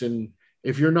works. And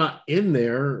if you're not in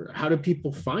there, how do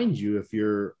people find you if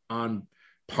you're on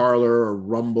Parler or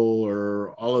Rumble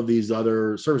or all of these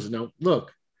other services? Now,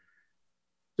 look,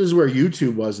 this is where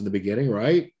YouTube was in the beginning,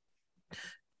 right?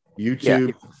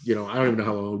 YouTube, I don't even know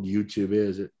how old YouTube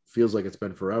is. It feels like it's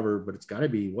been forever, but it's got to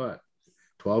be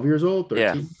 12 years old,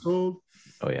 13 years old?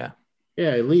 Oh, yeah.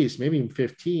 Yeah, at least, maybe even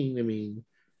 15. I mean,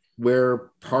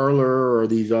 where Parler or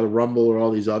these other Rumble or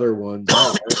all these other ones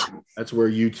are, that's where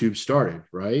YouTube started,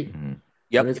 right? Mm-hmm.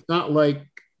 Yep. And it's not like,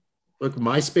 look,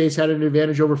 MySpace had an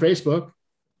advantage over Facebook.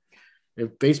 And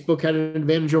Facebook had an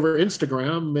advantage over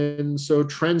Instagram. And so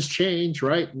trends change,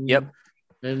 right?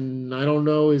 And I don't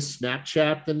know, is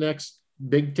Snapchat the next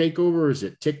big takeover? Is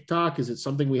it TikTok? Is it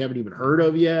something we haven't even heard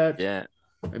of yet? Yeah.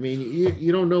 I mean,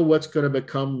 you don't know what's going to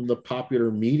become the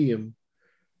popular medium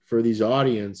for these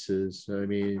audiences. I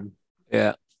mean,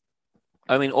 yeah.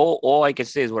 I mean, all I can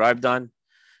say is what I've done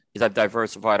is I've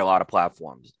diversified a lot of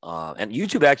platforms. And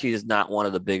YouTube actually is not one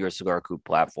of the bigger Cigar Coop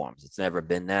platforms. It's never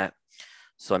been that.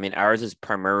 So, I mean, ours is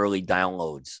primarily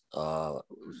downloads.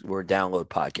 We're a download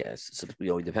podcast. So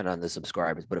we depend on the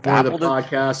subscribers. But if Apple the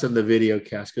podcast and the video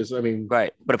cast, because I mean,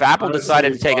 right. But if Apple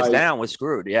decided to take us down, we're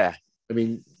screwed. Yeah. I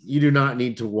mean, you do not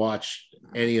need to watch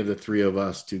any of the three of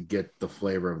us to get the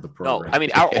flavor of the program. No, I mean,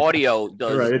 our audio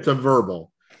does. Right. It's a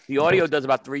verbal. The audio does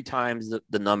about 3 times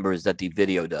the numbers that the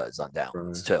video does on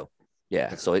downloads too.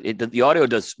 Yeah, so the audio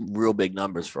does real big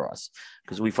numbers for us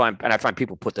because I find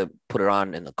people put it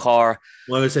on in the car.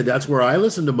 Well, like I said, that's where I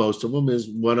listen to most of them is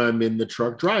when I'm in the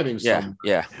truck driving. Yeah.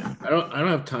 I don't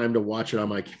have time to watch it on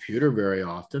my computer very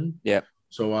often. Yeah.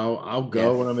 So I'll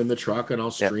go when I'm in the truck and I'll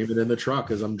stream it in the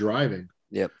truck as I'm driving.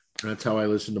 Yep. And that's how I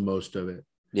listen to most of it.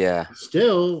 Yeah.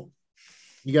 Still,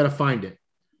 you got to find it.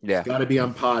 Yeah. It's got to be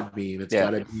on Podbean. It's got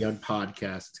to be on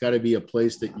podcasts. It's got to be a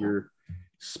place that you're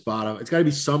spot on. It's got to be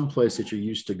some place that you're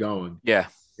used to going. Yeah.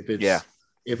 If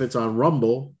it's on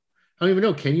Rumble, I don't even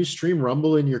know. Can you stream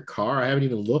Rumble in your car? I haven't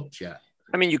even looked yet.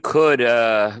 I mean, you could with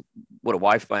a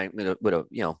Wi-Fi with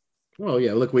a Well,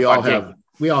 yeah. Look, we all have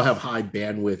high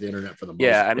bandwidth internet for the most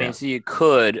part. I mean, so you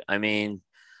could. I mean,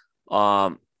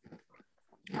 I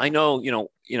know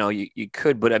you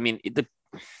could, but I mean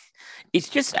it's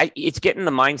just it's getting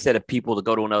the mindset of people to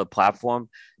go to another platform,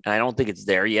 and I don't think it's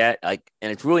there yet. And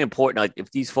it's really important. Like, if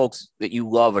these folks that you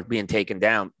love are being taken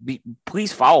down,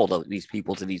 please follow these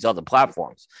people to these other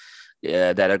platforms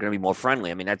that are going to be more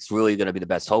friendly. I mean, that's really going to be the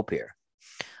best hope here.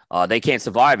 They can't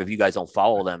survive if you guys don't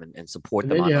follow them and support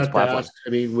them on those platforms. I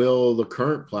mean, will the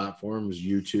current platforms,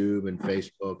 YouTube and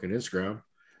Facebook and Instagram,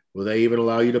 will they even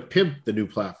allow you to pimp the new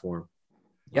platform?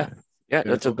 Yeah,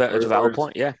 that's a valid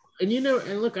point. Yeah. And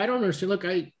and look, I don't understand. Look,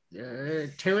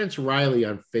 Terrence Riley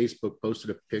on Facebook posted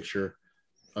a picture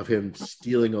of him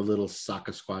stealing a little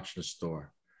Sasquatch in a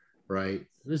store, right?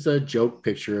 There's a joke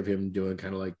picture of him doing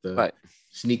kind of like the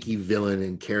sneaky villain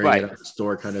and carrying it out the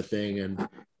store kind of thing. And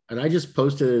I just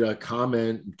posted a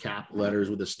comment in cap letters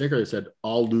with a sticker that said,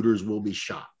 "All looters will be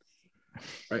shot."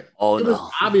 Right? Oh, it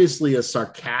was obviously a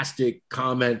sarcastic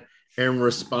comment in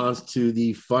response to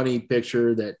the funny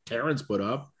picture that Terrence put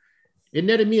up. It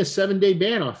netted me a 7-day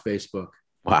ban off Facebook.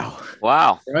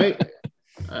 Wow. Right.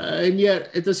 And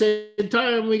yet at the same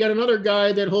time, we got another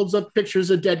guy that holds up pictures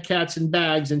of dead cats in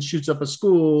bags and shoots up a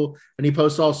school. And he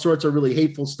posts all sorts of really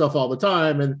hateful stuff all the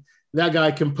time. And that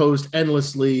guy can post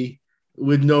endlessly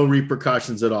with no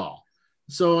repercussions at all.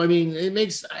 So, I mean,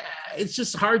 it's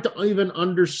just hard to even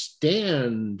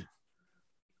understand,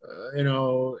 I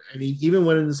mean, even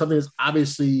when something is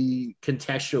obviously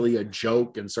contextually a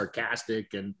joke and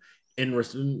sarcastic and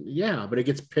but it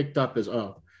gets picked up as,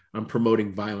 oh, I'm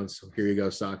promoting violence. So here you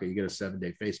go, Saka. You get a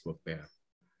 7-day Facebook ban.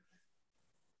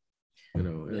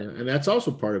 And that's also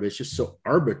part of it. It's just so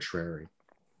arbitrary.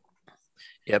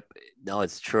 Yep. No,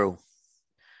 it's true.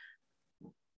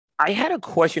 I had a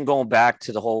question going back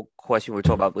to the whole question we were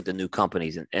talking about with the new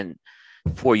companies and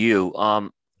for you,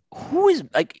 who is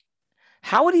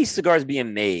how are these cigars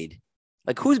being made?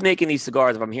 Like, who's making these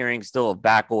cigars if I'm hearing still of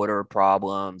back order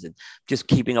problems and just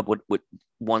keeping up with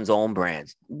one's own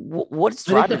brands? What's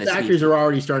driving this? The factories are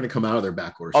already starting to come out of their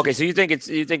back orders. Okay, so you think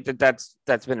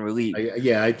that's been relieved?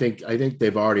 I think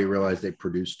they've already realized they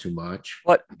produce too much.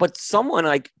 But someone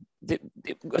like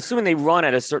assuming they run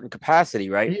at a certain capacity,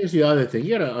 right? Here's the other thing.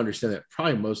 You got to understand that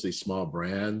probably mostly small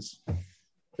brands,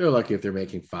 they're lucky if they're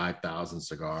making 5,000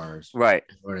 cigars. Right.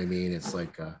 You know what I mean? It's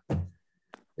like,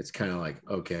 it's kind of like,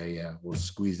 okay, yeah, we'll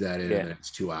squeeze that in Yeah. in the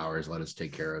next 2 hours. Let us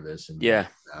take care of this. And yeah,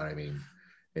 I mean,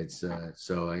 it's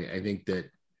so I think that,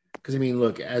 because I mean,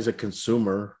 look, as a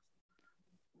consumer,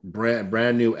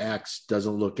 brand new X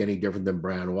doesn't look any different than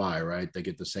brand Y, right? They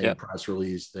get the same press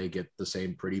release, they get the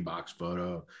same pretty box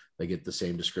photo, they get the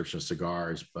same description of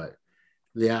cigars, but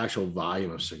the actual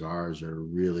volume of cigars are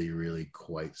really, really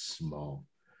quite small.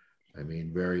 I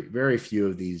mean, very, very few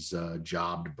of these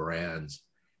jobbed brands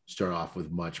start off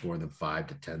with much more than 5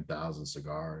 to 10,000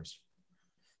 cigars.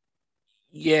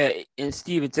 Yeah, and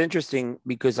Steve, it's interesting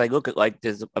because I look at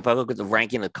if I look at the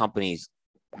ranking of companies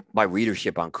by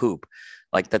readership on Coop,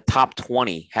 like the top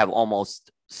 20 have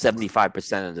almost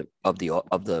 75% of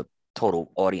the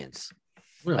total audience.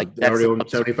 Well, like they already own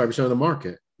 75% of the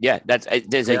market. Yeah, I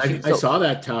saw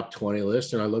that top 20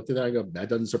 list and I looked at that. I go, that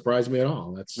doesn't surprise me at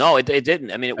all. It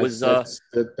didn't. I mean,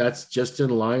 that's just in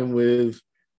line with.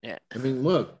 Yeah. I mean,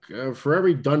 look, for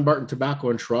every Dunbarton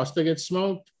Tobacco and Trust that gets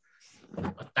smoked,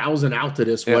 1,000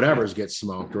 Altadis whatever's gets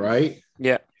smoked, right?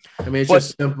 Yeah. I mean, it's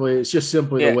just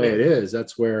simply the way it is.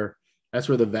 That's where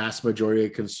the vast majority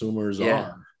of consumers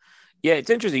are. Yeah, it's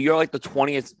interesting. You're like the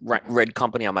 20th read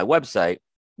company on my website,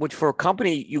 which for a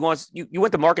company you went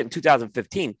to market in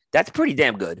 2015. That's pretty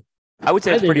damn good. I would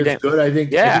say it's pretty damn good. I think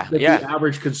the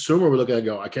average consumer would look at it and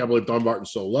go, I can't believe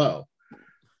Dunbarton's so low.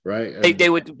 Right. They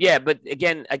would. Yeah. But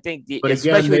again, I think they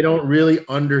don't really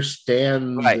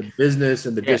understand the business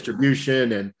and the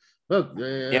distribution. And look,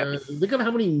 look at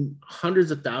how many hundreds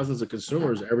of thousands of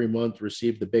consumers every month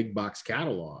receive the big box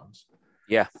catalogs.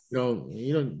 Yeah. I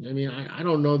mean, I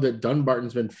don't know that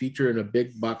Dunbarton's been featured in a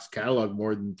big box catalog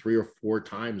more than 3 or 4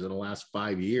 times in the last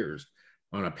 5 years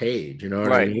on a page. You know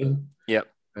what I mean? Yep.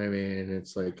 I mean,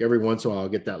 it's like every once in a while I'll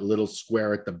get that little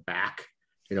square at the back,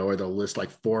 where they'll list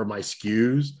like 4 of my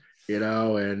SKUs,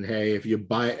 and hey, if you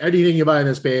buy anything you buy on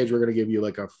this page, we're going to give you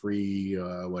like a free,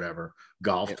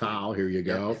 golf towel. Here you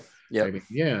go. Yeah. I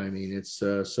mean, it's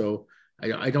so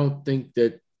I don't think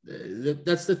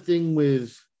that's the thing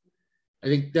with. I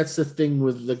think that's the thing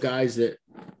with the guys that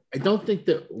I don't think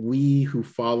that we who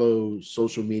follow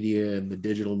social media and the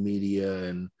digital media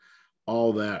and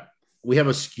all that, we have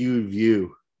a skewed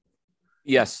view.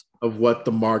 Yes. Of what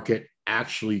the market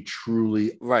actually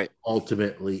truly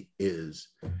ultimately is.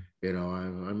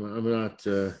 I'm not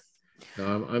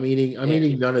I'm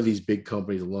eating none of these big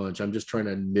companies' lunch. I'm just trying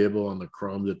to nibble on the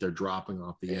crumbs that they're dropping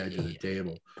off the edge of the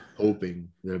table, hoping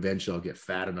that eventually I'll get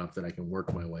fat enough that I can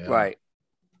work my way up.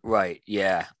 Right.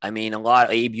 Yeah. I mean,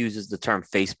 Abe uses the term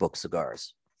Facebook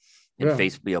cigars and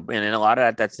Facebook, and in a lot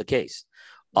of that's the case.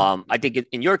 I think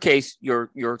in your case,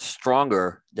 you're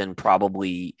stronger than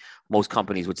probably most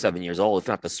companies with 7 years old, if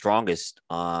not the strongest.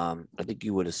 I think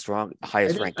you would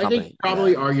highest ranked company. I think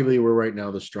probably arguably we're right now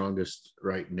the strongest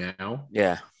right now.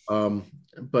 Yeah.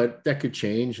 But that could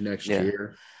change next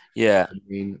year. Yeah. I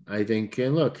mean, I think,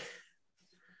 and look,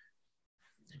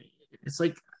 it's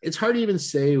like, it's hard to even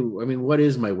say, I mean, what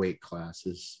is my weight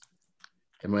classes?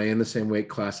 Am I in the same weight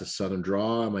class as Southern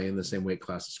Draw? Am I in the same weight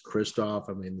class as Christoph?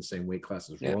 Am I in the same weight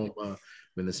class as Roma? I'm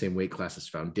in the same weight class as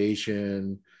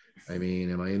Foundation. I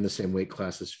mean, am I in the same weight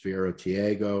class as Fiero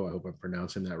Tiago? I hope I'm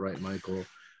pronouncing that right, Michael.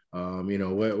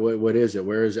 What is it?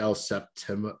 Where is El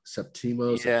Septimo?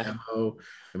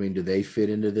 I mean, do they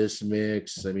fit into this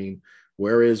mix? I mean,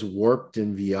 where is Warped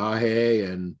and Viaje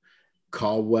and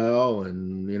Caldwell,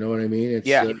 and you know what I mean?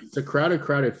 It's a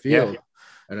crowded field.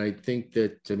 And I think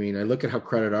that, I mean, I look at how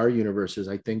crowded our universe is.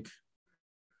 I think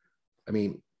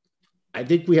we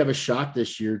have a shot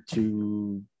this year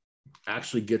to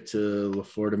actually get to La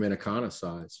Flor Dominicana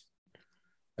size.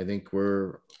 I think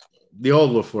we're the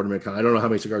old La Flor Dominicana. I don't know how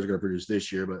many cigars are going to produce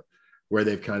this year, but where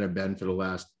they've kind of been for the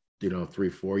last,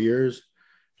 3-4 years,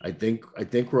 I think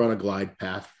we're on a glide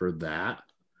path for that.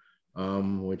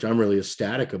 Which I'm really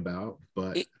ecstatic about,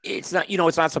 but it's not,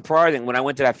 it's not surprising. When I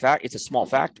went to that factory, it's a small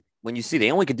factory. When you see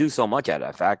they only could do so much out of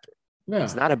that factory. Yeah.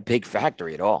 It's not a big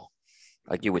factory at all,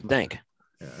 like you would think.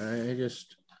 I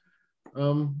just,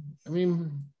 I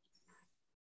mean,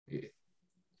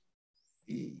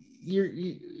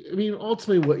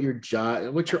 ultimately what you're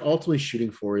ultimately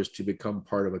shooting for is to become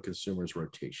part of a consumer's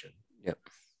rotation. Yep.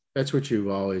 That's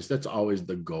always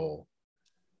the goal.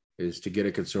 Is to get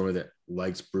a consumer that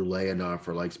likes Brulee enough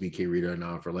or likes BK Rita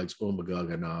enough or likes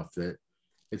Umbagug enough that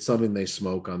it's something they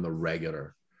smoke on the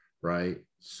regular, right?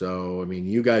 So, I mean,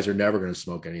 you guys are never going to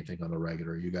smoke anything on the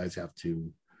regular. You guys have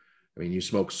to, you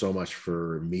smoke so much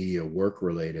for media work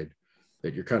related,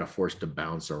 that you're kind of forced to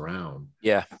bounce around.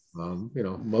 Yeah. We're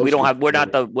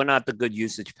not the good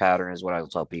usage pattern is what I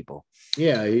tell people.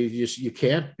 Yeah, you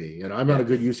can't be. And I'm not a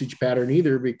good usage pattern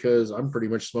either, because I'm pretty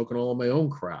much smoking all of my own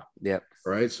crap. Yeah.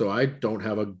 Right. So I don't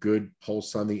have a good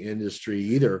pulse on the industry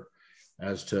either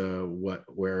as to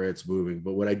where it's moving.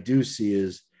 But what I do see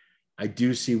is I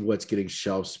do see what's getting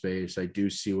shelf space. I do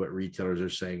see what retailers are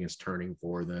saying is turning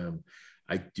for them.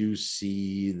 I do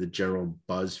see the general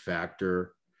buzz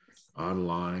factor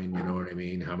online. You know what I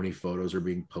mean? How many photos are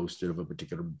being posted of a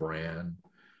particular brand?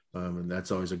 And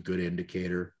that's always a good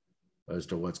indicator as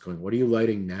to what's going. What are you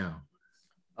lighting now?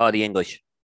 The English.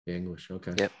 The English.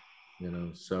 Okay. Yep.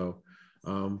 So,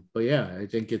 but yeah, I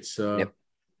think it's, yep.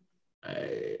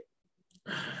 I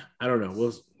don't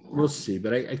know. We'll see.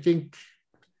 But I think,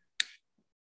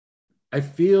 I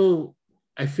feel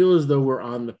as though we're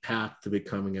on the path to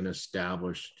becoming an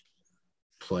established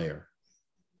player.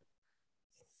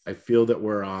 I feel that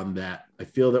we're on that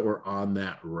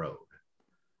road.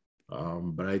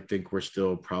 But I think we're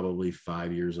still probably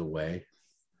 5 years away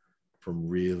from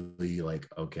really like,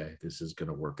 okay, this is going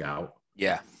to work out.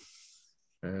 Yeah.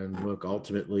 And look,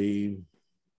 ultimately,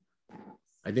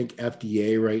 I think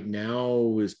FDA right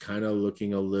now is kind of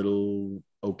looking a little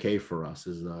okay for us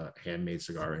as a handmade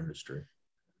cigar industry,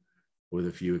 with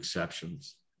a few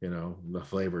exceptions. The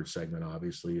flavored segment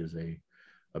obviously is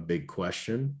a big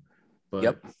question,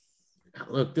 but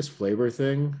look, this flavor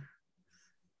thing,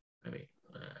 I mean,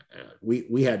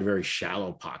 we had very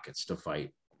shallow pockets to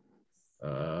fight.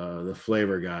 The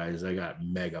flavor guys, they got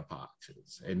mega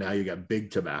pockets, and now you got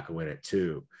big tobacco in it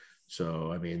too.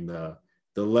 So, I mean, the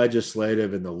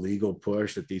legislative and the legal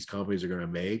push that these companies are going to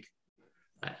make,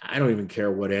 I don't even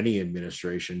care what any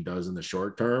administration does in the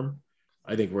short term.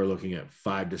 I think we're looking at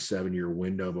 5 to 7 year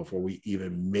window before we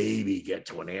even maybe get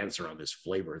to an answer on this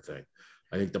flavor thing.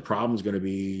 I think the problem is going to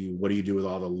be, what do you do with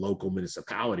all the local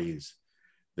municipalities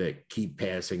that keep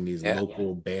passing these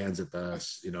local bans at the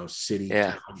city,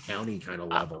 town, county kind of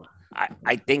level?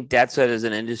 I think that's it as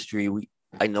an industry.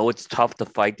 I know it's tough to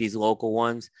fight these local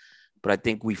ones, but I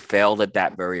think we failed at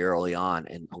that very early on,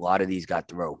 and a lot of these got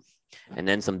through. And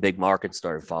then some big markets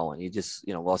started following.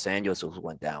 Los Angeles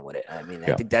went down with it. I mean,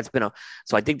 I think that's been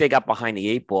so I think they got behind the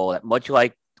 8 ball, much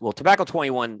like, Tobacco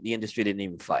 21, the industry didn't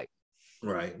even fight.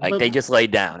 Right. Like, they just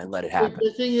laid down and let it happen.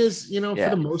 The thing is, for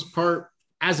the most part,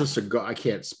 as a cigar, I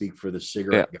can't speak for the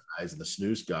cigarette guys and the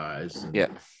snus guys.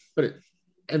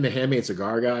 And the handmade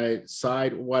cigar guy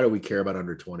side, why do we care about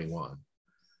under 21?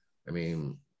 I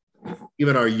mean,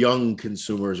 even our young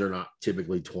consumers are not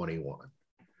typically 21.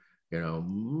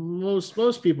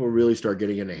 Most people really start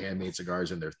getting into handmade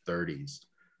cigars in their 30s.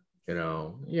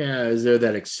 Is there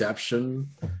that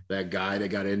exception, that guy that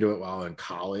got into it while in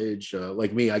college?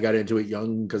 Like me, I got into it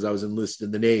young because I was enlisted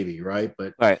in the Navy, right?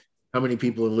 But how many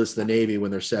people enlist in the Navy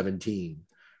when they're 17,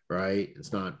 right?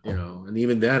 It's not, and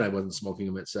even then I wasn't smoking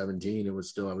them at 17. I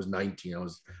was 19.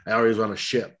 I already was on a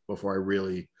ship before I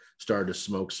really started to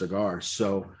smoke cigars.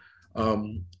 So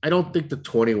I don't think the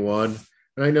 21,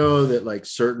 and I know that like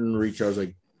certain retailers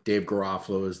like Dave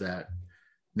Garofalo is that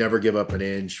never give up an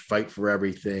inch, fight for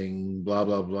everything, blah,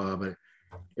 blah, blah. But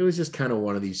it was just kind of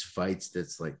one of these fights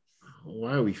that's like,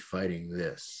 why are we fighting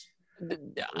this?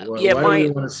 Why do we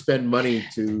want to spend money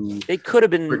to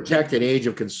protect an age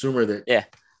of consumer that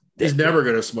is never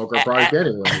going to smoke our product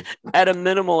anyway? At a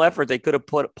minimal effort, they could have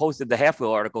posted the Half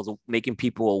Wheel articles making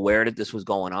people aware that this was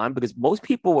going on, because most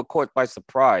people were caught by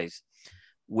surprise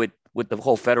with the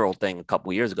whole federal thing a couple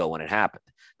of years ago when it happened.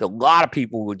 A lot of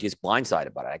people were just blindsided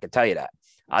about it. I can tell you that.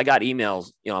 I got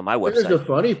emails, on my website. Here's the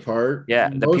funny part. Yeah,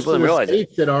 the people didn't realize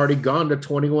states had already gone to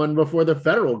 21 before the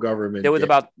federal government. There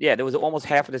was almost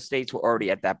half of the states were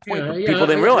already at that point. But people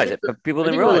didn't realize it. But people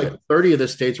didn't realize it. 30 of the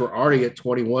states were already at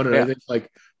 21, and I think like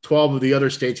 12 of the other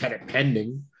states had it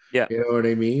pending. Yeah, you know what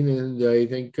I mean. And I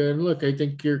think, I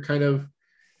think you're kind of,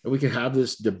 we can have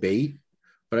this debate,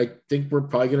 but I think we're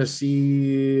probably going to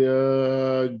see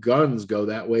guns go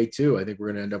that way too. I think we're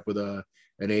going to end up with an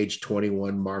age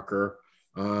 21 marker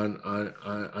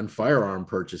on firearm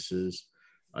purchases.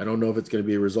 I don't know if it's going to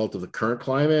be a result of the current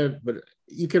climate, but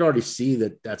you can already see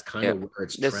that that's kind of where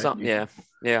it's trending.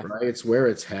 Right, it's where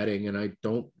it's heading, and I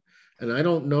don't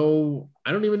know.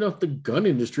 I don't even know if the gun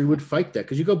industry would fight that,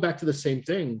 because you go back to the same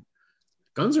thing.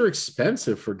 Guns are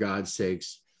expensive, for God's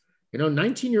sakes.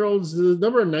 19-year-olds, the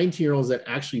number of 19-year-olds that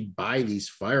actually buy these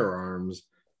firearms,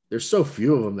 there's so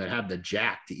few of them that have the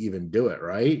jack to even do it,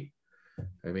 right?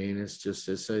 I mean, it's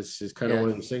kind of one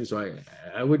of these things. So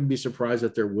I wouldn't be surprised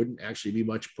that there wouldn't actually be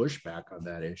much pushback on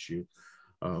that issue.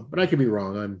 But I could be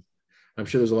wrong. I'm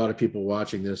sure there's a lot of people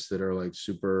watching this that are like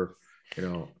super,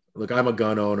 look, I'm a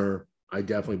gun owner. I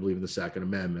definitely believe in the Second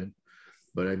Amendment,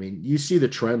 but I mean, you see the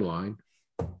trend line.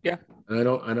 Yeah. And I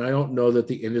don't know that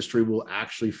the industry will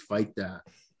actually fight that.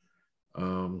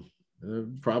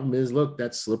 The problem is, look,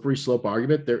 that slippery slope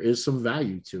argument, there is some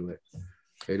value to it.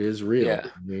 It is real. Yeah.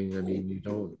 I mean,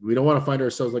 we don't want to find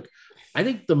ourselves like, I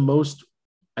think the most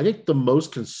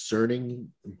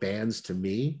concerning bans to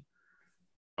me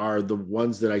are the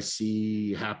ones that I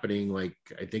see happening. Like,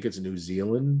 I think it's New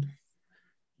Zealand,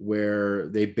 where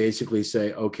they basically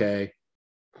say, okay,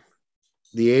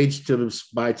 the age to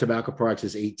buy tobacco products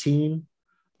is 18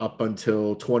 up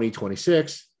until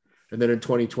 2026. And then in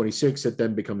 2026, it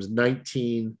then becomes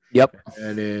 19. Yep.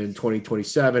 And in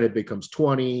 2027, it becomes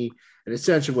 20. And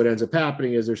essentially what ends up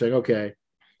happening is they're saying, okay,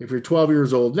 if you're 12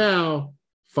 years old now,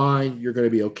 fine, you're going to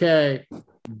be okay.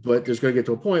 But there's going to get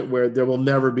to a point where there will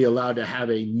never be allowed to have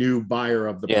a new buyer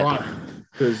of the product,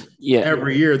 because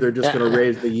every year they're just going to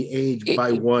raise the age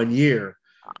by 1 year.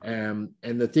 And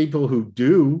the people who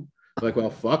do, like, well,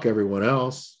 fuck everyone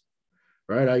else.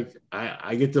 Right.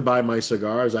 I get to buy my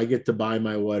cigars. I get to buy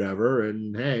my whatever.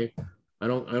 And hey, I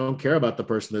don't care about the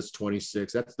person that's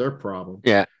 26. That's their problem.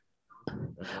 Yeah.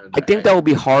 And I think that will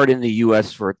be hard in the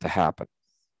US for it to happen,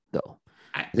 though.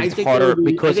 It's harder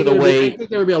because of the way. I think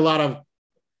there would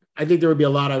be a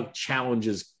lot of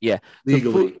challenges. Yeah.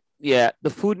 Legally. The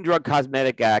Food and Drug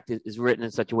Cosmetic Act is written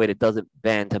in such a way that it doesn't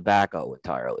ban tobacco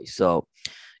entirely. So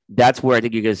that's where I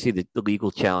think you're going to see the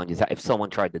legal challenges. If someone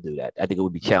tried to do that, I think it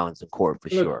would be challenged in court for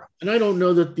sure. And I don't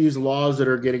know that these laws that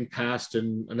are getting passed,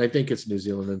 and I think it's New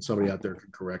Zealand, and somebody out there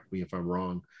can correct me if I'm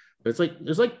wrong, but it's like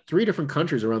there's like 3 different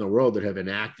countries around the world that have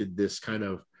enacted this kind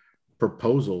of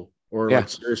proposal or like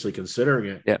seriously considering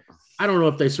it. Yeah. I don't know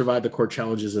if they survived the court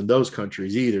challenges in those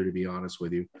countries either, to be honest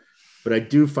with you, but I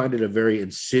do find it a very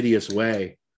insidious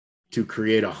way to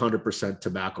create 100%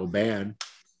 tobacco ban.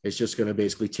 It's just going to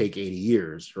basically take 80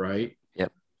 years, right?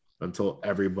 Yep. Until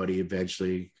everybody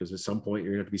eventually, because at some point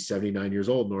you're going to have to be 79 years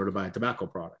old in order to buy a tobacco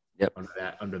product. Yep.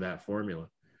 Under that formula.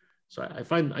 So I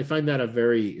find that a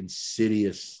very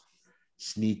insidious,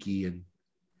 sneaky, and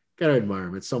gotta admire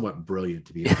him. It's somewhat brilliant,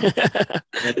 to be honest.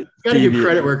 Gotta give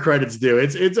credit where credit's due.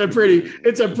 It's a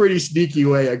pretty sneaky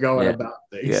way of going about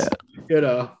things. Yeah. You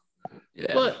know.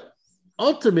 Yeah. But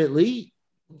ultimately,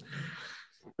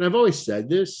 and I've always said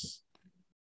this,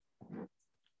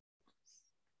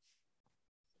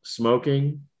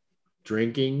 smoking,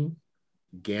 drinking,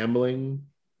 gambling,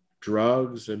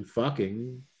 drugs, and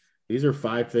fucking, these are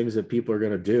 5 things that people are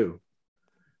going to do.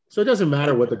 So it doesn't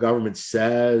matter what the government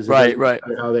says, right?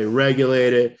 How they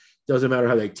regulate it, doesn't matter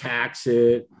how they tax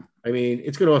it. I mean,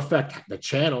 it's going to affect the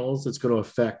channels. It's going to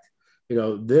affect,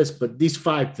 this, but these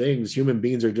 5 things human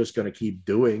beings are just going to keep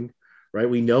doing, right?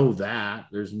 We know that.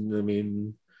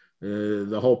 The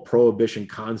whole prohibition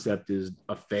concept is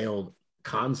a failed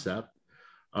concept.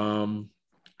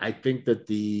 I think that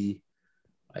the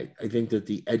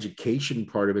education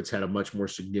part of it's had a much more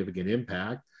significant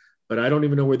impact, but I don't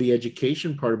even know where the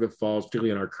education part of it falls,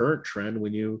 particularly in our current trend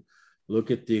when you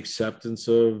look at the acceptance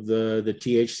of the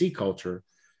THC culture.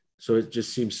 So it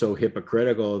just seems so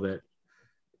hypocritical that,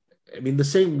 the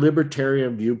same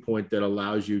libertarian viewpoint that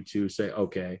allows you to say,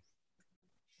 okay,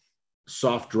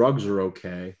 soft drugs are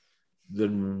okay,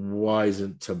 then why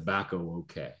isn't tobacco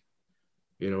okay?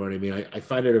 You know what I mean? I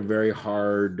find it a very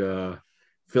hard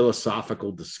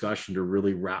philosophical discussion to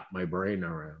really wrap my brain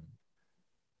around.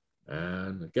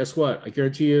 And guess what? I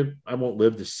guarantee you, I won't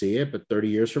live to see it, but 30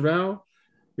 years from now,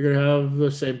 you're going to have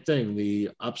the same thing. The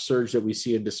upsurge that we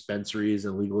see in dispensaries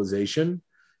and legalization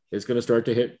is going to start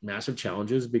to hit massive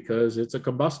challenges because it's a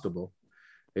combustible.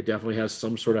 It definitely has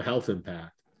some sort of health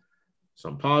impact.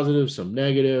 Some positive, some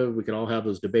negative. We can all have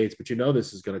those debates, but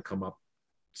this is going to come up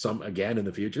some again in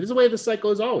the future. This is the way the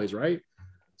cycle is always, right?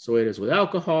 It's the way it is with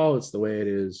alcohol. It's the way it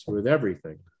is with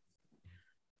everything.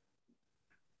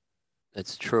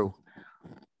 That's true.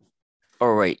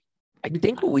 All right. I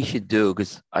think what we should do,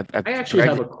 because I actually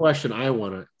have a question I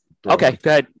want to. Okay,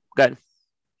 go ahead.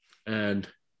 And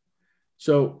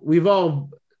so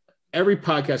every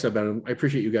podcast I've been on, I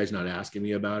appreciate you guys not asking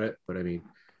me about it, but every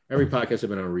podcast I've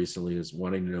been on recently is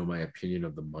wanting to know my opinion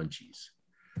of the munchies.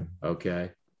 Okay.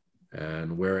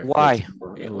 And why?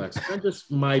 And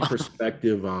just my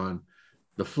perspective on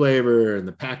the flavor and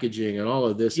the packaging and all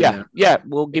of this. Yeah.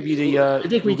 We'll give you the. I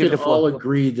think we can all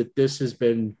agree that this has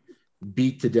been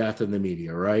beat to death in the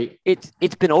media, right?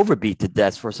 It's been overbeat to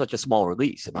death for such a small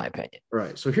release, in my opinion.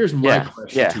 Right. So here's my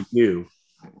question to you.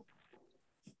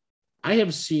 I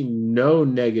have seen no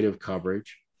negative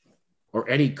coverage or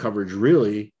any coverage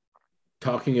really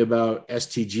talking about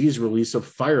STG's release of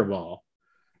Fireball,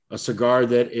 a cigar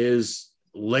that is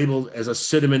labeled as a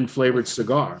cinnamon flavored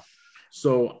cigar.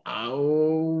 So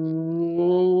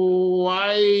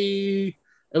why?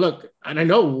 And look, and I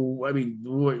know, I mean,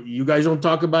 you guys don't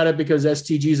talk about it because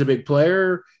STG is a big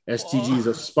player. STG is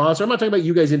a sponsor. I'm not talking about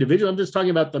you guys individually. I'm just talking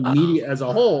about the media as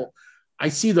a whole. I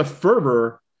see the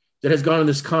fervor that has gone in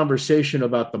this conversation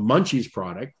about the Munchies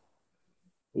product.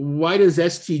 Why does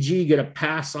STG get a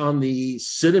pass on the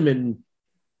cinnamon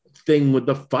thing with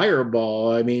the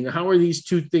Fireball? I mean, how are these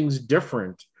two things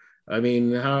different? I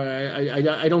mean,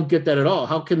 I don't get that at all.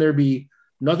 How can there be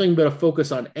nothing but a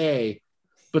focus on A,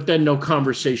 but then no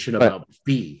conversation about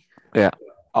B? Yeah,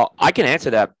 I can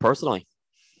answer that personally.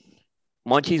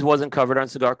 Munchies wasn't covered on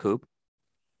Cigar Coop,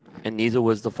 and neither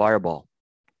was the Fireball.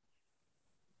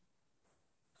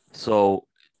 So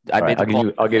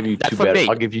I'll give you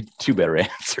two better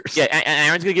answers. Yeah, and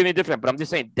Aaron's gonna give me a different, but I'm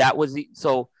just saying that was the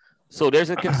so there's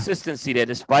a consistency there,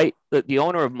 despite the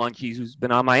owner of Munchies who's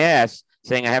been on my ass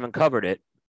saying I haven't covered it,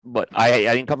 but I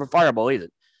didn't cover Fireball either.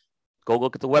 Go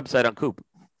look at the website on Coop.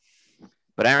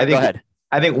 But Aaron, go ahead.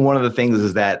 I think one of the things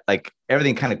is that like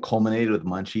everything kind of culminated with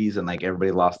Munchies and like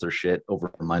everybody lost their shit over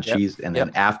Munchies. Yep. And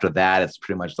then after that, it's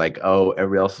pretty much like, oh,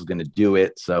 everybody else is going to do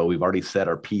it. So we've already set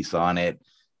our piece on it.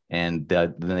 And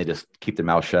then they just keep their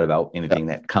mouth shut about anything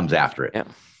that comes after it. Yep.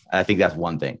 I think that's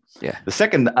one thing. Yeah. The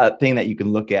second thing that you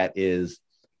can look at is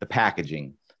the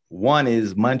packaging. One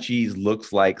is Munchies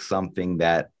looks like something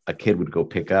that a kid would go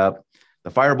pick up. The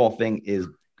Fireball thing is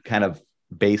kind of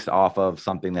based off of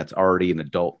something that's already an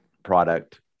adult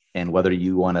product. And whether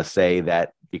you want to say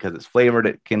that because it's flavored,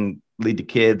 it can lead to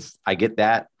kids, I get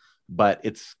that. But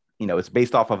it's, it's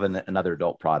based off of another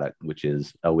adult product, which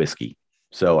is a whiskey.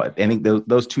 So I think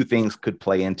those two things could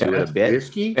play into it a bit.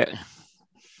 Whiskey? Yeah.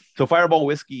 So Fireball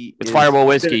whiskey. It's Fireball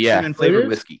whiskey, yeah. Flavored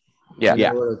whiskey. Yeah.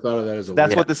 I would have thought of that as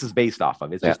that's what this is based off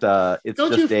of. It's just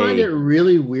Don't you find it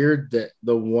really weird that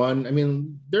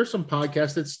there's some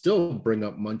podcasts that still bring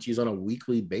up Munchies on a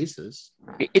weekly basis.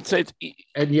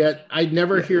 And yet I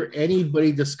never hear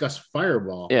anybody discuss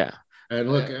Fireball. Yeah. And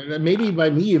look, maybe by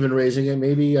me even raising it,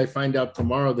 maybe I find out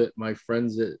tomorrow that my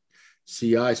friends at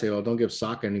CI say, "Well, don't give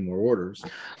Saka any more orders."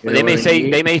 Well, they may say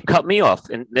they may cut me off,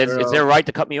 and it's their right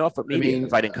to cut me off at me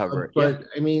if I didn't cover it. But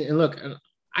I mean, and look,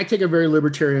 I take a very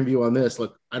libertarian view on this.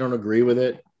 Look, I don't agree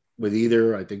with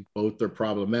either. I think both are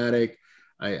problematic.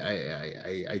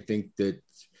 I think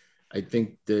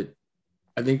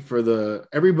for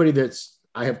everybody that's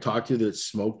I have talked to that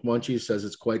smoked Munchies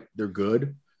says they're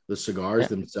good. The cigars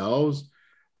themselves.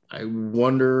 I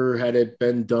wonder, had it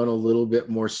been done a little bit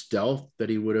more stealth, that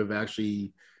he would have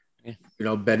actually,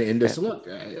 been into. So look,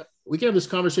 we can have this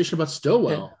conversation about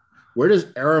Stillwell. Yeah. Where does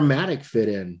aromatic fit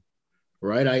in?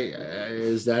 Right?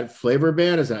 Is that flavor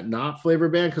ban? Is that not flavor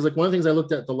ban? Because like one of the things I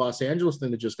looked at the Los Angeles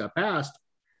thing that just got passed.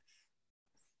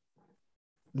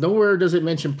 Nowhere does it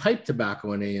mention pipe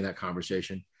tobacco in any of that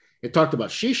conversation. It talked about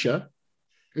shisha.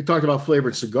 It talked about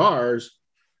flavored cigars.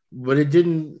 But it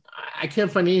didn't. I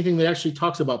can't find anything that actually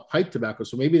talks about pipe tobacco.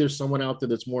 So maybe there's someone out there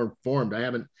that's more informed. I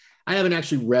haven't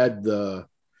actually read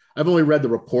I've only read the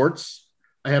reports.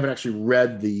 I haven't actually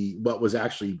read what was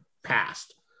actually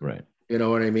passed. Right. You know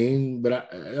what I mean? But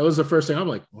that was the first thing I'm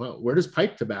like, well, where does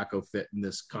pipe tobacco fit in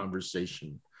this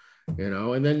conversation?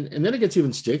 And then it gets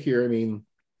even stickier. I mean,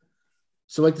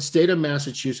 so like the state of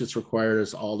Massachusetts required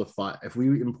us all to file. If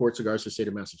we import cigars to the state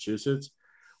of Massachusetts,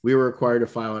 we were required to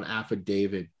file an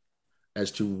affidavit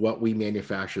as to what we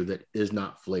manufacture that is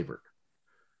not flavored.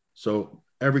 So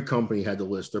every company had to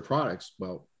list their products.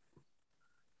 Well,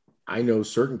 I know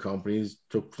certain companies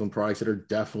took some products that are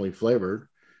definitely flavored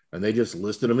and they just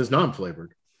listed them as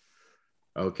non-flavored.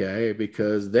 Okay.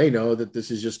 Because they know that this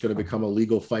is just going to become a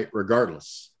legal fight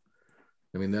regardless.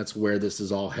 I mean, that's where this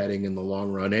is all heading in the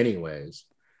long run anyways.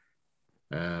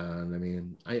 And I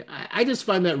mean, I just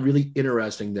find that really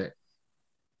interesting that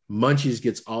Munchies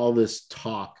gets all this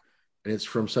talk, and it's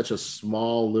from such a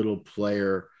small little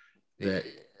player that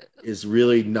is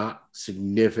really not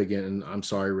significant. And I'm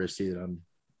sorry, Risty, that I'm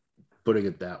putting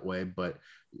it that way, but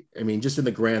I mean, just in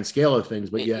the grand scale of things.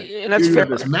 But yet, and that's fair.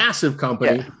 This massive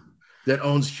company that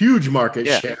owns huge market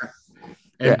share,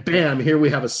 and bam, here we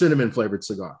have a cinnamon flavored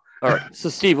cigar. All right, so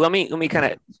Steve, let me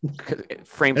kind of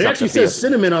frame. It actually says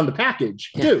cinnamon on the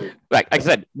package too. Like I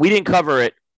said, I didn't cover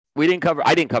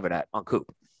that on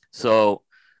Coop. So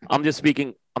I'm just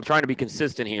speaking. I'm trying to be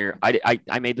consistent here.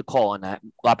 I made the call on that.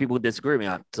 A lot of people disagree with me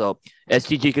on it. So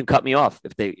STG can cut me off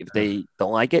if they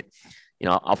don't like it.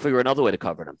 I'll figure another way to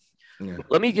cover them. Yeah.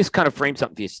 Let me just kind of frame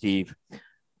something for you, Steve.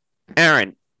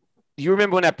 Aaron, do you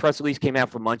remember when that press release came out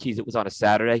for Munchies? It was on a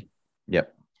Saturday.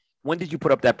 Yep. When did you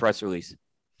put up that press release?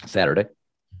 Saturday.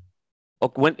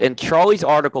 And Charlie's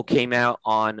article came out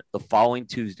on the following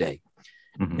Tuesday.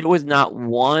 Mhm. There was not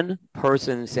one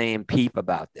person saying peep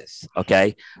about this,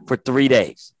 okay, for 3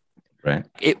 days. Right.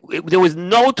 There was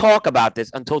no talk about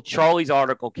this until Charlie's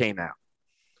article came out.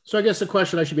 So I guess the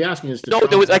question I should be asking is, No,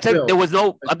 there was. I said there was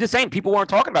no. I'm just saying people weren't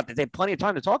talking about this. They had plenty of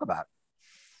time to talk about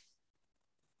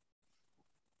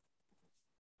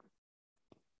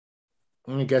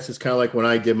it. I guess it's kind of like when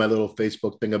I did my little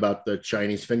Facebook thing about the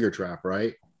Chinese finger trap,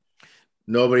 right?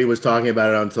 Nobody was talking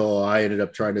about it until I ended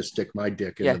up trying to stick my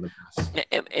dick into the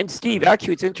mess. And Steve,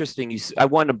 actually, it's interesting. I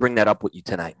wanted to bring that up with you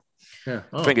tonight. Yeah.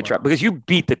 Finger trap, because you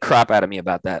beat the crap out of me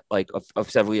about that, like of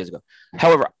several years ago.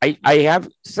 However, I have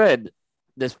said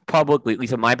this publicly, at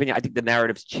least in my opinion. I think the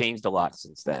narrative's changed a lot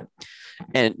since then,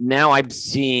 and now I'm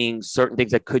seeing certain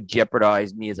things that could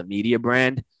jeopardize me as a media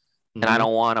brand, and I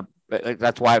don't want to.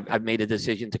 That's why I've made a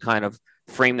decision to kind of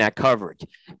frame that coverage.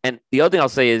 And the other thing I'll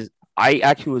say is, I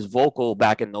actually was vocal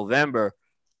back in November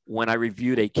when I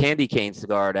reviewed a candy cane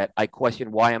cigar that I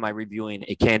questioned, why am I reviewing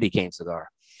a candy cane cigar?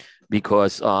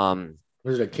 Because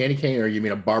was it a candy cane, or you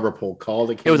mean a barber pole called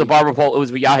a candy cane? It was a barber pole. It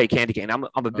was Viaje candy cane. I'm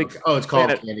a big Oh, it's called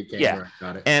candy cane. Yeah, right,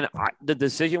 got it. And the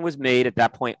decision was made at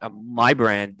that point, my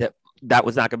brand, that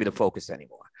was not going to be the focus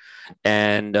anymore.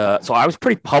 And so I was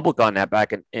pretty public on that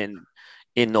back in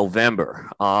November.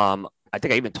 I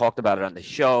think I even talked about it on the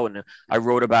show, and I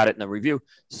wrote about it in the review.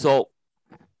 So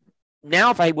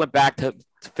now, if I went back to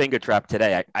Finger Trap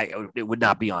today, it would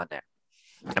not be on there.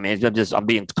 I mean, I'm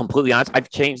being completely honest. I've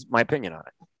changed my opinion on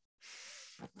it.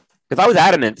 Because I was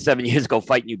adamant 7 years ago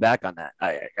fighting you back on that.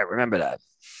 I remember that.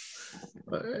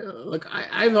 Look,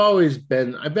 I've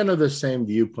been of the same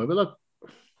viewpoint. But look,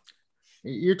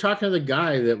 you're talking to the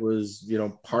guy that was,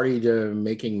 party to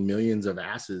making millions of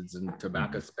acids and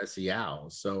tobacco special.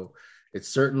 So it's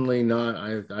certainly not.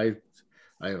 I'm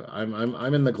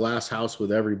in the glass house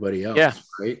with everybody else,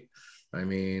 right? I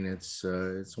mean, it's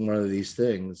one of these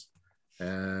things,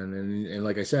 and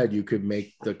like I said, you could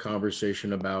make the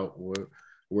conversation about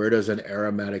where does an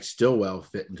aromatic Stillwell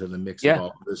fit into the mix of all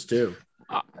of this too.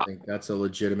 I think that's a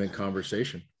legitimate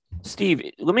conversation.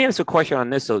 Steve, let me ask a question on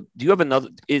this. So, do you have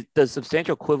does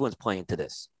substantial equivalence play into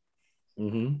this?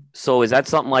 Mm-hmm. So, is that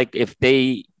something like if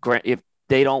they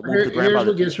don't move the grandfather? Here's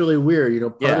what gets really weird.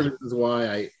 Part of it is why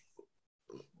I,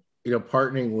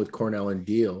 partnering with Cornell and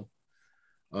Deal,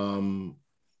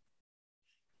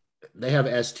 they have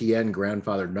STN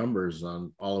grandfather numbers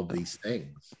on all of these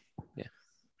things. Yeah.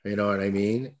 You know what I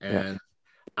mean? And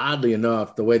oddly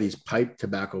enough, the way these pipe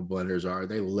tobacco blenders are,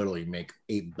 they literally make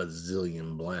 8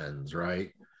 bazillion blends,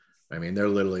 right? I mean, they're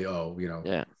literally,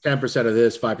 10% of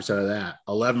this, 5% of that,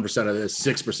 11% of this,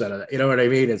 6% of that. You know what I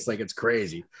mean? It's like, it's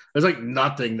crazy. There's like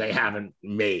nothing they haven't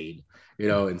made,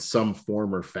 in some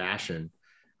form or fashion.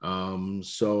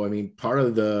 So, I mean, part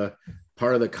of the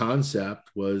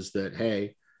concept was that,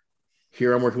 hey,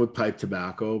 here I'm working with pipe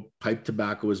tobacco. Pipe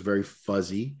tobacco is very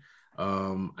fuzzy.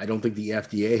 I don't think the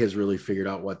FDA has really figured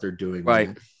out what they're doing,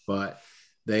 right? But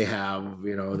they have,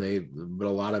 but a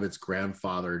lot of it's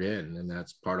grandfathered in, and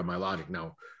that's part of my logic.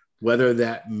 Now, whether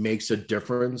that makes a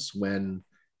difference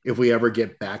if we ever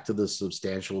get back to the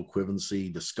substantial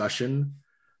equivalency discussion,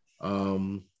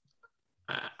 I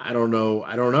don't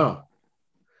know.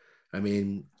 I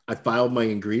mean, I filed my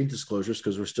ingredient disclosures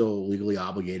because we're still legally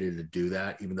obligated to do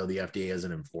that, even though the FDA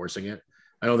isn't enforcing it.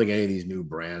 I don't think any of these new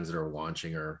brands that are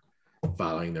launching are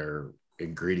filing their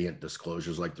ingredient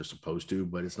disclosures like they're supposed to,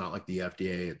 but it's not like the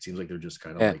FDA. It seems like they're just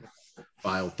kind of like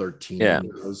file 13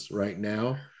 right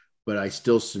now. But I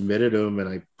still submitted them, and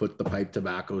I put the pipe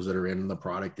tobaccos that are in the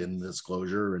product in the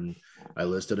disclosure, and I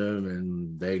listed them,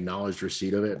 and they acknowledged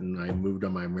receipt of it, and I moved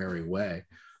on my merry way.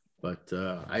 But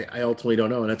I ultimately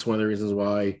don't know, and that's one of the reasons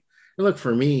why. Look,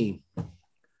 for me,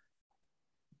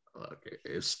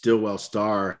 if Stillwell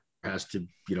Star has to,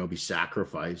 be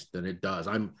sacrificed, then it does.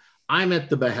 I'm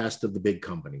at the behest of the big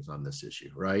companies on this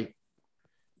issue, right?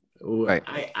 Right.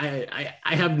 I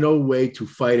have no way to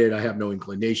fight it. I have no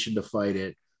inclination to fight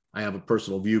it. I have a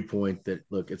personal viewpoint that,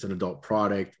 look, it's an adult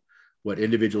product. What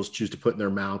individuals choose to put in their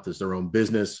mouth is their own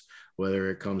business, whether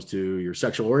it comes to your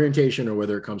sexual orientation or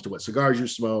whether it comes to what cigars you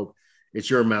smoke. It's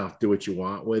your mouth. Do what you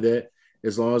want with it.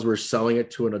 As long as we're selling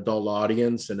it to an adult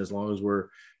audience, and as long as we're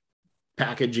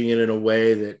packaging it in a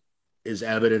way that is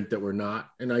evident that we're not.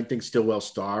 And I think Stillwell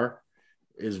Star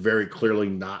is very clearly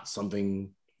not something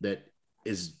that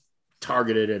is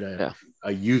targeted at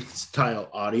a youth style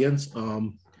audience.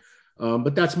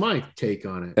 But that's my take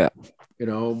on it.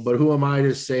 But who am I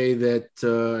to say that,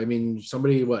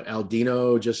 somebody,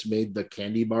 Aldino just made the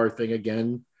candy bar thing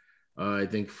again. I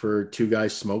think for Two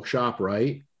Guys Smoke Shop,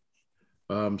 right?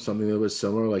 Something that was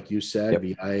similar, like you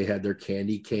said. I had their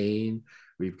candy cane.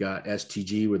 We've got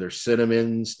STG with their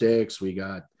cinnamon sticks. We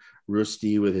got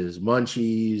Rusty with his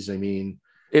munchies. I mean,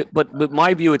 but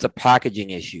my view, it's a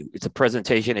packaging issue. It's a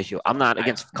presentation issue. I'm not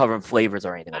against covering flavors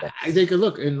or anything like that. I think,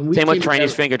 look, and we same with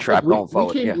Chinese finger trap going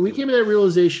forward. We came to that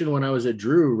realization when I was at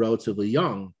Drew, relatively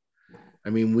young.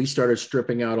 I mean, we started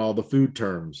stripping out all the food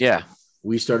terms. Yeah.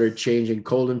 We started changing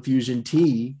cold infusion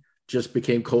tea, just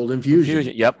became cold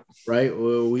infusion. Yep. Right.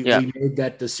 We made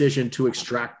that decision to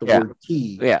extract the word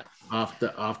tea. Yeah. Off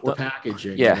the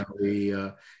packaging. Yeah. We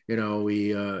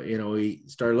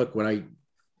started, look, when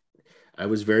I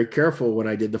was very careful when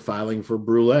I did the filing for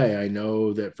brulee. I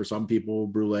know that for some people,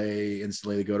 brulee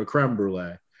instantly they go to creme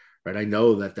brulee, right? I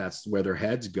know that that's where their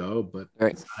heads go, but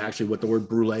it's not actually what the word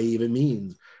brulee even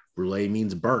means. Brulee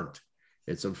means burnt.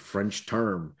 It's a French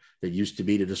term that used to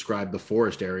be to describe the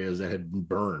forest areas that had been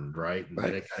burned, right? And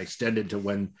then it kind of extended to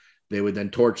when they would then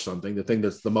torch something. The thing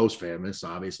that's the most famous,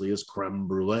 obviously, is creme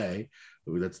brulee.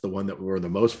 That's the one that we're the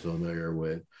most familiar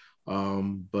with.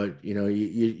 But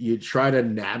you try to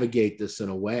navigate this in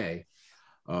a way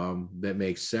that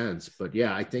makes sense. But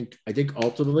yeah, I think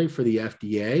ultimately for the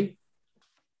FDA,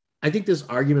 I think this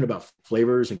argument about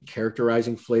flavors and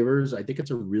characterizing flavors, I think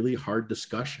it's a really hard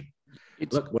discussion.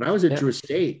 Look, when I was at Drew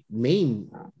Estate,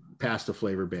 Maine passed a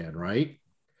flavor ban, right?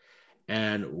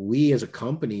 And we as a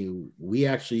company, we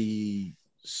actually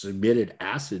submitted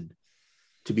acid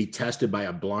to be tested by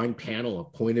a blind panel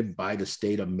appointed by the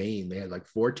state of Maine. They had like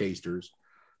 4 tasters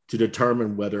to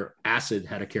determine whether acid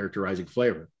had a characterizing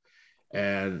flavor.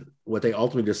 And what they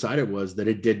ultimately decided was that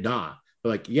it did not. But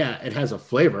like, yeah, it has a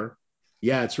flavor.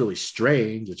 Yeah, it's really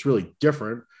strange. It's really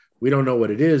different. We don't know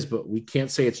what it is, but we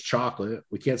can't say it's chocolate.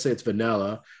 We can't say it's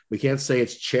vanilla. We can't say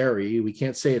it's cherry. We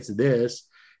can't say it's this,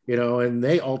 and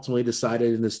they ultimately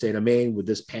decided in the state of Maine with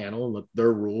this panel and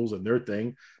their rules and their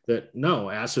thing that no,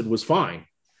 acid was fine.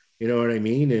 You know what I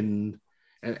mean? And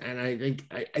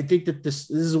I think that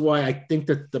this is why I think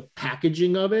that the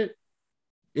packaging of it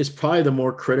is probably the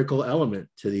more critical element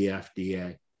to the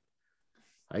FDA.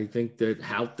 I think that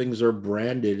how things are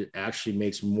branded actually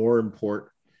makes more important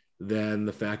than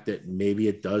the fact that maybe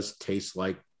it does taste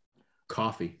like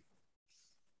coffee.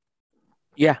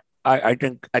 Yeah, I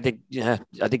think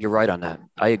you're right on that.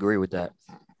 I agree with that.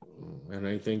 And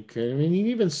I mean, you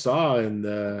even saw in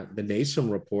the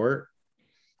NASEM report,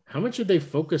 how much did they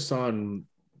focus on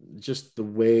just the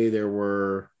way there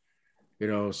were,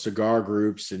 cigar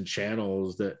groups and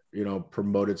channels that,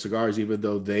 promoted cigars, even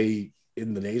though they,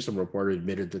 in the NASEM report,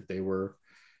 admitted that they were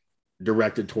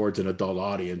directed towards an adult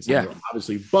audience. Yeah.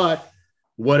 Obviously. But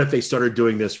what if they started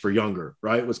doing this for younger,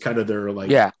 right? It was kind of their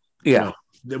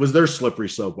it was their slippery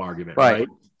slope argument, right?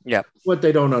 Yeah. What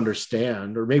they don't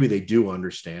understand, or maybe they do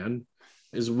understand,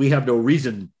 is we have no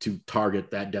reason to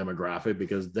target that demographic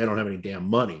because they don't have any damn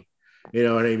money. You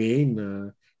know what I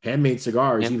mean? Handmade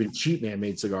cigars, even cheap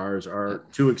handmade cigars, are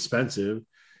too expensive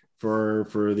for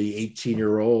the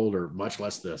 18-year-old or much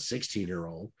less the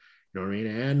 16-year-old. You know what I mean?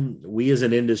 And we as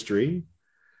an industry,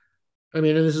 I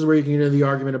mean, and this is where you can get into the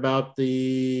argument about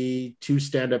the 2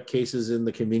 stand-up cases in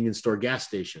the convenience store gas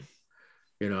station.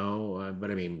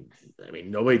 But I mean,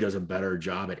 nobody does a better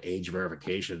job at age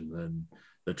verification than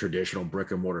the traditional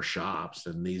brick and mortar shops.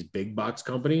 And these big box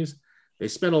companies, they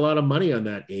spend a lot of money on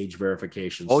that age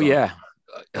verification. Oh, yeah.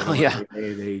 They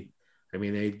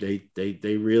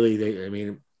really, I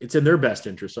mean, it's in their best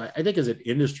interest. So I think as an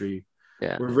industry,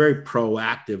 we're very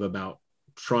proactive about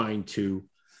trying to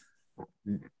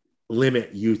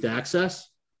limit youth access,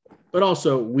 but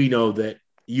also we know that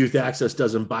youth access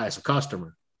doesn't buy us a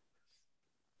customer.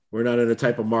 We're not in a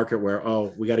type of market where,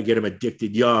 we got to get them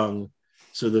addicted young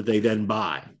so that they then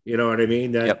buy. You know what I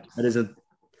mean? That isn't,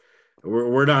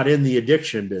 we're not in the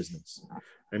addiction business.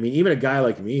 I mean, even a guy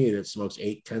like me that smokes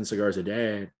 8-10 cigars a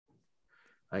day,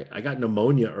 I got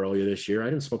pneumonia earlier this year. I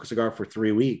didn't smoke a cigar for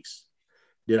 3 weeks.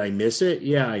 Did I miss it?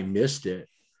 Yeah, I missed it.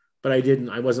 But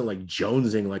I wasn't like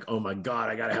jonesing, like, oh my God,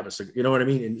 I got to have a cigar. You know what I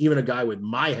mean? And even a guy with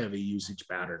my heavy usage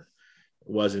pattern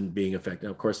wasn't being affected.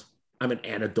 Of course, I'm an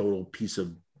anecdotal piece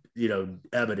of,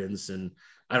 evidence, and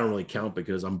I don't really count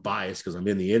because I'm biased because I'm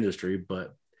in the industry,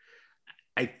 but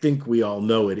I think we all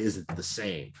know it isn't the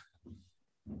same.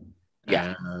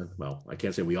 Yeah. Well, I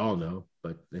can't say we all know,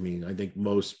 but I mean, I think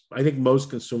most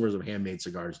consumers of handmade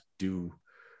cigars do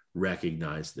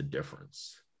recognize the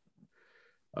difference.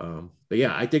 But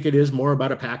yeah, I think it is more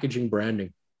about a packaging,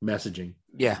 branding, messaging.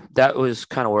 Yeah, that was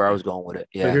kind of where I was going with it.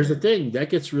 Yeah. But here's the thing, that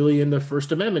gets really into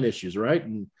First Amendment issues, right?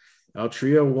 And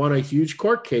Altria won a huge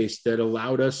court case that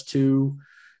allowed us to,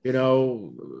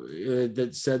 that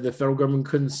said the federal government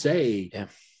couldn't say,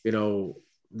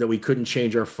 that we couldn't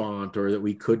change our font or that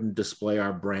we couldn't display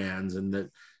our brands, and that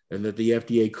and that the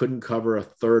FDA couldn't cover a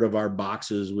third of our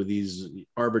boxes with these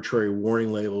arbitrary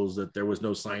warning labels that there was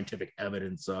no scientific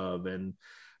evidence of. And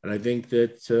I think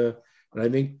that, and I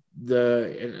think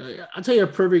I'll tell you a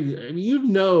perfect, I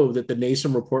mean, that the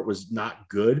NASEM report was not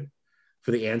good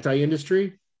for the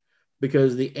anti-industry,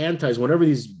 because the antis, whenever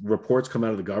these reports come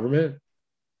out of the government,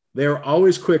 they're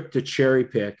always quick to cherry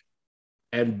pick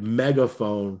and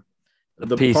megaphone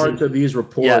the parts of these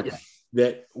reports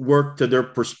that work to their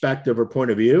perspective or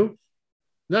point of view.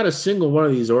 Not a single one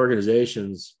of these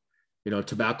organizations,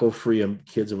 Tobacco-Free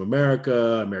Kids of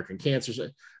America, American Cancer,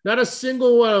 not a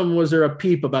single one of them was there a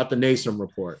peep about the NASEM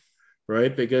report,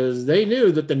 right? Because they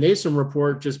knew that the NASEM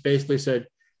report just basically said,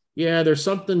 yeah, there's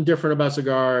something different about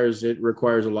cigars. It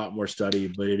requires a lot more study,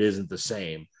 but it isn't the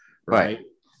same, right?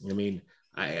 I mean,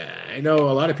 I know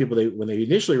a lot of people, when they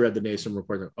initially read the NASEM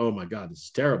report, they're, oh my God, this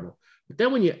is terrible. But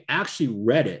then when you actually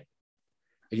read it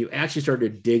and you actually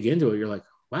started to dig into it, you're like,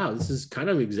 wow, this is kind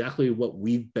of exactly what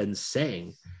we've been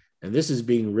saying. And this is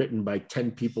being written by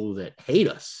 10 people that hate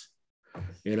us,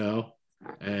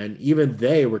 and even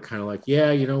they were kind of like,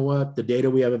 yeah, you know what? The data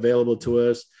we have available to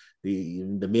us, the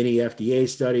mini FDA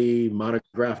study,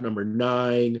 monograph number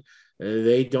 9,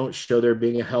 they don't show there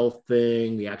being a health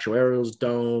thing. The actuarials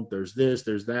don't. There's this,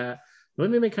 there's that. The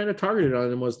only thing they kind of targeted on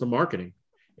them was the marketing.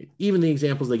 Even the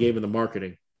examples they gave in the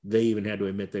marketing, they even had to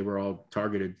admit they were all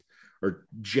targeted or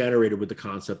generated with the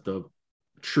concept of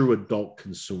true adult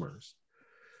consumers.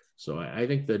 So I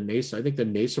think the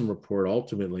NASEM report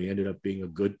ultimately ended up being a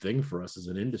good thing for us as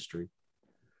an industry.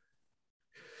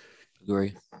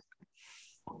 Agree.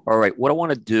 All right. What I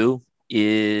want to do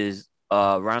is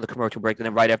around the commercial break, and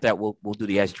then right after that, we'll do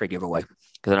the ashtray giveaway,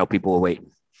 because I know people are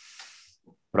waiting.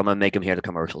 But I'm going to make them hear the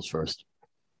commercials first.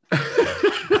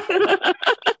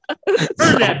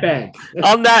 Earn that bank.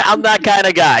 I'm that kind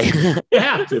of guy. You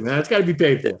have to, man. It's got to be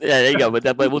paid for. Yeah, there you go.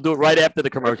 But we'll do it right after the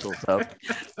commercials. So,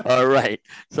 all right.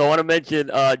 So I want to mention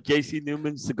J.C.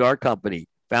 Newman Cigar Company.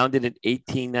 Founded in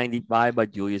 1895 by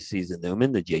Julius Caesar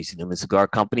Newman, the J.C. Newman Cigar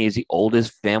Company is the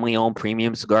oldest family-owned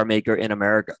premium cigar maker in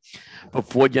America. For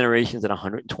 4 generations and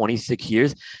 126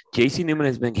 years, J.C. Newman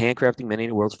has been handcrafting many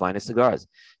of the world's finest cigars.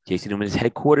 J.C. Newman is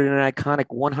headquartered in an iconic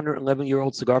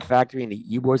 111-year-old cigar factory in the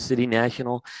Ybor City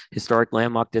National Historic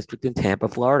Landmark District in Tampa,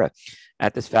 Florida.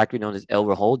 At this factory known as El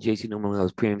Rajol, J.C. Newman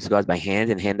knows premium cigars by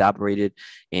hand and hand-operated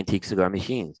antique cigar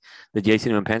machines. The J.C.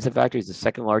 Newman Pensa factory is the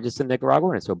second largest in Nicaragua,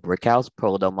 and so Brick House,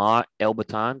 Perla del Mar, El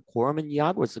Baton, Quorum, and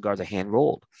Yagua cigars are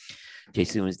hand-rolled.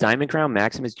 J.C. Newman's Diamond Crown,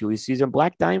 Maximus, Julius Caesar, and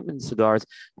Black Diamond cigars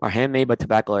are handmade by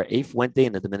Tabacalera A. Fuente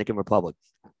in the Dominican Republic.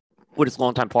 With its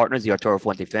longtime partners, the Arturo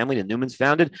Fuente family, the Newmans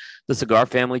founded the Cigar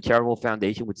Family Charitable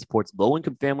Foundation, which supports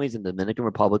low-income families in the Dominican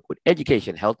Republic with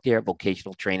education, healthcare,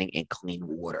 vocational training, and clean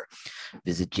water.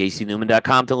 Visit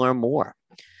jcnewman.com to learn more.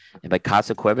 And by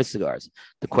Casa Cuevas Cigars.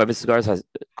 The Cuevas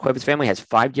family has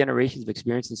 5 generations of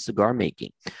experience in cigar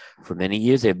making. For many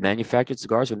years, they have manufactured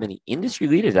cigars for many industry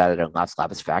leaders out of their Las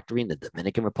Lavas factory in the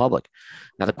Dominican Republic.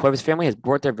 Now, the Cuevas family has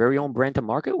brought their very own brand to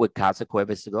market with Casa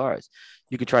Cuevas Cigars.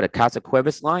 You can try the Casa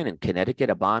Cuevas line in Connecticut,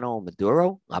 Habano,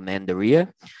 Maduro, La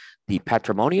Mandaria, the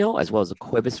Patrimonio, as well as the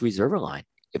Cuevas Reserva line.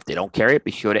 If they don't carry it,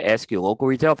 be sure to ask your local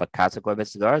retail for Casa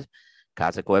Cuevas Cigars.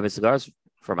 Casa Cuevas Cigars,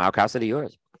 from our casa to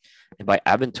yours. And by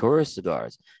Aventura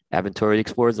Cigars. Aventura the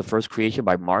Explorer is the first creation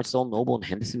by Marcel Noble and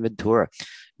Henderson Ventura.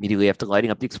 Immediately after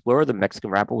lighting up the Explorer, the Mexican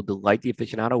wrapper will delight the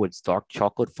aficionado with its dark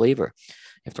chocolate flavor.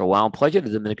 After a while and pleasure, the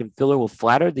Dominican filler will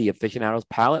flatter the aficionado's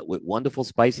palate with wonderful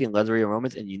spicy and leathery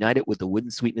aromas and unite it with the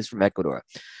wooden sweetness from Ecuador.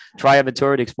 Try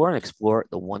Aventura the Explorer and explore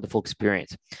the wonderful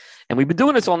experience. And we've been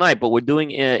doing this all night, but we're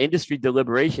doing industry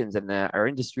deliberations, and our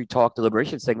industry talk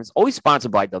deliberation segment is always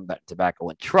sponsored by Dunbarton Tobacco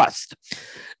and Trust.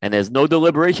 And there's no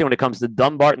deliberation when it comes to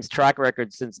Dunbarton's track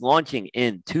record since launching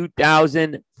in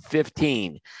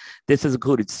 2015. This has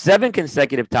included 7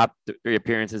 consecutive top 3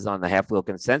 appearances on the Half Wheel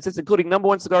Consensus, including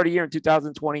 #1 cigar of the year in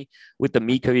 2020 with the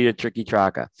Mi Querida Tricky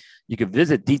Traca. You can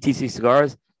visit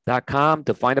dtccigars.com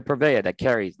to find a purveyor that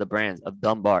carries the brands of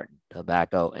Dunbarton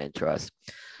Tobacco and Trust.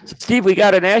 So, Steve, we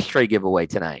got an ashtray giveaway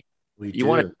tonight. You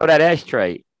want to throw that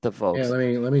ashtray to folks? Yeah,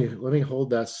 let me hold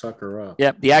that sucker up.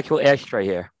 Yep, the actual ashtray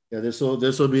here. Yeah, this will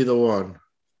be the one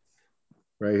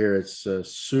right here. It's a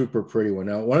super pretty one.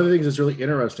 Now, one of the things that's really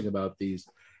interesting about these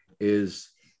is,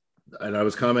 and I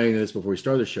was commenting on this before we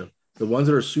started the show, the ones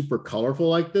that are super colorful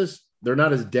like this, they're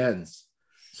not as dense.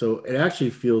 So it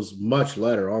actually feels much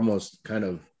lighter, almost kind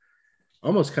of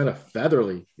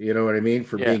feathery. You know what I mean?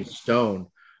 For being stone.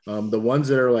 The ones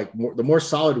that are like the more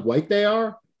solid white they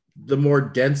are, the more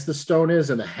dense the stone is,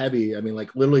 and the heavy. I mean,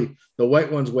 like literally, the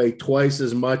white ones weigh twice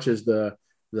as much as the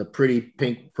pretty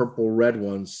pink, purple, red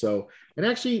ones. So, and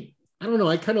actually, I don't know.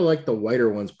 I kind of like the whiter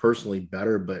ones personally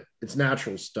better, but it's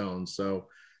natural stone. So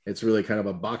it's really kind of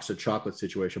a box of chocolate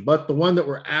situation. But the one that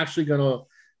we're actually going to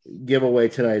give away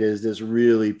tonight is this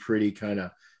really pretty kind of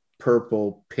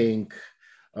purple, pink,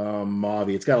 mauve.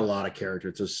 It's got a lot of character.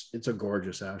 It's a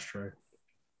gorgeous ashtray.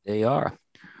 They are.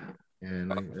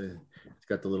 And it's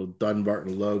got the little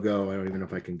Dunbarton logo. I don't even know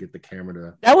if I can get the camera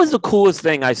to. That was the coolest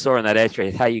thing I saw in that ashtray.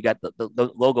 Is how you got the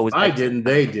logo. Was I didn't.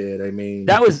 They did. I mean,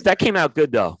 that came out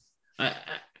good though.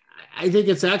 I think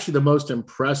it's actually the most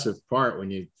impressive part when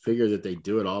you figure that they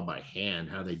do it all by hand.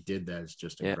 How they did that is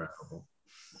just incredible.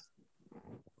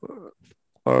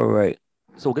 All right.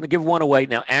 So we're going to give one away.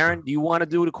 Now, Aaron, do you want to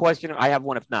do the question? I have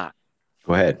one if not.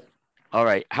 Go ahead. All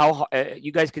right. How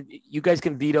you guys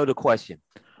can veto the question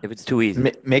if it's too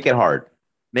easy. Make it hard.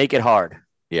 Make it hard.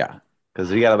 Yeah.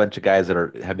 Because we got a bunch of guys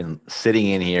that have been sitting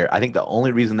in here. I think the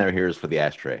only reason they're here is for the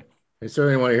ashtray. They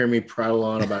certainly want to hear me prattle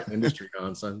on about industry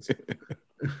nonsense.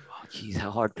 Oh, geez,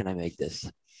 how hard can I make this?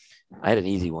 I had an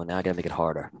easy one. Now I got to make it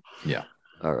harder. Yeah.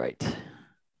 All right.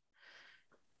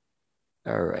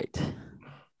 All right.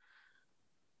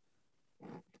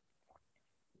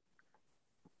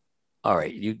 All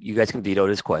right. You guys can veto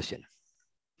this question.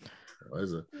 What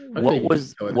is it?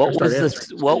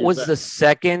 What was the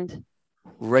second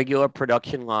regular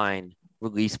production line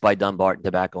released by Dunbarton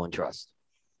Tobacco and Trust?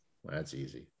 Well, that's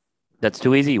easy. That's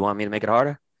too easy. You want me to make it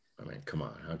harder? I mean, come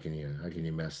on. How can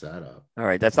you mess that up? All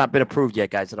right. That's not been approved yet,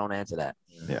 guys. So don't answer that.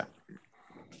 Yeah.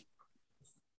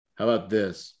 How about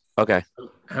this? Okay.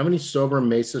 How many Sober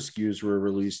Mesa SKUs were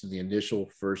released in the initial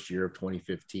first year of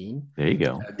 2015? There you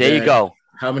go. There you go.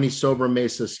 How many Sober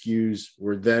Mesa SKUs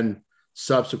were then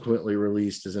subsequently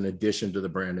released as an addition to the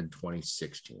brand in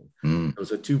 2016? It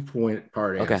was a 2-point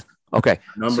part answer. Okay.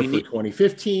 Number for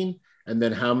 2015, and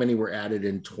then how many were added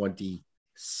in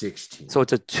 2016? So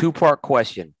it's a 2-part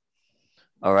question.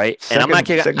 All right.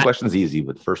 Second question is easy,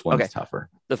 but the first one's tougher.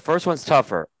 The first one's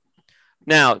tougher.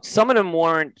 Now, some of them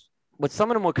weren't, but some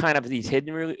of them were kind of these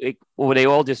hidden. Really, were they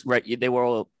all just right? They were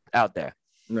all out there.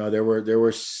 No, there were.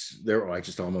 I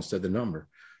just almost said the number.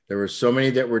 There were so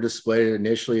many that were displayed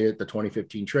initially at the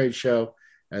 2015 trade show,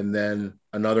 and then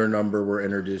another number were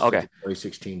introduced at the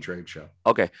 2016 trade show.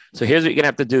 Okay, so here's what you're gonna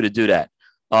have to do that.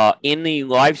 In the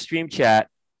live stream chat,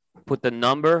 put the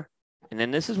number, and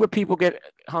then this is where people get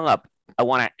hung up. I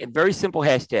want a very simple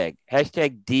hashtag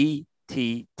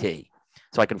DTT,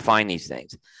 so I can find these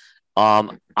things.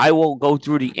 I will go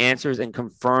through the answers and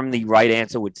confirm the right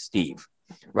answer with Steve,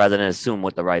 rather than assume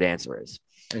what the right answer is.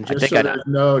 And just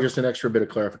just an extra bit of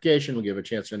clarification, we'll give a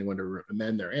chance for anyone to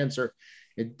amend their answer.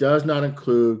 It does not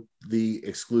include the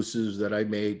exclusives that I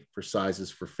made for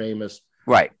sizes for Famous,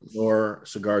 right, or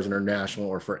Cigars International,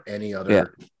 or for any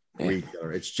other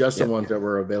retailer. It's just the ones that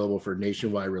were available for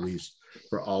nationwide release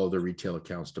for all of the retail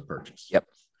accounts to purchase.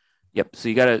 Yep. So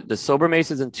you got the Sober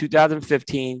Mesas in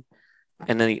 2015,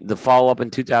 and then the follow-up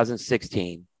in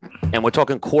 2016. And we're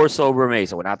talking core Sober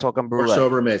Mesa. We're not talking Brulee. Core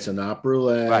Sober Mesa, not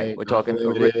Brulee. Right. We're talking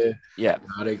limited,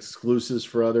 not exclusives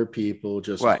for other people,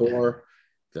 just core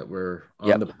that were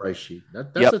on the price sheet.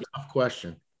 That's a tough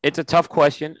question. It's a tough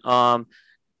question.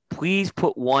 Please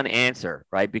put one answer,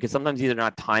 right? Because sometimes these are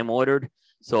not time ordered.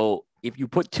 So if you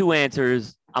put 2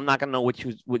 answers, I'm not going to know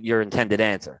what your intended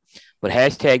answer. But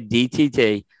hashtag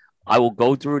DTT. I will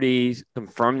go through these,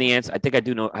 confirm the answer. I think I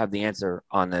do have the answer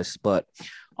on this, but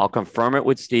I'll confirm it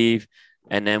with Steve,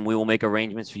 and then we will make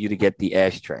arrangements for you to get the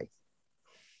ashtray.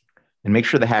 And make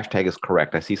sure the hashtag is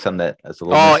correct. I see some that is a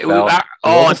little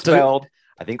misspelled.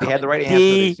 I think they had the right answer.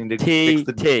 They seem to fix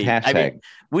the hashtag. I mean,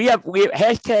 we have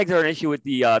hashtags are an issue with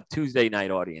the Tuesday night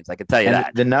audience. I can tell you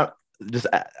that.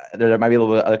 There might be a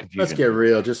little bit of confusion. Let's get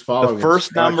real. Just follow. The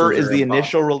first number is the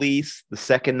initial release. The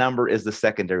second number is the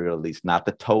secondary release, not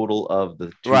the total of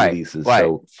the 2 releases. Right.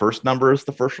 So first number is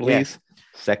the first release.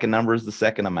 Second number is the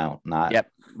second amount. Not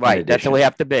right. That's how we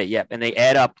have to be. Yep. And they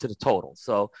add up to the total.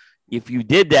 So if you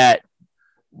did that,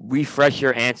 refresh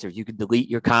your answers. You can delete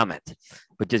your comment,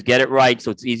 but just get it right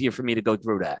so it's easier for me to go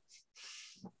through that.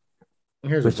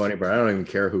 Here's the funny part. I don't even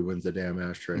care who wins the damn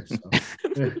ashtray. So.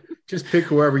 Just pick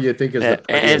whoever you think is the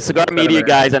and cigar media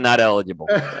guys are not eligible.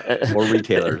 or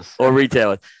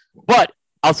retailers. But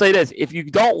I'll say this. If you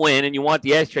don't win and you want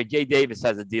the ashtray, Jay Davis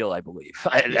has a deal, I believe.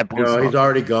 He's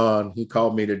already gone. He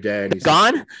called me today. And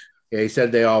gone? He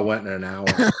said they all went in an hour.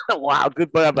 Wow,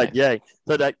 good point about Jay.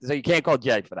 So you can't call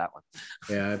Jay for that one.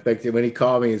 Yeah, in fact, when he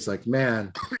called me, he's like,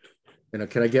 man,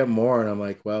 can I get more? And I'm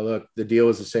like, well, look, the deal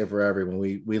is the same for everyone.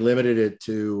 We limited it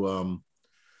to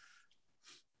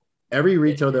every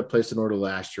retailer that placed an order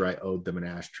last year. I owed them an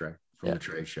ashtray from the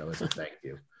trade show as a thank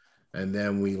you. and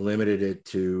then we limited it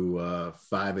to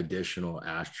 5 additional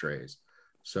ashtrays.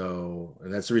 So,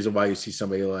 and that's the reason why you see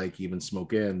somebody like even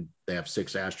Smoke Inn, they have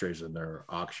 6 ashtrays in their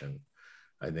auction.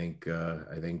 I think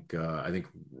Ronnie's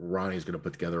going to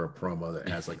put together a promo that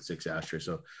has like 6 ashtrays.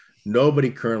 So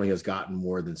nobody currently has gotten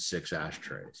more than 6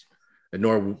 ashtrays, and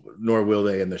nor will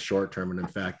they in the short term. And in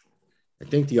fact, I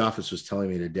think the office was telling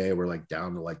me today we're like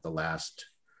down to like the last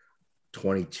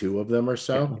 22 of them or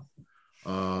so.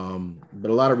 But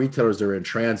a lot of retailers are in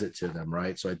transit to them,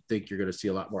 right? So I think you're going to see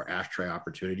a lot more ashtray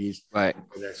opportunities right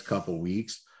in the next couple of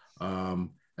weeks. And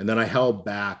then I held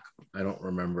back, I don't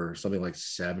remember, something like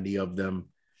 70 of them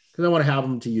because I want to have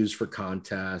them to use for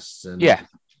contests and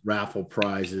raffle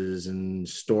prizes and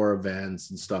store events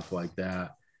and stuff like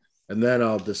that. And then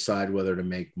I'll decide whether to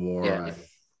make more.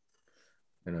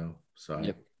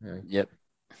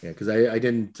 Because I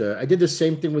didn't. I did the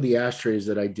same thing with the ashtrays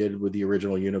that I did with the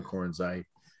original unicorns. I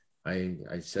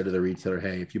said to the retailer,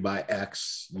 "Hey, if you buy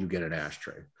X, you get an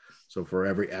ashtray. So for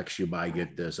every X you buy,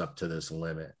 get this up to this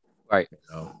limit." Right.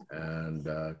 And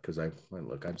because I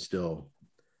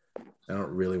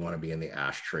don't really want to be in the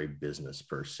ashtray business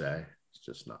per se. It's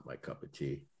just not my cup of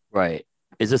tea. Right.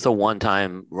 Is this a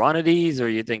one-time run of these, or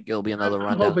you think it'll be another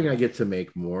run? I'm hoping I get to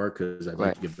make more because I'd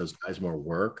like to give those guys more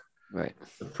work. Right.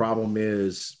 The problem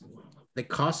is they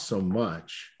cost so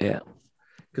much. Yeah.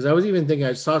 Because I was even thinking,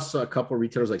 I saw a couple of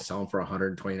retailers like selling for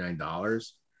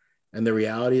 $129. And the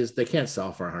reality is they can't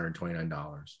sell for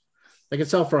 $129. They can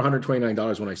sell for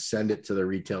 $129 when I send it to the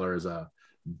retailer as a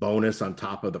bonus on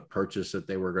top of the purchase that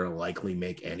they were going to likely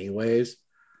make anyways.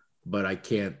 But I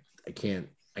can't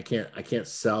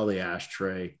sell the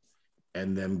ashtray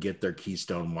and then get their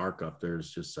keystone markup.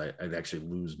 I'd actually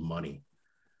lose money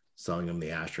selling them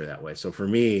the ashtray that way. So for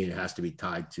me, it has to be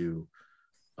tied to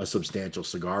a substantial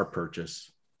cigar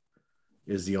purchase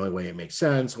is the only way it makes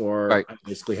sense. Or I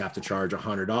basically have to charge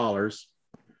 $100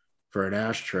 for an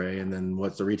ashtray. And then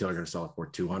what's the retailer going to sell it for?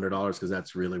 $200? Because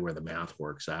that's really where the math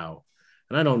works out.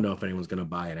 And I don't know if anyone's going to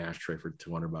buy an ashtray for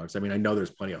 $200. I mean, I know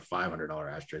there's plenty of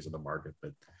 $500 ashtrays in the market,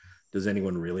 but does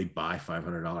anyone really buy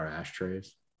 $500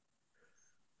 ashtrays?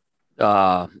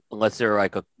 Unless they're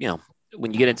like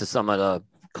when you get into some of the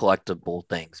collectible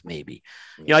things, maybe.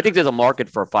 I think there's a market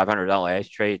for a $500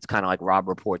 ashtray. It's kind of like Robb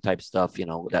Report type stuff,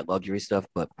 that luxury stuff.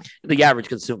 But the average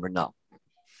consumer, no.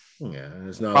 Yeah,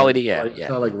 it's not probably it's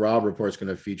not like Robb Report's going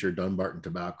to feature Dunbarton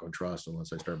Tobacco Trust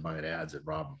unless I start buying ads at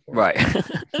Robb Report. Right.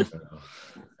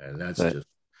 And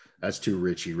that's too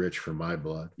rich for my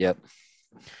blood. Yep.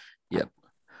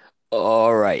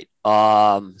 All right.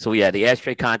 So the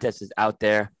ashtray contest is out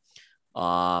there.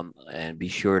 And be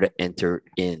sure to enter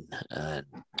in. All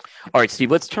right,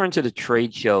 Steve, let's turn to the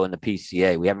trade show and the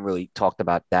PCA. We haven't really talked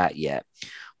about that yet.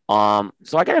 So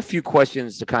I got a few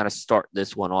questions to kind of start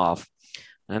this one off.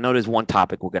 And I know there's one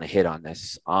topic we're going to hit on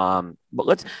this. But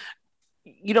let's,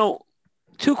 2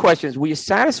 questions. Were you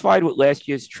satisfied with last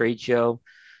year's trade show?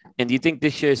 And do you think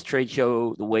this year's trade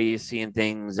show, the way you're seeing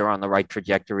things, are on the right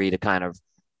trajectory to kind of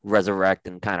resurrect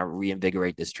and kind of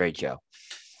reinvigorate this trade show?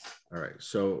 All right.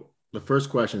 So the first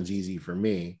question is easy for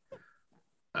me.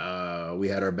 We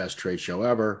had our best trade show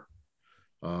ever.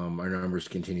 Our numbers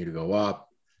continue to go up.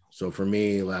 So for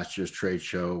me, last year's trade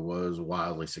show was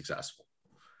wildly successful.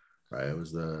 Right? It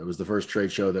was the first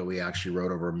trade show that we actually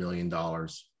wrote over $1 million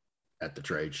at the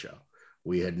trade show.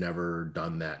 We had never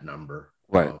done that number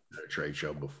at a trade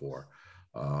show before.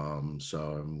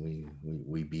 So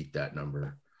we beat that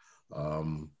number.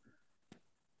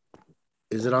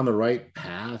 Is it on the right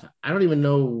path? I don't even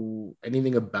know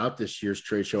anything about this year's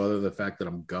trade show other than the fact that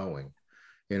I'm going.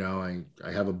 I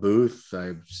have a booth.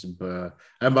 I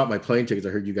haven't bought my plane tickets.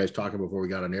 I heard you guys talking before we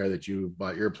got on air that you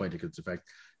bought your plane tickets. In fact,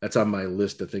 that's on my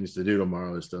list of things to do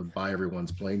tomorrow is to buy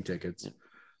everyone's plane tickets.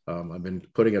 I've been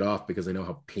putting it off because I know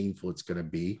how painful it's going to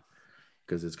be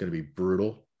because it's going to be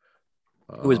brutal.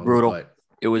 It was brutal.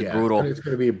 It was brutal. It's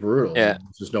going to be brutal. Yeah.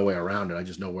 There's just no way around it. I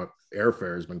just know what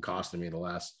airfare has been costing me the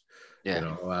last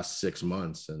 6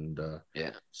 months. And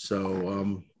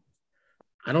so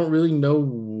I don't really know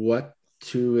what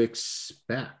to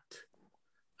expect.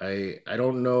 I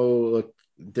don't know. Look,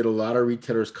 did a lot of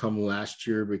retailers come last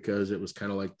year because it was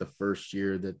kind of like the first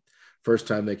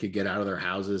time they could get out of their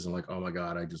houses and like, oh my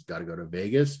God, I just got to go to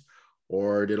Vegas?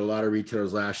 Or did a lot of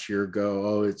retailers last year go,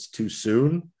 oh, it's too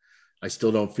soon? I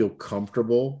still don't feel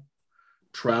comfortable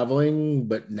traveling,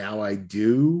 but now I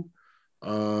do. I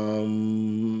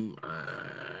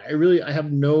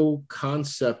have no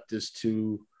concept as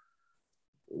to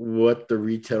what the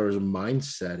retailer's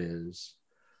mindset is.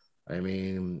 I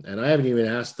mean, and I haven't even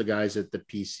asked the guys at the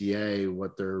PCA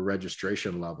what their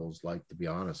registration levels like, to be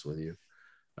honest with you.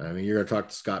 I mean, you're going to talk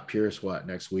to Scott Pierce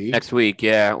next week? Next week,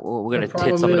 yeah. Well, we're going to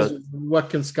hit some of those. What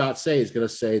can Scott say? He's going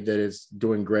to say that it's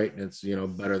doing great and it's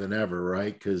better than ever,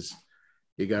 right? Because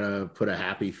you got to put a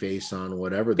happy face on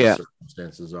whatever the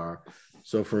circumstances are.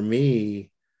 So for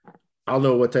me, I'll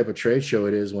know what type of trade show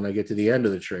it is when I get to the end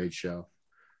of the trade show,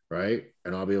 right?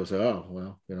 And I'll be able to say, oh,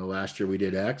 well, last year we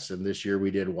did X and this year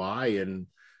we did Y, and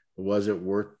was it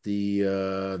worth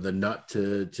the nut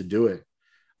to do it?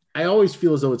 I always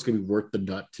feel as though it's going to be worth the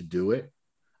nut to do it.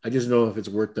 I just know if it's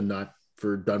worth the nut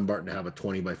for Dunbarton to have a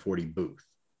 20 by 40 booth.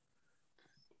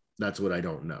 That's what I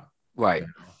don't know. Right.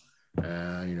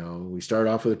 We started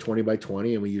off with a 20 by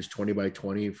 20 and we used 20 by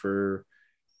 20 for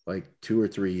like 2 or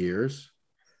 3 years.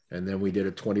 And then we did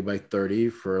a 20 by 30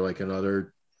 for like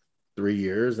another 3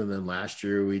 years. And then last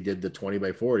year we did the 20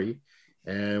 by 40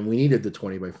 and we needed the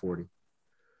 20 by 40.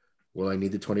 Will I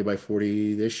need the 20 by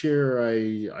 40 this year?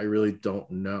 I really don't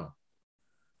know.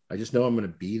 I just know I'm going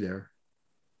to be there.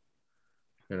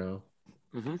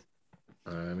 Mm-hmm.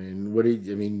 I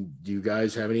mean, do you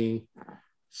guys have any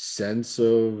sense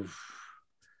of,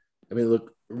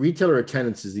 look, retailer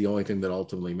attendance is the only thing that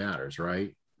ultimately matters,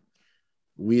 right?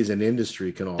 We as an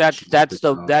industry can all, that's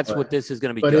what this is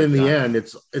going to be. But in the end,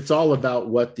 it's all about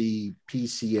what the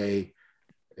PCA,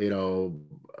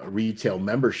 retail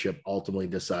membership ultimately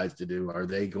decides to do. Are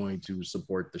they going to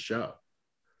support the show?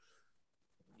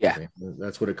 Yeah.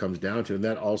 That's what it comes down to. And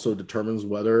that also determines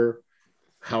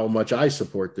how much I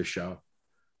support the show.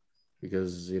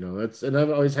 Because, and I've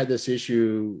always had this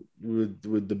issue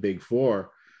with the big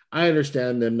four. I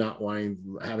understand them not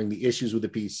having the issues with the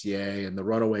PCA and the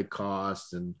runaway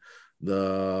costs and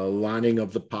the lining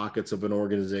of the pockets of an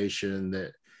organization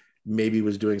that maybe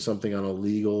was doing something on a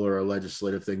legal or a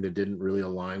legislative thing that didn't really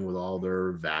align with all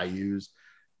their values.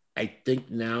 I think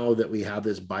now that we have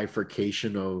this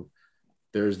bifurcation of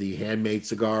there's the handmade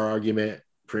cigar argument,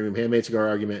 premium handmade cigar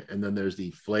argument, and then there's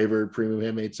the flavored premium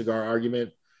handmade cigar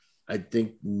argument. I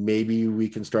think maybe we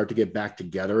can start to get back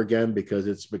together again because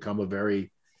it's become a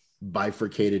very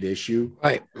bifurcated issue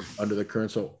under the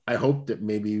current. So I hope that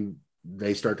maybe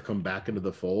they start to come back into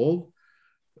the fold,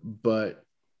 but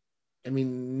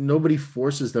nobody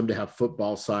forces them to have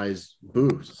football size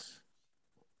booths,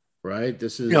 right?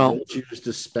 This is choose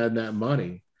to spend that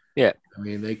money. Yeah.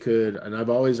 They could, and I've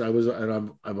always been,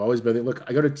 look,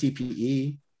 I go to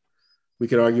TPE. We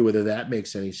could argue whether that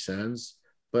makes any sense,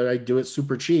 but I do it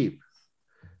super cheap.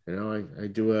 I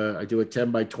do a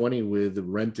 10 by 20 with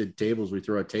rented tables. We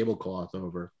throw a tablecloth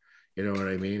over, you know what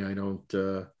I mean? I don't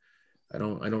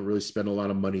really spend a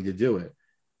lot of money to do it.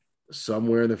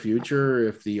 Somewhere in the future,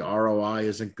 if the ROI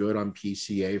isn't good on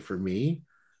PCA for me,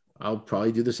 I'll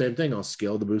probably do the same thing. I'll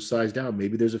scale the booth size down.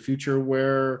 Maybe there's a future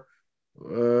where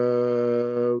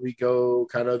we go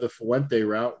kind of the Fuente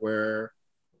route where,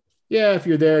 if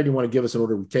you're there and you want to give us an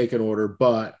order, we take an order,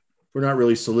 but we're not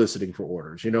really soliciting for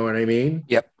orders. You know what I mean?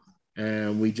 Yep.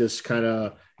 And we just kind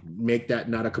of make that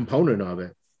not a component of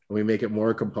it. And we make it more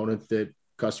a component that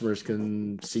customers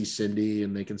can see Cindy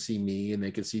and they can see me and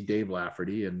they can see Dave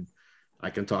Lafferty and I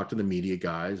can talk to the media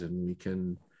guys and we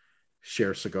can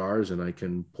share cigars and I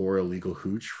can pour illegal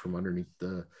hooch from underneath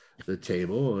the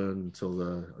table until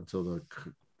the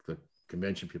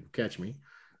convention people catch me.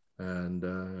 And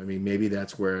maybe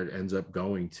that's where it ends up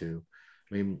going to.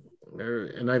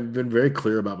 And I've been very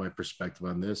clear about my perspective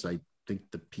on this. I think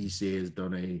the PCA has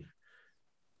done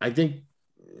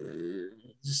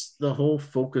just the whole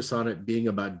focus on it being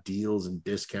about deals and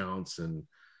discounts and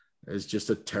is just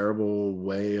a terrible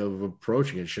way of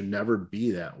approaching it. It should never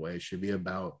be that way. It should be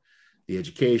about the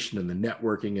education and the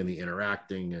networking and the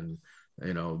interacting. And,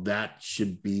 that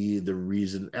should be the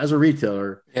reason as a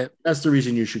retailer, That's the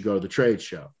reason you should go to the trade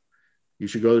show. You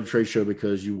should go to the trade show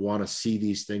because you want to see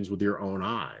these things with your own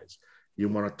eyes. You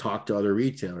want to talk to other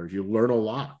retailers. You learn a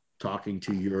lot talking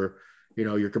to your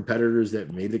competitors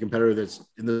that maybe the competitor that's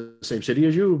in the same city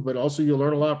as you, but also you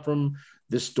learn a lot from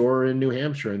this store in New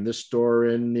Hampshire and this store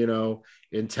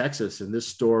in Texas and this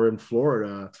store in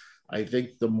Florida. I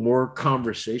think the more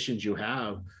conversations you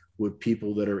have with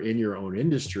people that are in your own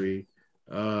industry,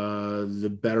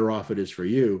 the better off it is for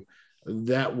you.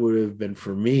 That would have been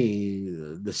for me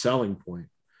the selling point.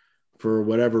 For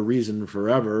whatever reason,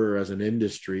 forever as an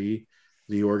industry,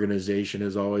 the organization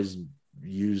has always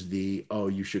used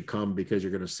you should come because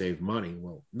you're going to save money.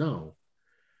 Well, no,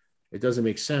 it doesn't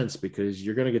make sense because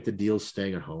you're going to get the deals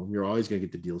staying at home. You're always going to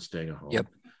get the deals staying at home. Yep.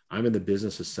 I'm in the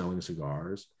business of selling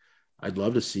cigars. I'd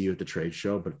love to see you at the trade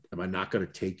show, but am I not going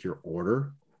to take your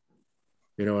order?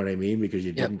 You know what I mean? Because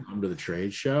you didn't come to the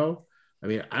trade show. I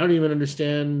don't even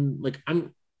understand.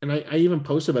 I even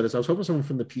posted about this. I was hoping someone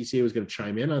from the PCA was going to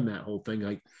chime in on that whole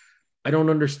thing. I don't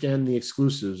understand the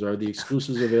exclusives. Are the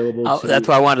exclusives available to that's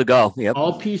where I wanted to go. Yep.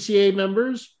 all PCA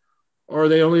members, or are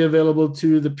they only available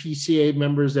to the PCA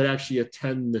members that actually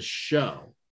attend the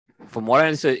show? From what I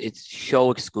understood, it's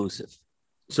show exclusive.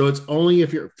 So it's only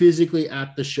if you're physically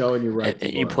at the show and you write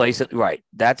and you place it right.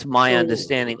 That's my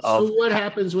understanding of. So what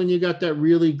happens when you got that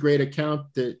really great account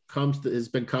that has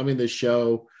been coming to the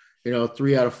show,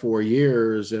 3 out of 4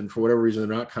 years, and for whatever reason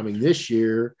they're not coming this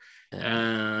year,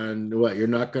 and what you're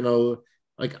not gonna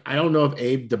like? I don't know if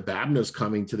Abe Dababna is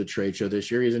coming to the trade show this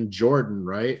year. He's in Jordan,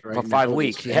 right for 5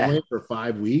 weeks, for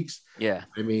 5 weeks. Yeah,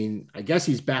 I mean, I guess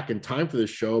he's back in time for the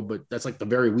show, but that's like the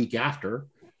very week after.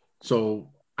 So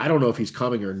I don't know if he's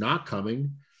coming or not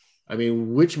coming. I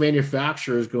mean, which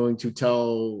manufacturer is going to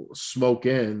tell Smoke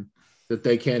Inn that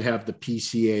they can't have the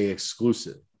PCA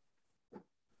exclusive?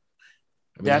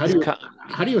 I mean,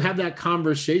 how do you have that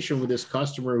conversation with this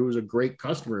customer who's a great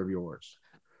customer of yours?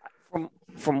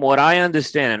 From what I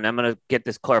understand, and I'm going to get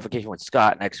this clarification with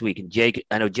Scott next week, and Jake,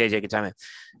 I know JJ can time in.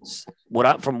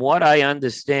 From what I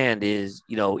understand is,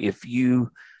 if you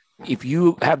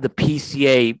have the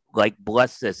PCA, like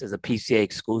bless this as a PCA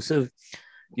exclusive,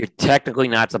 you're technically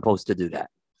not supposed to do that.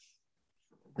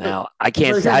 Now, I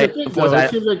can't say. What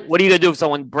are you going to do if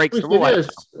someone breaks the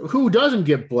rule? Who doesn't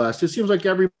get blessed? It seems like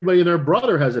everybody and their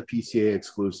brother has a PCA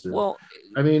exclusive. Well,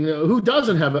 I mean, who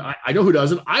doesn't have it? I know who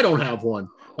doesn't. I don't have one.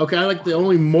 Okay, I like the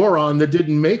only moron that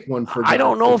didn't make one for. I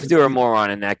don't know if they're a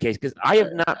moron in that case because I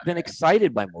have not been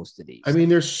excited by most of these. I mean,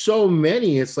 there's so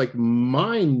many. It's like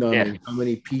mind-numbing how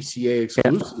many PCA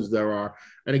exclusives there are.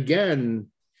 And again,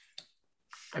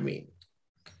 I mean,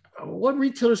 what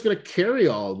retailer is going to carry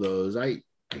all those?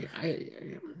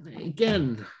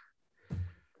 Again.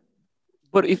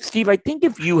 But Steve, I think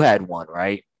if you had one,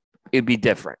 right, it'd be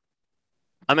different.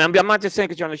 I mean, I'm not just saying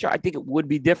because you're on the show. I think it would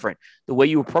be different the way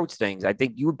you approach things. I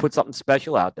think you would put something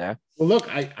special out there. Well, look,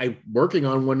 I'm working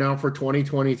on one now for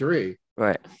 2023.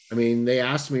 Right. I mean, they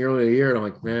asked me earlier in the year, and I'm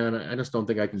like, man, I just don't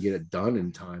think I can get it done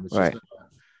in time. It's right.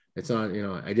 It's not,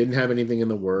 I didn't have anything in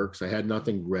the works. I had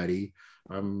nothing ready.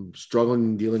 I'm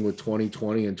struggling dealing with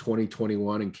 2020 and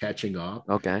 2021 and catching up.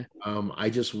 Okay. I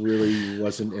just really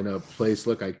wasn't in a place.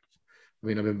 Look, I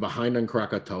mean, I've been behind on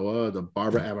Krakatoa. The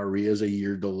Barbara Amarilla is a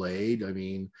year delayed. I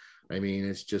mean,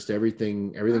 it's just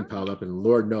everything piled up. And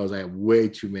Lord knows I had way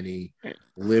too many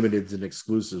limiteds and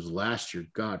exclusives last year.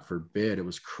 God forbid. It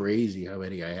was crazy how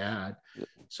many I had.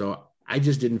 So I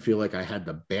just didn't feel like I had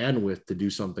the bandwidth to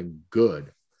do something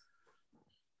good.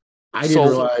 I didn't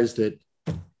realize that.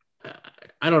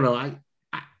 I don't know. I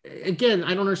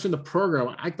don't understand the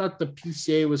program. I thought the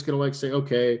PCA was going to say,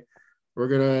 okay, we're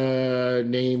going to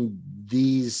name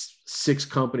these 6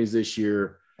 companies this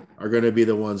year are going to be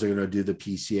the ones that are going to do the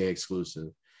PCA exclusive.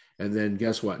 And then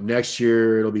guess what? Next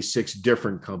year, it'll be 6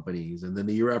 different companies. And then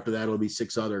the year after that, it'll be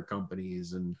 6 other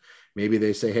companies. And maybe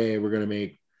they say, hey, we're going to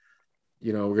make,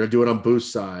 we're going to do it on booth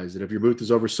size. And if your booth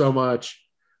is over so much,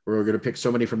 we're going to pick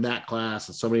so many from that class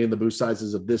and so many in the booth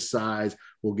sizes of this size.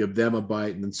 We'll give them a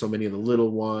bite. And then so many of the little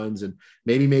ones, and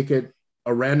maybe make it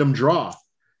a random draw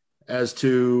as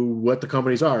to what the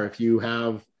companies are. If you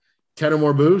have 10 or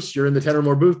more booths, you're in the 10 or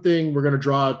more booth thing. We're going to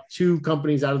draw 2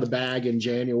 companies out of the bag in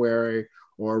January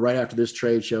or right after this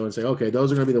trade show and say, okay,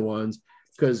 those are going to be the ones,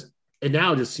 because it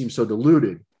now just seems so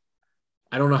diluted.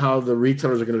 I don't know how the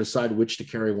retailers are going to decide which to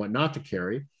carry and what not to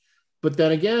carry. But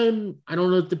then again, I don't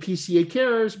know if the PCA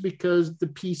cares, because the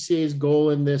PCA's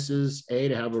goal in this is A,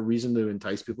 to have a reason to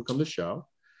entice people to come to the show,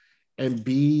 and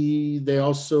B, they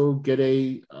also get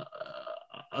a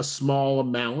small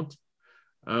amount,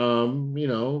 from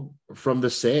the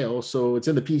sale. So it's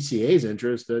in the PCA's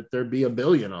interest that there be 1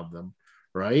 billion of them,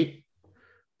 right?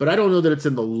 But I don't know that it's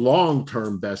in the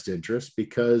long-term best interest,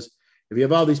 because if you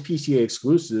have all these PCA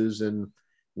exclusives and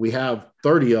we have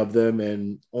 30 of them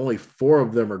and only 4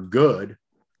 of them are good,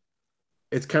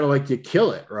 it's kind of like you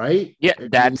kill it, right? Yeah,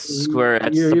 that's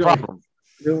the problem.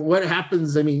 What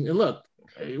happens? I mean, look,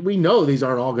 we know these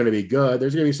aren't all going to be good.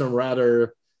 There's going to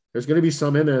be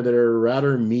some in there that are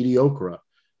rather mediocre.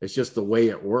 It's just the way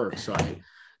it works. So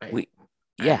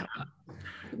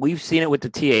we've seen it with the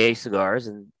TAA cigars,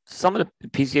 and some of the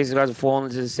PCA cigars have fallen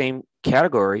into the same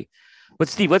category. But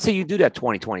Steve, let's say you do that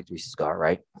 2023 cigar,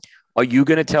 right? Are you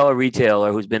going to tell a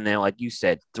retailer who's been there, like you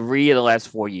said, 3 of the last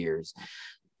 4 years,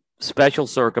 special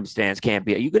circumstance can't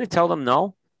be? Are you going to tell them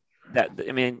no? I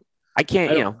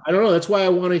can't. I don't know. That's why I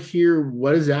want to hear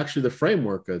what is actually the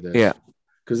framework of this. Yeah,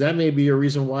 because that may be a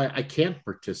reason why I can't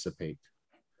participate.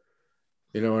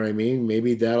 You know what I mean?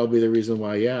 Maybe that'll be the reason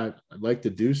why. Yeah, I'd like to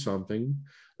do something.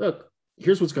 Look,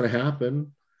 here's what's going to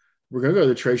happen. we're going to go to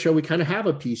the trade show. We kind of have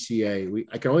a PCA.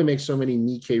 I can only make so many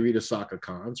Nikkei Rita Saka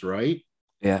cons, right?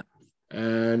 Yeah.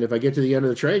 And if I get to the end of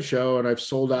the trade show and I've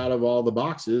sold out of all the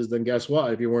boxes, then guess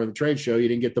what? If you weren't at the trade show, you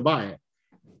didn't get to buy it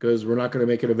because we're not going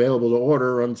to make it available to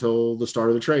order until the start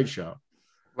of the trade show.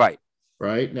 Right.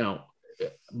 Right. Now,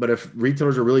 but if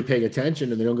retailers are really paying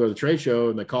attention and they don't go to the trade show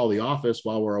and they call the office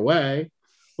while we're away,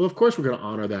 well, of course, we're going to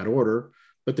honor that order.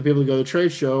 But the people who go to the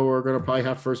trade show are going to probably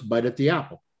have first bite at the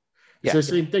apple. It's the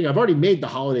same thing. I've already made the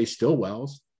holiday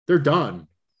Stillwells. They're done.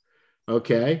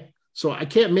 Okay. So I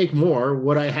can't make more.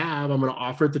 What I have, I'm going to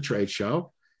offer at the trade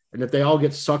show. And if they all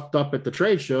get sucked up at the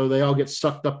trade show, they all get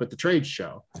sucked up at the trade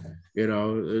show.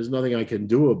 There's nothing I can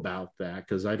do about that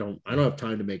because I don't have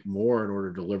time to make more in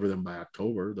order to deliver them by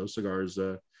October. Those cigars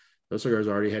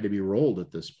already had to be rolled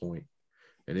at this point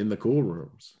and in the cool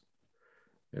rooms.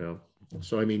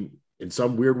 So I mean, in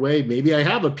some weird way, maybe I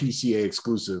have a PCA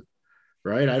exclusive,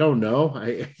 right? I don't know.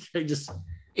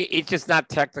 It's just not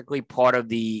technically part of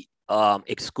the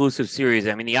exclusive series.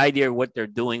 I mean, the idea of what they're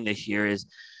doing this year is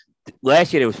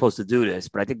last year they were supposed to do this,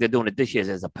 but I think they're doing it this year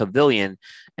as a pavilion,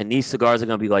 and these cigars are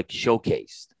going to be like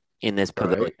showcased in this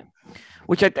pavilion,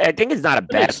 which I think is not a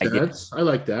bad idea. I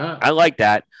like that. I like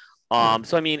that.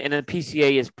 So I mean, and the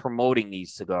PCA is promoting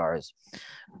these cigars,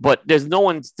 but there's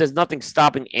nothing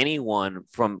stopping anyone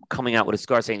from coming out with a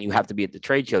cigar saying you have to be at the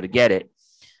trade show to get it.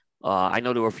 I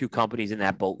know there were a few companies in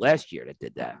that boat last year that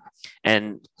did that.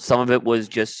 And some of it was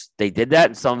just they did that,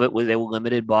 and some of it was they were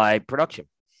limited by production.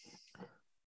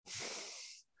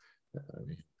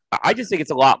 I just think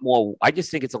it's a lot more. I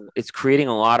just think it's creating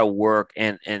a lot of work,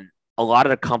 and a lot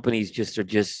of the companies are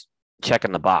just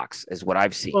checking the box, is what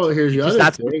I've seen. Well, here's the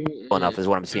other thing. Enough is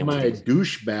what I'm seeing. Am I a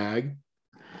douchebag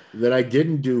that I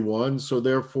didn't do one, so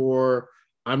therefore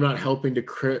I'm not helping to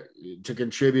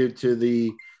contribute to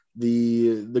the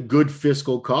good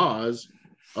fiscal cause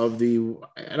of and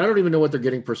I don't even know what they're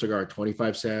getting per cigar,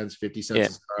 25 cents, 50 cents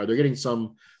a cigar. They're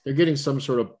getting some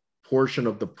sort of portion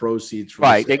of the proceeds from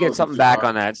right. They get something back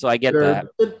on that. So I get that.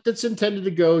 That's intended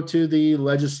to go to the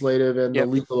legislative and the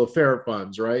legal affair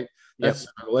funds, right? That's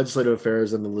legislative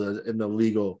affairs and the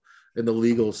legal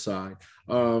side.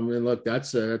 And look,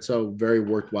 that's a very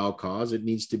worthwhile cause. It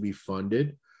needs to be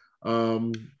funded.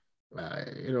 So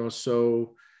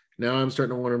now I'm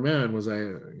starting to wonder, man,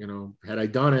 had I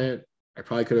done it, I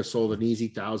probably could have sold an easy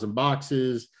 1,000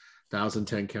 boxes,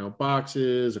 1,010 count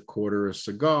boxes, a quarter a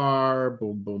cigar,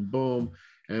 boom, boom, boom.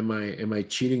 Am I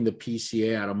cheating the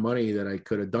PCA out of money that I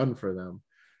could have done for them?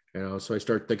 So I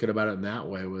start thinking about it in that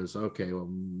way was, okay, well,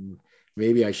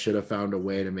 maybe I should have found a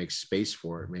way to make space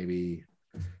for it. Maybe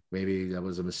that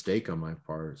was a mistake on my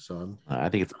part. So I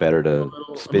think it's better to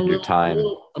spend your time.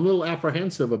 I'm a little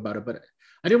apprehensive about it, but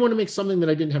I didn't want to make something that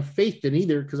I didn't have faith in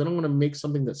either, because I don't want to make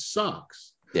something that sucks.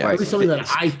 Yeah, right. Something that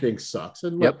I think sucks.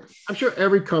 And look, I'm sure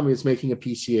every company that's making a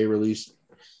PCA release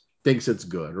thinks it's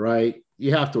good, right?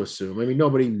 You have to assume. I mean,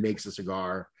 nobody makes a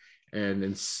cigar and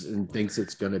thinks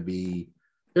it's going to be.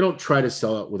 They don't try to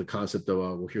sell it with a concept of,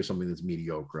 well, here's something that's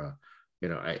mediocre.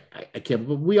 I can't.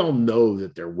 But we all know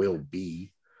that there will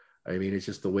be. I mean, it's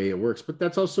just the way it works. But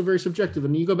that's also very subjective. I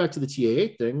mean, you go back to the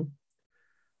TAA thing.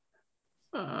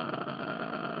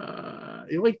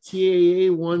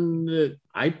 TAA one that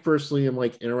I personally am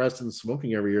interested in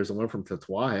smoking every year is the one from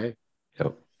Tatuaje.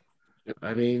 Yep.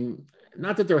 I mean,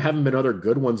 not that there haven't been other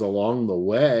good ones along the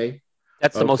way.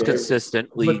 That's the most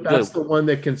consistently but that's the one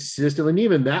that consistently, and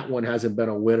even that one hasn't been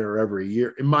a winner every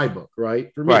year in my book,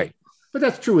 right? For me. Right. But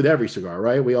that's true with every cigar,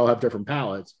 right? We all have different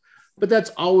palates. But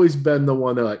that's always been the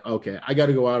one that okay, I got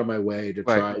to go out of my way to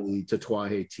try the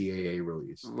Tatuaje TAA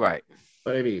release. Right.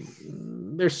 But I mean,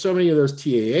 there's so many of those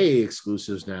TAA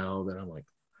exclusives now that I'm like,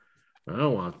 I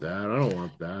don't want that. I don't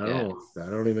want that. I don't want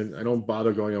that. I don't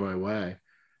bother going on my way.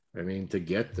 I mean, to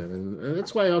get them. And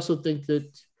that's why I also think that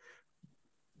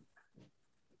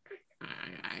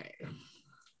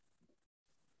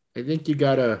I think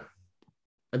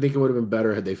I think it would have been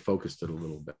better had they focused it a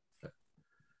little bit.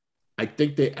 I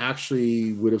think they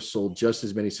actually would have sold just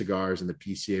as many cigars and the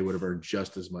PCA would have earned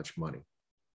just as much money.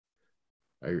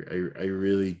 I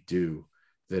really do,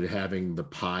 that having the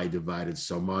pie divided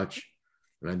so much.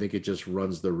 And I think it just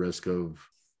runs the risk of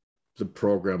the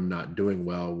program not doing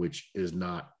well, which is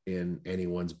not in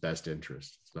anyone's best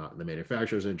interest. It's not in the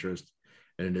manufacturer's interest,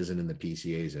 and it isn't in the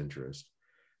PCA's interest.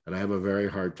 And I have a very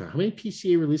hard time. How many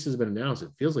PCA releases have been announced? It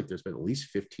feels like there's been at least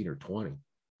 15 or 20.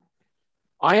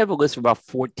 I have a list of about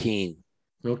 14.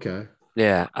 Okay.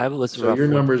 Yeah, I have a list of about 14.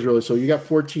 So your number is really, so you got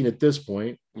 14 at this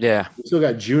point. Yeah. We still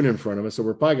got June in front of us, so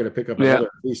we're probably going to pick up another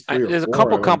at least 3 or 4. There's a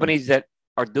couple companies that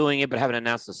are doing it but haven't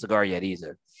announced a cigar yet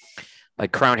either.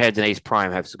 Like Crown Heads and Ace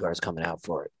Prime have cigars coming out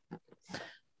for it.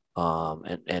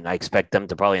 And I expect them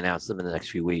to probably announce them in the next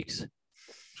few weeks.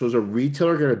 So is a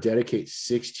retailer going to dedicate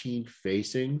 16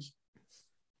 facings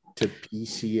to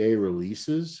PCA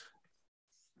releases?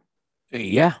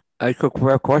 Yeah, that's a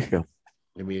fair question.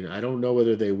 I mean, I don't know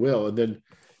whether they will. And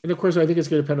of course, I think it's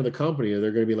going to depend on the company. Are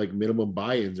there going to be like minimum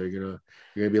buy-ins? You're going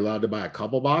to be allowed to buy a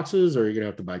couple boxes, or you're going to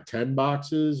have to buy 10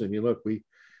 boxes? I mean, look, we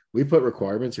put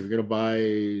requirements. If you're going to buy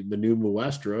the new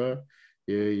Muestra,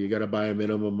 you got to buy a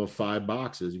minimum of 5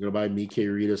 boxes. You're going to buy Mickey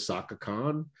Rita Saka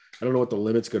Khan. I don't know what the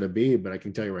limit's going to be, but I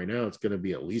can tell you right now, it's going to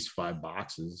be at least 5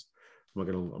 boxes. I'm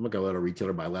not gonna let a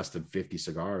retailer buy less than 50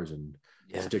 cigars and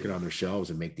stick it on their shelves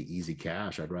and make the easy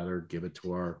cash. I'd rather give it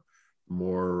to our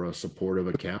more supportive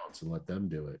accounts and let them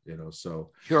do it.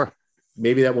 So sure,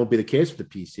 maybe that won't be the case with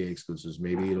the PCA exclusives.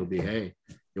 Maybe it'll be, hey,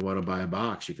 you want to buy a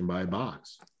box, you can buy a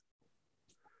box.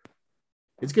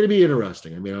 It's going to be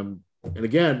interesting. I mean, and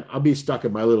again, I'll be stuck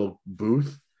in my little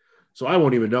booth, so I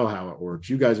won't even know how it works.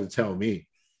 You guys will tell me,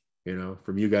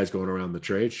 from you guys going around the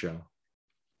trade show.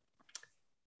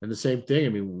 And the same thing. I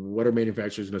mean, what are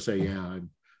manufacturers going to say? Yeah,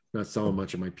 I'm not selling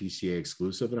much of my PCA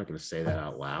exclusive. They're not going to say that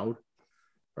out loud,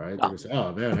 right? They're going to say,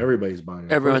 "Oh man, everybody's buying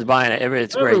it. Everyone's buying it.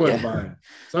 Everyone's great. Buying it.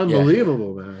 It's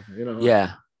unbelievable, man."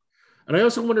 Yeah. And I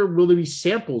also wonder, will there be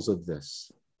samples of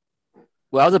this?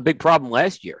 Well, that was a big problem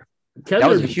last year. That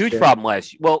was a huge problem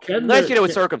last year. Well, last year there were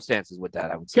circumstances with that.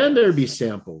 I would say. Can there be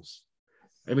samples?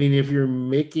 I mean, if you're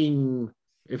making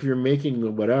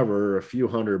whatever a few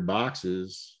hundred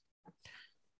boxes.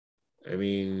 I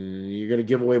mean, you're going to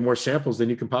give away more samples than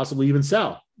you can possibly even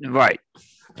sell. Right.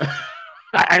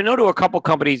 I know there were a couple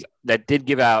companies that did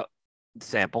give out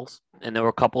samples, and there were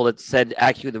a couple that said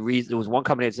actually there was one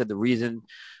company that said the reason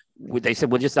they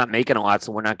said we're just not making a lot,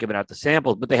 so we're not giving out the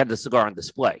samples, but they had the cigar on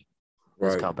display.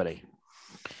 Right. This company.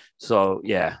 So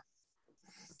yeah.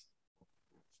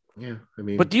 Yeah, I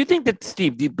mean, but do you think that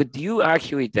Steve? Do you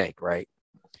actually think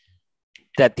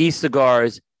that these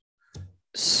cigars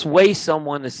sway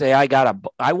someone to say,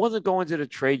 I wasn't going to the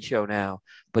trade show now,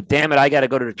 but damn it, I got to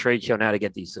go to the trade show now to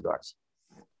get these cigars.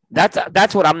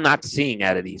 That's what I'm not seeing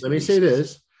out of these. Let me say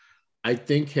this. I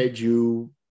think had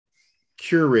you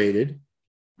curated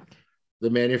the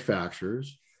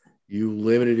manufacturers, you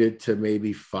limited it to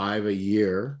maybe 5 a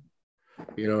year,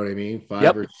 you know what I mean?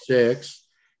 5 or 6,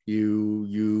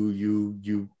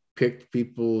 you picked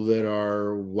people that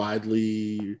are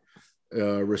widely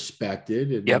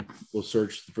respected and people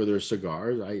search for their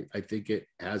cigars. I think it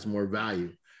has more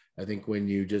value. I think when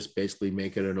you just basically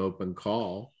make it an open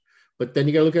call, but then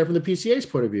you got to look at it from the PCA's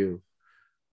point of view.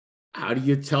 How do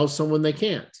you tell someone they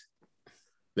can't?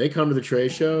 They come to the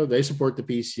trade show, they support the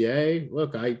PCA.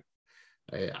 Look,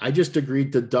 I just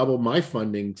agreed to double my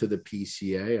funding to the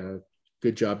PCA.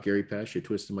 Good job, Gary Pesh. You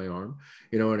twisted my arm.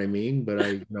 You know what I mean? But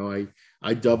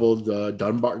I doubled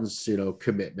Dunbarton's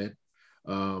commitment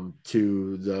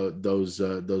to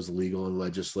those legal and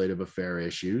legislative affair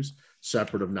issues,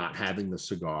 separate of not having the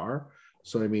cigar.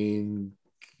 So, I mean,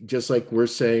 just like we're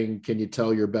saying, can you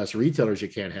tell your best retailers you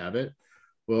can't have it?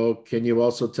 Well, can you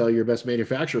also tell your best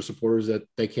manufacturer supporters that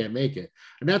they can't make it?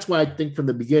 And that's why I think from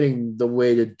the beginning, the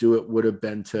way to do it would have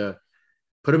been to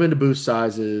put them into booth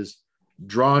sizes,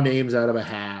 draw names out of a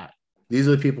hat. These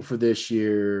are the people for this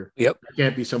year. Yep. There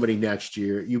can't be somebody next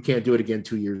year. You can't do it again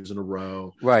 2 years in a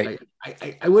row. Right.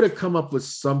 I would have come up with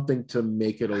something to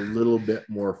make it a little bit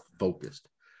more focused.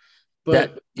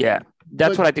 But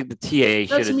that's what I think the TAA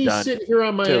should have done. That's me sitting here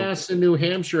on my ass in New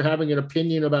Hampshire having an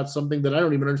opinion about something that I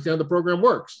don't even understand how the program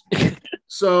works.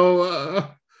 So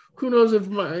who knows if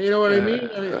you know what I mean?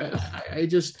 I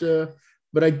just,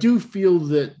 but I do feel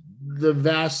that the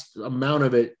vast amount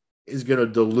of it is going to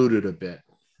dilute it a bit.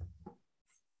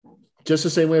 Just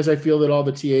the same way as I feel that all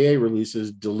the TAA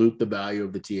releases dilute the value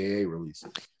of the TAA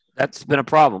releases. That's been a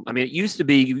problem. I mean, it used to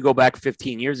be, you go back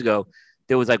 15 years ago,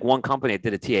 there was like one company that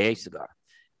did a TAA cigar,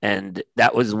 and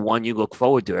that was one you look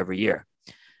forward to every year.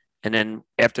 And then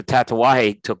after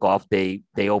Tatuaje took off, they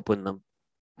opened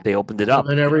it up.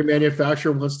 And every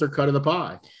manufacturer wants their cut of the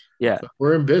pie. Yeah. So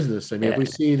we're in business. I mean, if we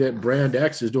see that brand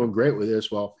X is doing great with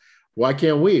this, well, why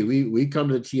can't we? We come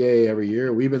to the TAA every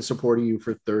year. We've been supporting you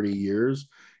for 30 years.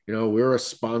 We're a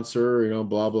sponsor,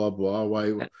 blah, blah, blah.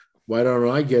 Why don't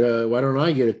I get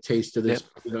a taste of this,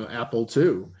 apple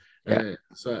too? Yeah.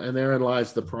 And therein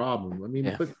lies the problem. I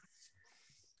mean, but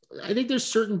I think there's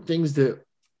certain things that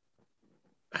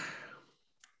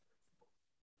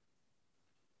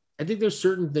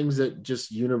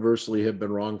just universally have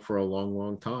been wrong for a long,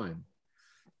 long time.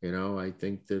 I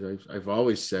think that I've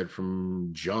always said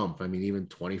from jump. I mean, even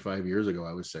 25 years ago,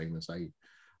 I was saying this. I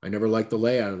never liked the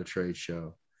layout of the trade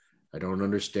show. I don't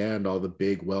understand all the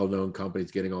big, well-known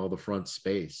companies getting all the front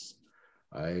space.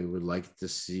 I would like to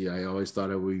see, I always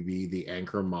thought it would be the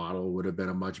anchor model would have been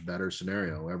a much better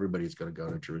scenario. Everybody's going to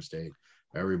go to Drew Estate.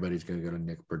 Everybody's going to go to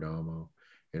Nick Perdomo.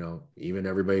 Even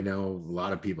everybody now, a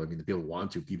lot of people, the people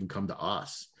want to even come to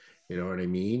us. You know what I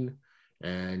mean?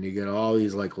 And you get all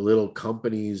these like little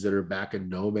companies that are back in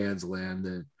no man's land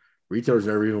that retailers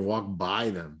never even walk by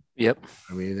them. Yep.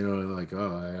 I mean, like,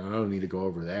 oh, I don't need to go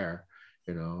over there,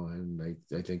 and I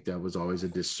think that was always a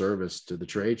disservice to the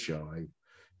trade show. I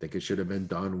think it should have been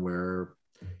done where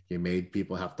you made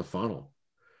people have to funnel.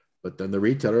 But then the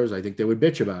retailers, I think they would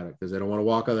bitch about it because they don't want to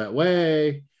walk out that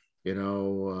way.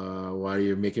 Why are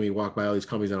you making me walk by all these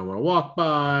companies I don't want to walk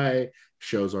by?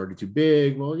 Show's already too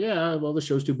big. Well, yeah, the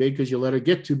show's too big because you let it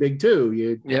get too big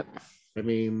too. Yep.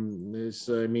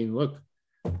 Look,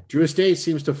 Drew Estate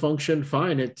seems to function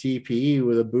fine at TPE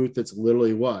with a booth that's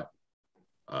literally what?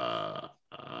 A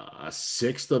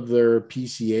sixth of their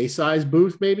PCA size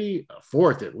booth, maybe a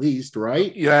fourth at least,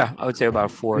 right? Yeah, I would say about a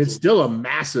fourth. It's still a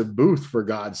massive booth, for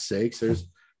God's sakes.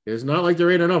 It's not like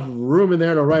there ain't enough room in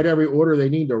there to write every order they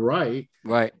need to write.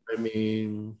 Right.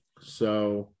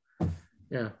 So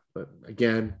yeah. But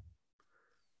again,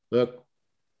 look,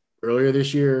 earlier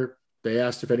this year, they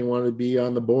asked if anyone would be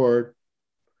on the board.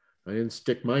 I didn't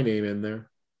stick my name in there,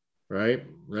 right?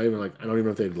 Not even I don't even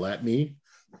know if they'd let me,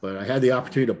 but I had the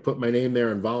opportunity to put my name there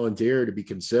and volunteer to be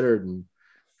considered, and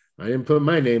I didn't put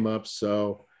my name up.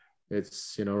 So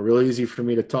it's, really easy for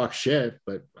me to talk shit,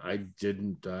 but I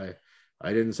didn't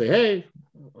say, hey,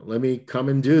 let me come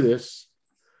and do this,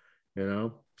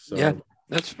 So yeah,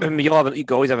 you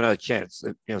can always have another chance.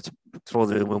 It's a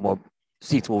little more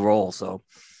seats will roll. So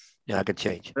yeah, that could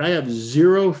change. But I have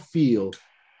zero feel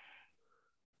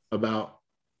about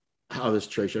how this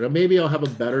trade show. Maybe I'll have a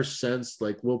better sense.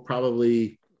 Like we'll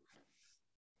probably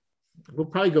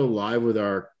go live with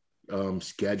our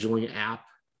scheduling app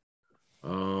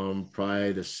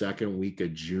probably the second week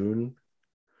of June.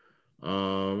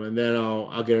 And then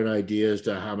I'll get an idea as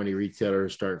to how many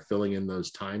retailers start filling in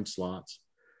those time slots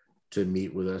to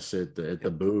meet with us at the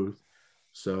booth.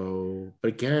 So, but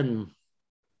again,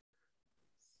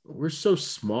 we're so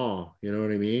small, you know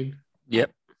what I mean?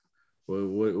 Yep.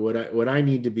 What I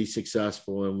need to be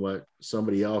successful and what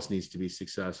somebody else needs to be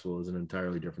successful is an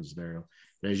entirely different scenario.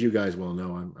 And as you guys well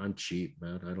know, I'm cheap,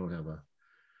 man.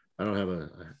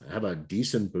 I have a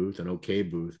decent booth, an okay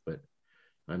booth, but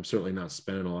I'm certainly not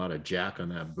spending a lot of jack on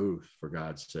that booth, for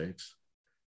God's sakes.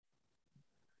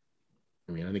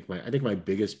 I think my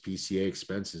biggest PCA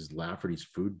expense is Lafferty's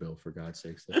food bill, for God's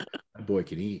sakes. That boy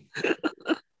can eat.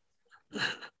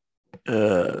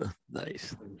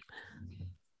 Nice.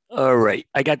 All right.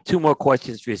 I got two more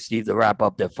questions for you, Steve, to wrap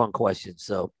up. They're fun questions.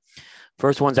 So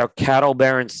first one's our cattle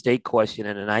baron steak question.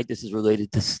 And tonight this is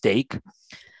related to steak.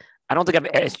 I don't think I've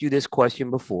asked you this question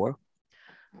before,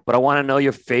 but I want to know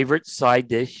your favorite side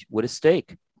dish with a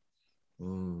steak.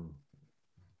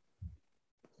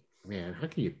 Man, how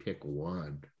can you pick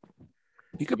one?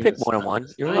 You could pick more than one.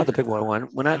 You're allowed to pick more than one.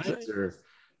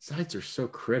 Sides are so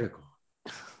critical.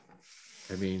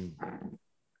 I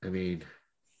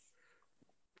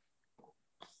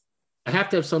have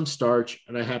to have some starch,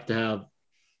 and I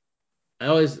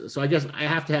guess I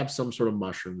have to have some sort of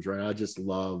mushrooms, right? I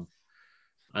love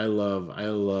pan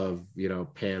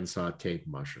sauteed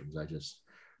mushrooms. I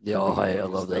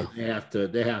love that.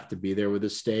 They have to be there with a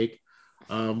steak.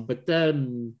 But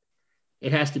then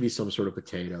it has to be some sort of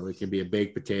potato. It can be a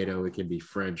baked potato. It can be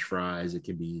French fries. It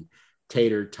can be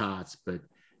tater tots. But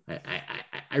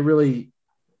I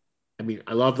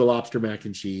love the lobster mac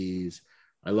and cheese.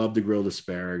 I love the grilled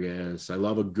asparagus. I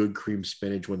love a good cream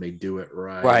spinach when they do it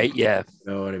right. Right. Yeah.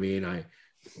 You know what I mean? I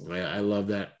love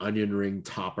that onion ring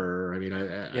topper. I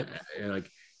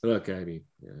like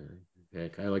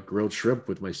grilled shrimp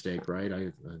with my steak,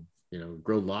 right?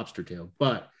 Grilled lobster tail.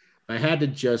 But if I had to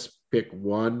just pick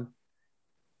one,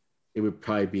 it would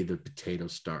probably be the potato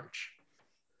starch.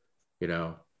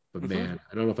 But man,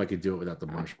 I don't know if I could do it without the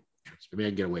mushrooms. I mean, I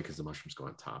can get away because the mushrooms go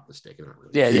on top of the steak. There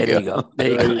you go.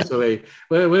 So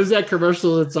what is that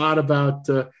commercial that's on about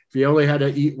if you only had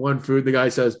to eat one food? The guy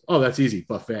says, "Oh, that's easy,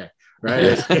 buffet."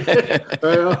 Right?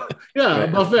 Yeah,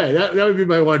 buffet. That would be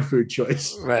my one food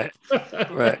choice. Right.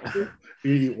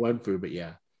 You eat one food, but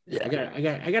yeah. I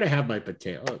got to have my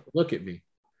potato. Oh, look at me.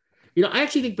 I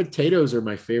actually think potatoes are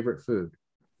my favorite food.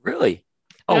 Really?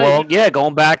 Oh,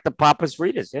 going back to Papa's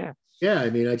Fritas, yeah. Yeah,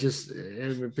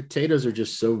 potatoes are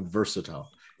just so versatile.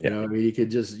 You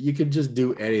can just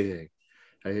do anything.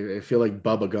 I feel like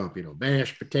Bubba Gump,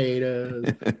 mashed potatoes,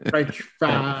 French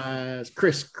fries,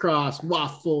 crisscross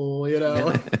waffle,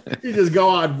 you just go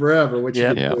on forever what you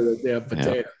can do with a damn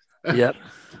potato. Yep.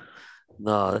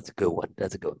 No, that's a good one.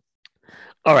 That's a good one.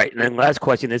 All right. And then last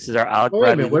question. This is our Alec Bradley.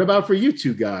 Wait a minute. What about for you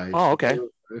two guys? Oh, okay.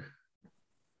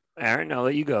 Aaron, I'll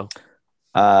let you go.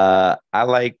 I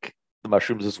like the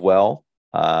mushrooms as well.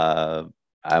 I'm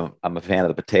a fan of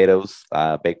the potatoes,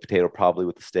 baked potato probably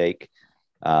with the steak,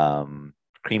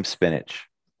 cream spinach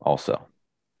also.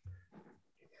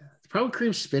 The problem with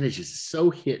cream spinach is so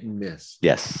hit and miss.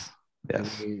 Yes. I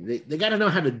mean, they got to know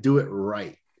how to do it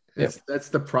right. That's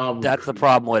the problem. That's the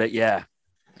problem with it. Yeah.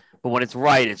 But when it's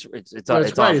right, it's right. It's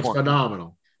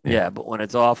phenomenal. Yeah. But when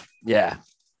it's off, yeah.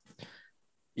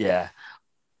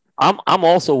 I'm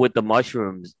also with the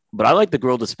mushrooms, but I like the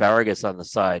grilled asparagus on the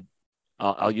side.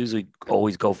 I'll usually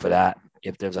always go for that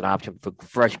if there's an option for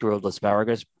fresh grilled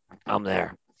asparagus. I'm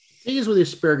there. The thing is with the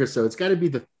asparagus, though, it's got to be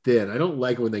the thin. I don't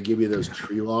like it when they give you those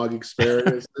tree log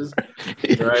asparaguses,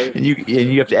 right? And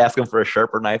you have to ask them for a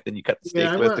sharper knife than you cut the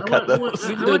steak with to cut those.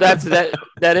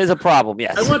 That is a problem.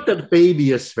 Yes, I want the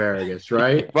baby asparagus,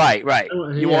 right? Right.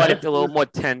 You want it a little more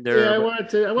tender. Yeah, I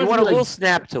want a little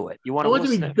snap to it. I want it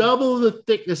to be double the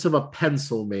thickness of a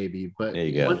pencil, maybe. But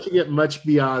once you get much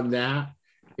beyond that,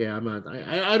 I'm not.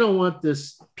 I don't want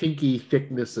this pinky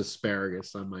thickness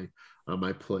asparagus on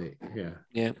my plate.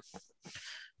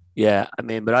 Yeah. I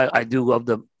mean, but I do love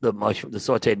the mushroom, the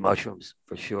sauteed mushrooms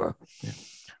for sure.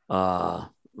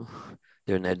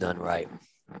 They're done right.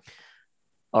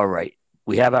 All right.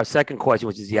 We have our second question,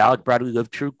 which is the Alec Bradley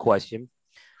Live True question.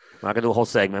 I'm not gonna do a whole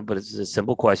segment, but it's a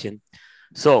simple question.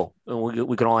 So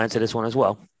we can all answer this one as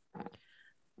well.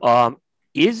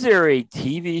 Is there a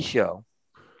TV show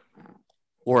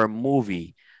or a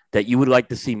movie that you would like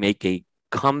to see make a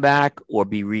comeback or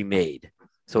be remade?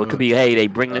 So it could be, hey, they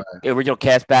bring the original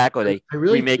cast back, or they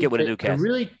remake it with a new cast.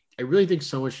 I really think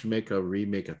someone should make a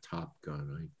remake of Top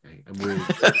Gun. I'm really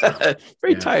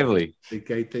very timely.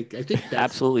 I think that's,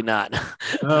 absolutely not.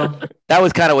 That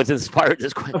was kind of what's inspired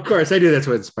this question. Of course, I knew that's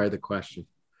what inspired the question.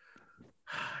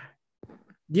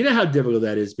 You know how difficult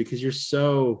that is because you're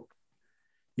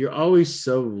always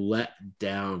so let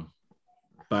down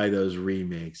by those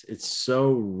remakes. It's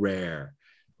so rare.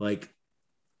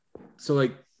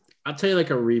 I'll tell you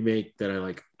a remake that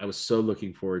I was so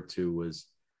looking forward to was,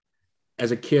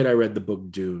 as a kid, I read the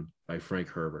book Dune by Frank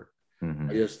Herbert.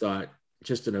 Mm-hmm. I just thought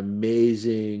just an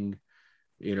amazing,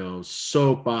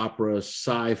 soap opera,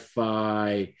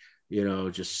 sci-fi,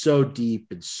 just so deep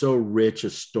and so rich a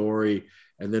story.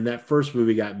 And then that first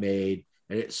movie got made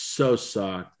and it so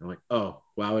sucked. I'm like, oh,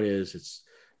 wow, it is. It's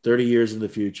 30 years in the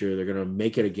future. They're going to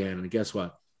make it again. And guess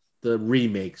what? The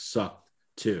remake sucked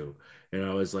too. And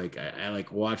I was I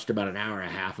watched about an hour and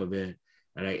a half of it.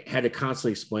 And I had to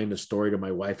constantly explain the story to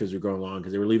my wife as we were going along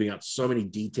because they were leaving out so many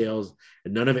details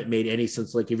and none of it made any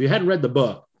sense. If you hadn't read the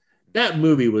book, that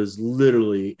movie was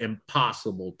literally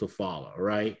impossible to follow,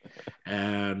 right?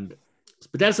 But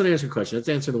that's not answering the question. That's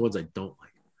answering the ones I don't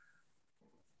like.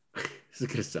 This is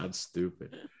going to sound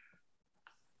stupid.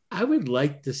 I would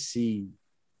like to see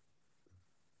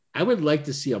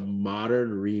a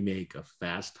modern remake of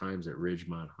Fast Times at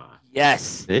Ridgemont High.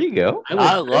 Yes. There you go.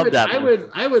 I love that.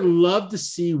 I would love to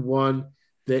see one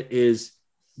that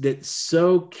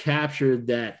so captured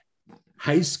that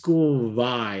high school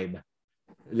vibe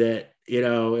that, in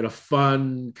a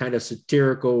fun kind of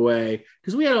satirical way.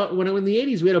 Because we had when in the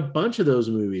 80s, we had a bunch of those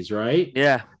movies, right?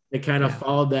 Yeah. They kind of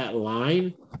followed that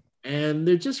line. And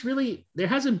there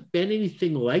hasn't been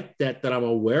anything like that I'm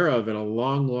aware of in a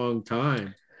long, long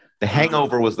time. The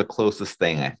Hangover was the closest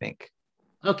thing, I think.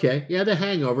 Okay. Yeah, The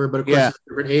Hangover, but of course it's a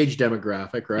different age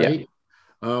demographic, right?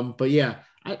 Yeah. But yeah,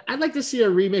 I'd like to see a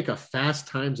remake of Fast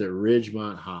Times at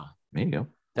Ridgemont High. There you go.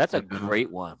 That's a great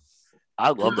one. I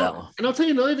love that one. And I'll tell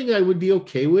you another thing I would be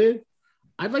okay with.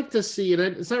 I'd like to see, and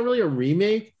it's not really a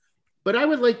remake, but I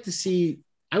would like to see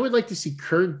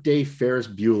current day Ferris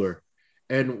Bueller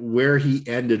and where he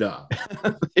ended up.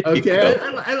 Okay,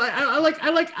 I like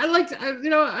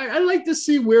to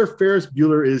see where Ferris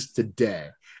Bueller is today.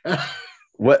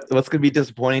 What's going to be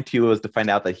disappointing to you is to find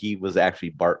out that he was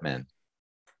actually Bartman.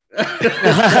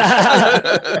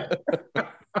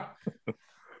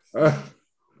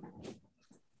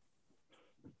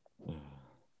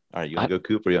 All right, you want to go,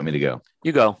 Coop, or you want me to go?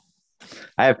 You go.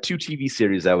 I have 2 TV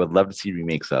series I would love to see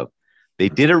remakes of. They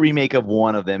did a remake of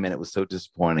one of them, and it was so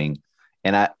disappointing.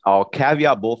 And I'll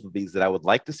caveat both of these that I would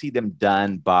like to see them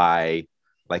done by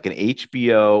an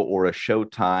HBO or a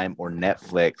Showtime or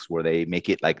Netflix, where they make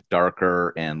it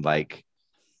darker and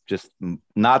just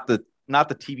not not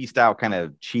the TV style kind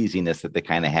of cheesiness that they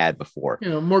kind of had before.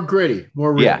 More gritty,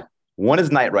 more real. Yeah. One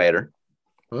is Knight Rider.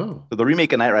 Oh. So the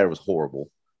remake of Knight Rider was horrible.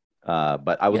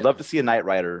 But I would love to see a Knight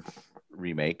Rider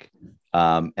remake.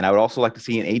 And I would also like to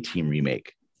see an A-Team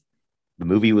remake. The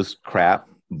movie was crap,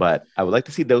 but I would like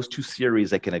to see those two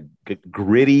series like in a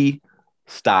gritty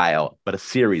style, but a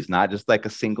series, not just like a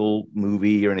single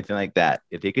movie or anything like that.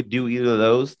 If they could do either of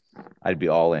those, I'd be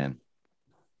all in.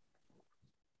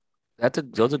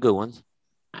 Those are good ones.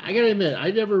 I gotta admit,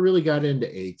 I never really got into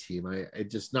A-Team. I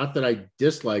just, not that I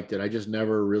disliked it, I just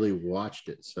never really watched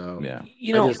it. So yeah,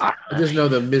 I just know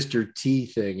the Mr. T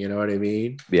thing. You know what I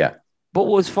mean? Yeah. But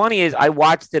what's funny is I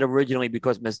watched it originally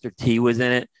because Mr. T was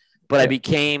in it, but I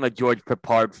became a George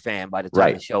Peppard fan by the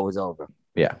time the show was over.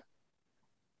 Yeah.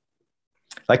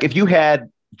 Like if you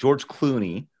had George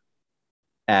Clooney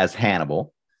as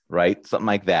Hannibal, right? Something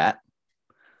like that.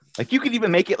 Like you could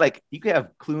even make it like you could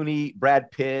have Clooney,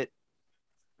 Brad Pitt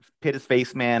as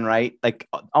Face Man, right? Like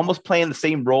almost playing the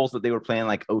same roles that they were playing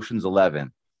like Ocean's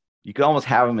 11. You could almost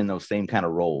have them in those same kind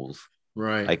of roles.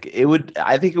 Right. Like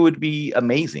I think it would be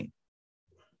amazing.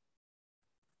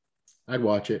 I'd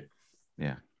watch it.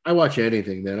 Yeah. I watch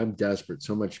anything, man. I'm desperate.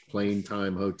 So much plane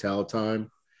time, hotel time.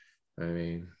 I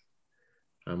mean,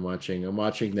 I'm watching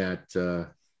that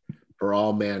For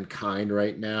All Mankind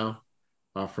right now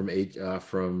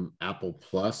from Apple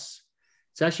Plus.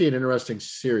 It's actually an interesting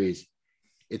series.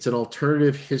 It's an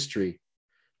alternative history,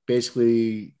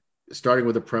 basically starting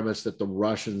with the premise that the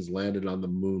Russians landed on the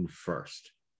moon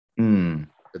first,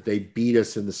 that they beat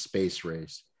us in the space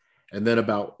race, and then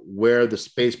about where the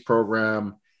space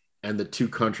program and the two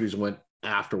countries went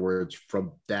afterwards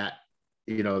from that,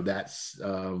 that's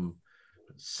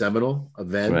seminal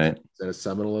event. Right. Is that a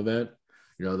seminal event?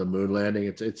 The moon landing.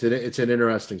 It's an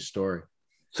interesting story.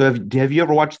 So have you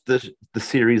ever watched the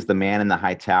series The Man in the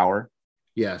High Tower?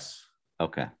 Yes.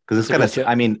 Okay, because it's kind of,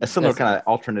 a similar kind of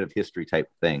alternative history type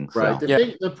thing. So.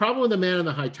 Right. The problem with The Man in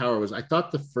the High Tower was I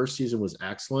thought the first season was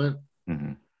excellent,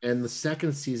 and the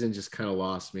second season just kind of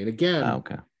lost me. And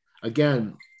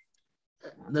again,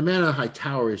 The Man in the High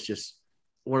Tower is just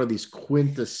one of these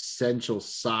quintessential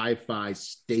sci-fi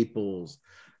staples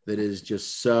that is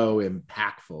just so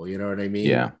impactful. You know what I mean?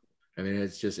 Yeah. I mean,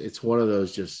 it's one of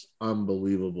those just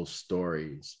unbelievable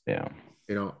stories. Yeah.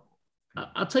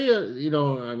 I'll tell you,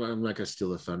 I'm not going to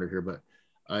steal the thunder here, but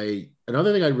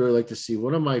another thing I'd really like to see,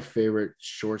 one of my favorite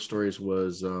short stories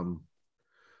was,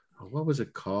 what was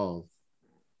it called?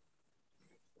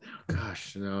 Oh,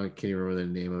 gosh, no, I can't even remember the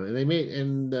name of it.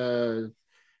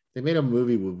 They made a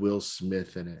movie with Will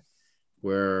Smith in it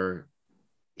where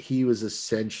he was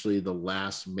essentially the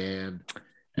last man.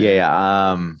 Yeah.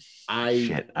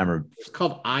 I remember. It's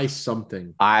called I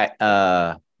Something.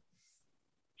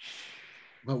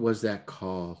 What was that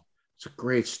called? It's a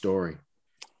great story.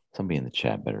 Somebody in the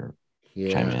chat better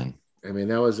chime in. I mean,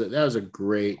 that was a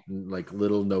great like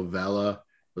little novella.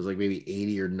 It was like maybe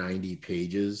 80 or 90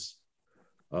 pages.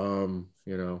 Did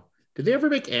they ever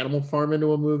make Animal Farm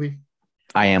into a movie?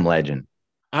 I Am Legend.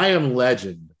 I Am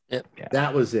Legend. Yep. Yeah.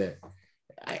 That was it.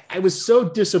 I was so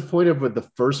disappointed with the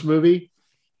first movie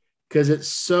because it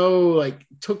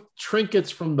took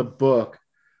trinkets from the book,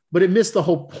 but it missed the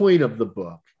whole point of the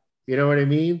book. You know what I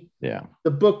mean? Yeah.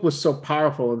 The book was so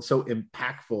powerful and so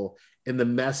impactful in the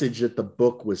message that the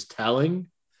book was telling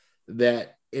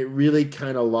that it really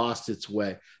kind of lost its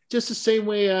way. Just the same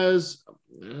way as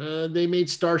they made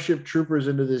Starship Troopers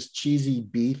into this cheesy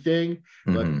B thing.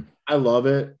 But I love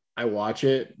it. I watch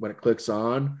it when it clicks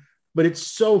on. But it's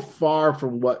so far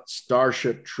from what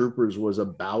Starship Troopers was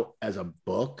about as a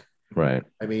book. Right.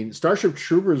 I mean, Starship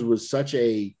Troopers was such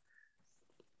a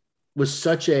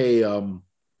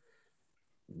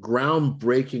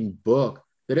groundbreaking book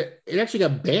that it actually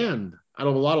got banned out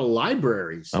of a lot of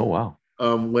libraries. Oh wow.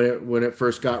 When it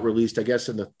first got released, I guess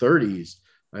in the 30s.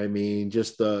 I mean,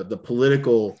 just the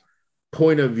political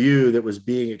point of view that was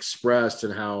being expressed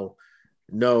and how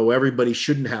no, everybody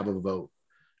shouldn't have a vote.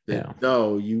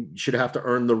 No, you should have to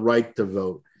earn the right to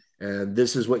vote. And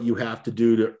this is what you have to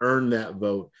do to earn that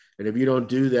vote. And if you don't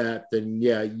do that, then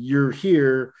you're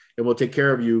here and we'll take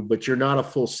care of you, but you're not a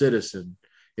full citizen.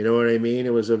 You know what I mean?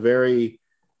 It was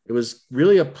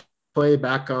really a play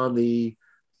back on the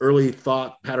early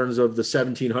thought patterns of the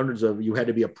 1700s of you had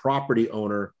to be a property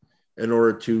owner in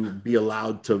order to be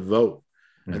allowed to vote.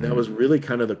 And that was really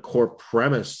kind of the core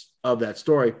premise of that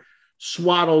story,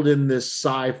 swaddled in this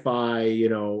sci-fi,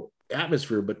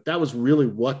 atmosphere. But that was really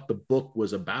what the book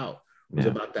was about, It was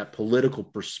about that political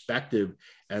perspective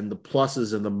and the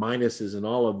pluses and the minuses and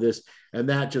all of this. And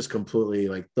that just completely,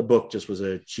 like, the book just was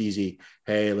a cheesy,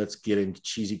 hey, let's get in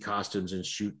cheesy costumes and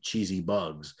shoot cheesy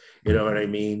bugs. You know what I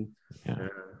mean? Yeah.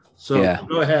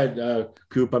 Go ahead,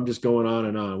 Coop. I'm just going on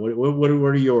and on. What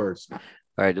are yours? All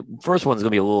right. The first one's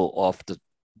going to be a little off the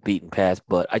beaten path,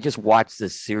 but I just watched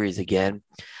this series again,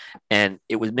 and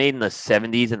it was made in the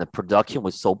 70s, and the production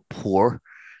was so poor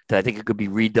that I think it could be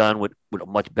redone with a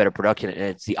much better production. And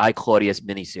it's the I, Claudius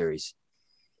miniseries.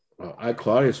 I,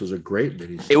 Claudius was a great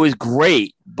miniseries. It was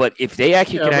great, but if they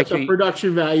actually the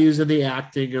production values and the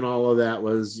acting and all of that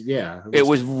was, it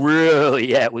was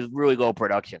really low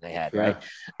production they had, right?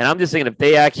 And I'm just thinking if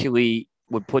they actually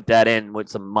would put that in with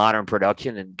some modern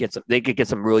production and they could get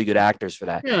some really good actors for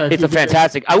that. Yeah, it's a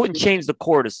fantastic. I wouldn't change the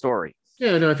core of the story.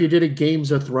 Yeah, no, if you did a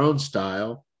Games of Thrones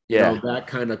style, that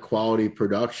kind of quality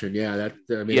production,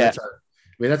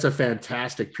 that's a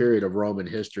fantastic period of Roman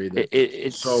history.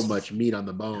 It's so much meat on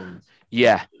the bone.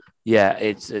 Yeah.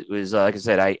 It was like I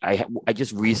said, I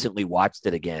just recently watched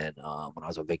it again when I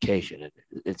was on vacation, and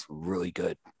it's really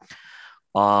good.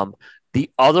 The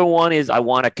other one is I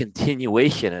want a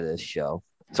continuation of this show,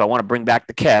 so I want to bring back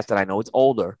the cast, and I know it's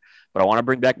older, but I want to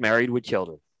bring back Married with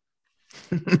Children.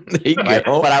 Right?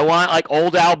 But I want like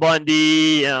old Al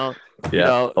Bundy, old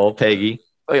Peggy.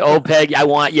 Old Peggy. I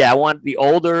want the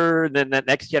older than that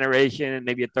next generation and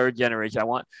maybe a third generation.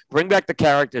 Bring back the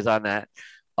characters on that.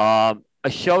 A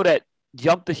show that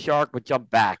jumped the shark but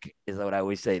jumped back is what I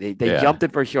always say. They jumped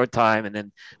it for a short time and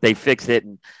then they fixed it,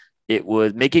 and it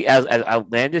was making as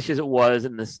outlandish as it was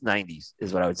in the 90s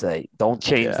is what I would say. Don't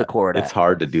change the core of that. It's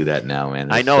hard to do that now,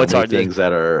 man. I know it's hard. Things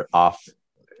that are off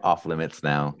limits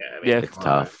now. It's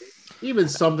tough. Even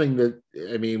something that,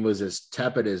 was as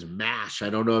tepid as MASH. I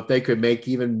don't know if they could make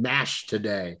even MASH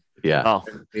today. Yeah. Oh.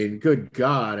 Good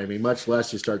God. Much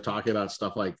less you start talking about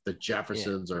stuff like the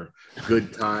Jeffersons or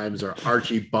Good Times or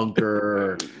Archie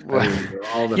Bunker.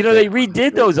 All the they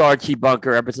redid those Archie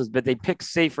Bunker episodes, but they picked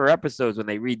safer episodes when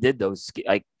they redid those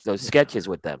sketches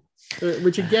with them.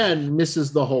 Which, again,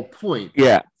 misses the whole point.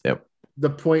 Yeah. Yep. The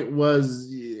point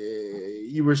was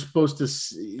you were supposed to,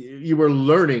 you were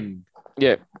learning.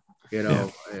 Yeah.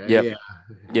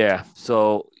 Yeah.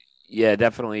 So,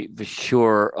 definitely for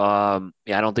sure. I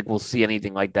don't think we'll see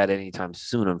anything like that anytime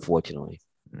soon, unfortunately.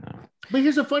 No. But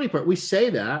here's the funny part: we say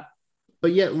that,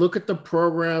 but yet look at the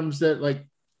programs that, like,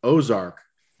 Ozark.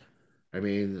 I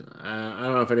don't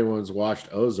know if anyone's watched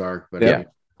Ozark, but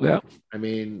when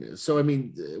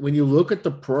you look at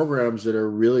the programs that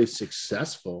are really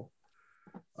successful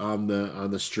on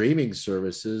the streaming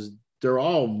services, they're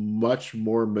all much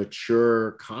more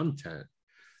mature content.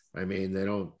 They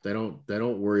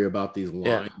don't worry about these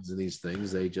lines and these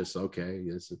things. They just,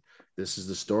 this is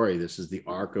the story. This is the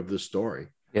arc of the story.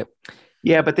 Yep.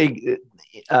 Yeah, but they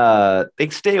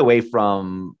stay away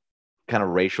from kind of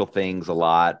racial things a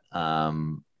lot.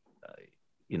 Unless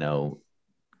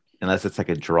it's like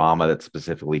a drama that's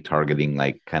specifically targeting,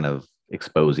 like, kind of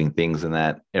exposing things in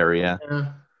that area.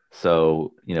 Yeah.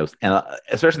 So, and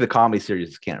especially the comedy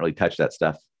series can't really touch that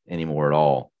stuff anymore at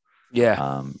all.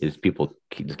 Yeah. Is people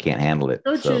just can't handle it.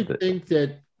 Don't you think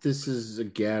that this is,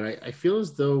 again, I feel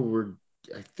as though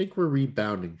I think we're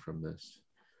rebounding from this.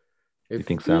 You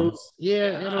think so?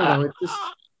 Yeah, I don't know.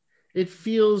 It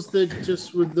feels that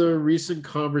just with the recent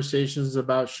conversations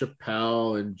about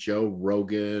Chappelle and Joe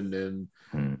Rogan, and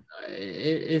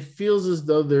it feels as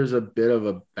though there's a bit of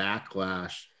a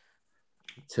backlash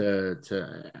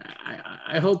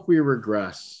I hope we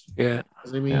regress. Yeah.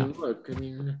 Look,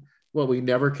 we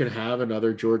never can have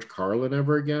another George Carlin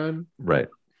ever again. Right.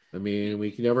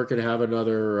 We never can have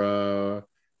another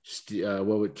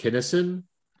Kinnison.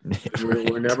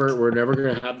 We're never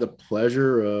going to have the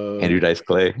pleasure of Andrew Dice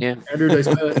Clay. Yeah. Andrew Dice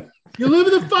Clay. You live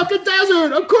in the fucking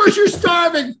desert. Of course you're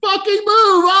starving. Fucking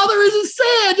move. All there is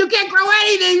sand. You can't grow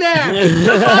anything there.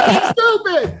 You're fucking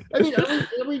stupid.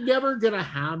 Are we never going to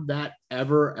have that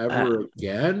ever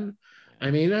again?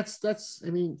 I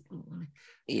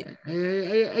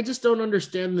just don't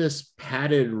understand this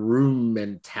padded room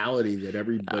mentality that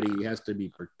everybody has to be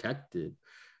protected.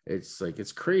 It's like,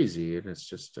 it's crazy, and it's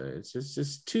just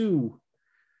too.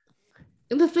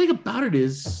 And the thing about it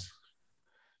is,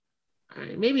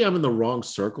 maybe I'm in the wrong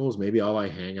circles. Maybe all I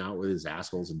hang out with is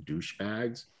assholes and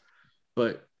douchebags.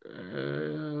 But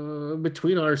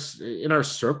in our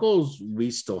circles,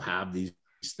 we still have these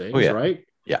things, right?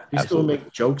 Yeah, we still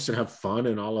make jokes and have fun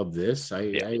and all of this.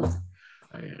 I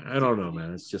don't know,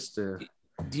 man. It's just.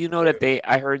 Do you know that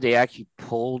I heard they actually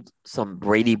pulled some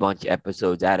Brady Bunch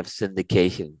episodes out of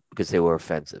syndication because they were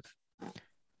offensive.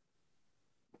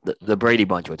 The Brady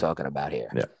Bunch we're talking about here.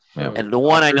 Yeah. Yeah. And the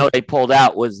one I know they pulled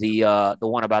out was the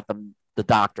one about the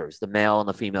doctors, the male and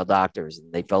the female doctors,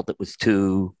 and they felt it was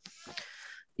too,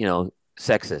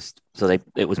 sexist. So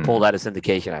it was pulled out of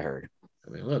syndication, I heard. I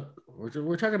mean, look,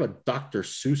 we're talking about Dr.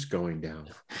 Seuss going down.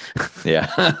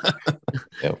 Yeah.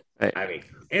 Yep. I mean,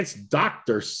 it's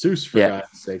Dr. Seuss, for God's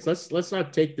sakes. Let's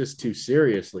not take this too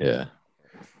seriously. Yeah.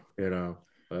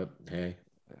 But hey,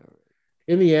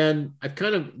 in the end,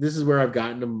 this is where I've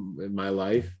gotten in my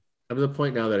life. I'm at the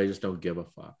point now that I just don't give a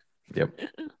fuck. Yep.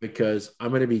 Because I'm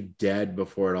going to be dead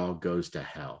before it all goes to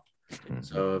hell.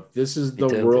 So if this is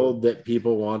the world that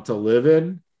people want to live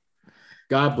in,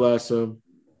 God bless them.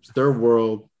 It's their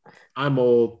world. I'm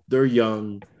old. They're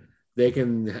young. They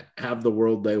can have the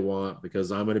world they want,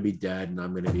 because I'm going to be dead and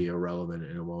I'm going to be irrelevant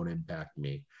and it won't impact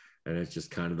me. And it's just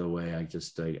kind of the way I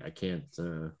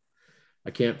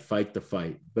can't fight the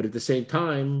fight. But at the same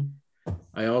time,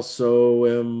 I also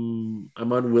I'm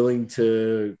unwilling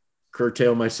to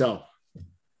curtail myself.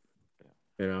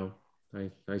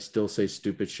 I still say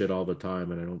stupid shit all the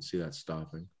time, and I don't see that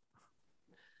stopping.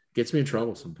 Gets me in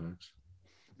trouble sometimes.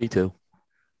 Me too.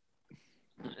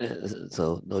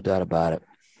 So no doubt about it.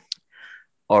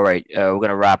 All right, we're going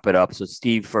to wrap it up. So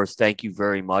Steve, first, thank you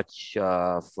very much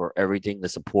for everything, the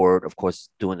support, of course,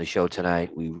 doing the show tonight.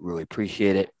 We really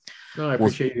appreciate it. No, I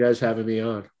appreciate you guys having me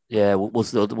on. Yeah, we'll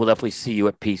definitely see you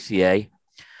at PCA,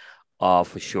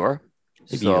 for sure.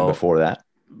 Maybe even before that.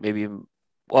 Maybe,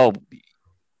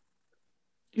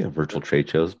 virtual trade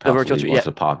shows. Possibly wants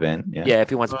to pop in. Yeah, if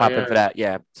he wants to pop in for that.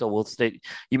 Yeah. So we'll stay.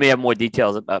 You may have more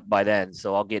details by then.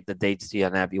 So I'll get the dates to you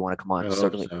on that if you want to come on.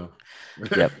 Certainly. So.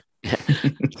 Yep.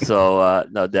 So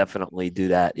no, definitely do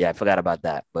that. Yeah, I forgot about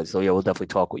that. But so we'll definitely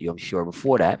talk with you, I'm sure,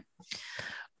 before that.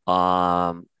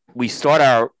 We start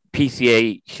our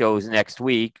PCA shows next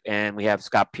week, and we have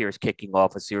Scott Pierce kicking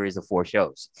off a series of 4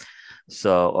 shows.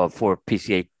 So 4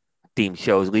 PCA themed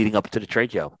shows leading up to the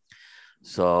trade show.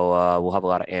 So we'll have a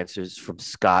lot of answers from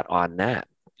Scott on that.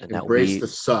 And embrace the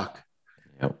suck.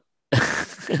 Yep.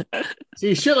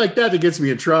 See, shit like that gets me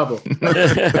in trouble.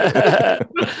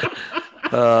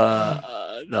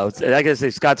 No, like I say,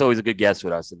 Scott's always a good guest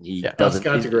with us, and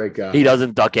Scott's a great guy. He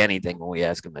doesn't duck anything when we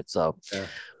ask him it. So,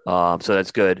 so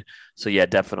that's good. So yeah,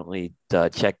 definitely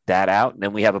check that out. And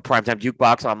then we have a primetime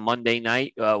jukebox on Monday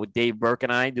night with Dave Burke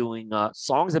and I doing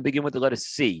songs that begin with the letter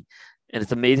C. And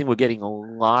it's amazing. We're getting a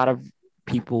lot of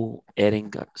people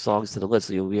adding songs to the list.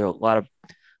 So you'll hear a lot of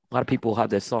people have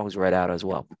their songs read out as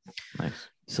well. Nice.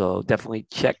 So definitely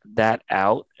check that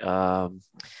out.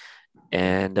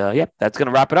 And that's going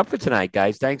to wrap it up for tonight,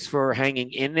 guys. Thanks for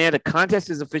hanging in there. The contest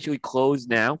is officially closed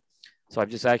now. So I've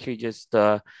just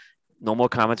no more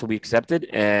comments will be accepted.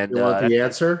 And you want the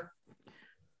answer?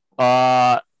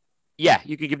 Yeah,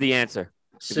 you can give the answer.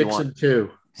 6 and 2.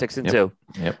 6 and 2.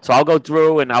 Yep. So I'll go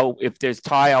through, and if there's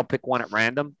tie, I'll pick one at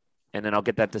random, and then I'll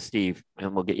get that to Steve,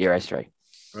 and we'll get your ashtray.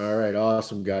 All right.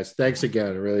 Awesome, guys. Thanks again.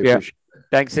 I really appreciate it.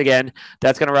 Thanks again.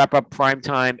 That's going to wrap up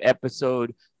Primetime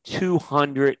episode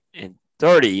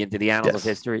 230 into the annals of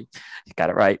history. You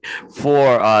got it right.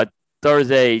 For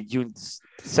Thursday, June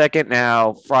 2nd,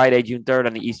 now Friday, June 3rd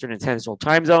on the Eastern and Central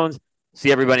time zones.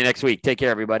 See everybody next week. Take care,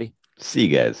 everybody. See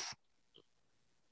you guys.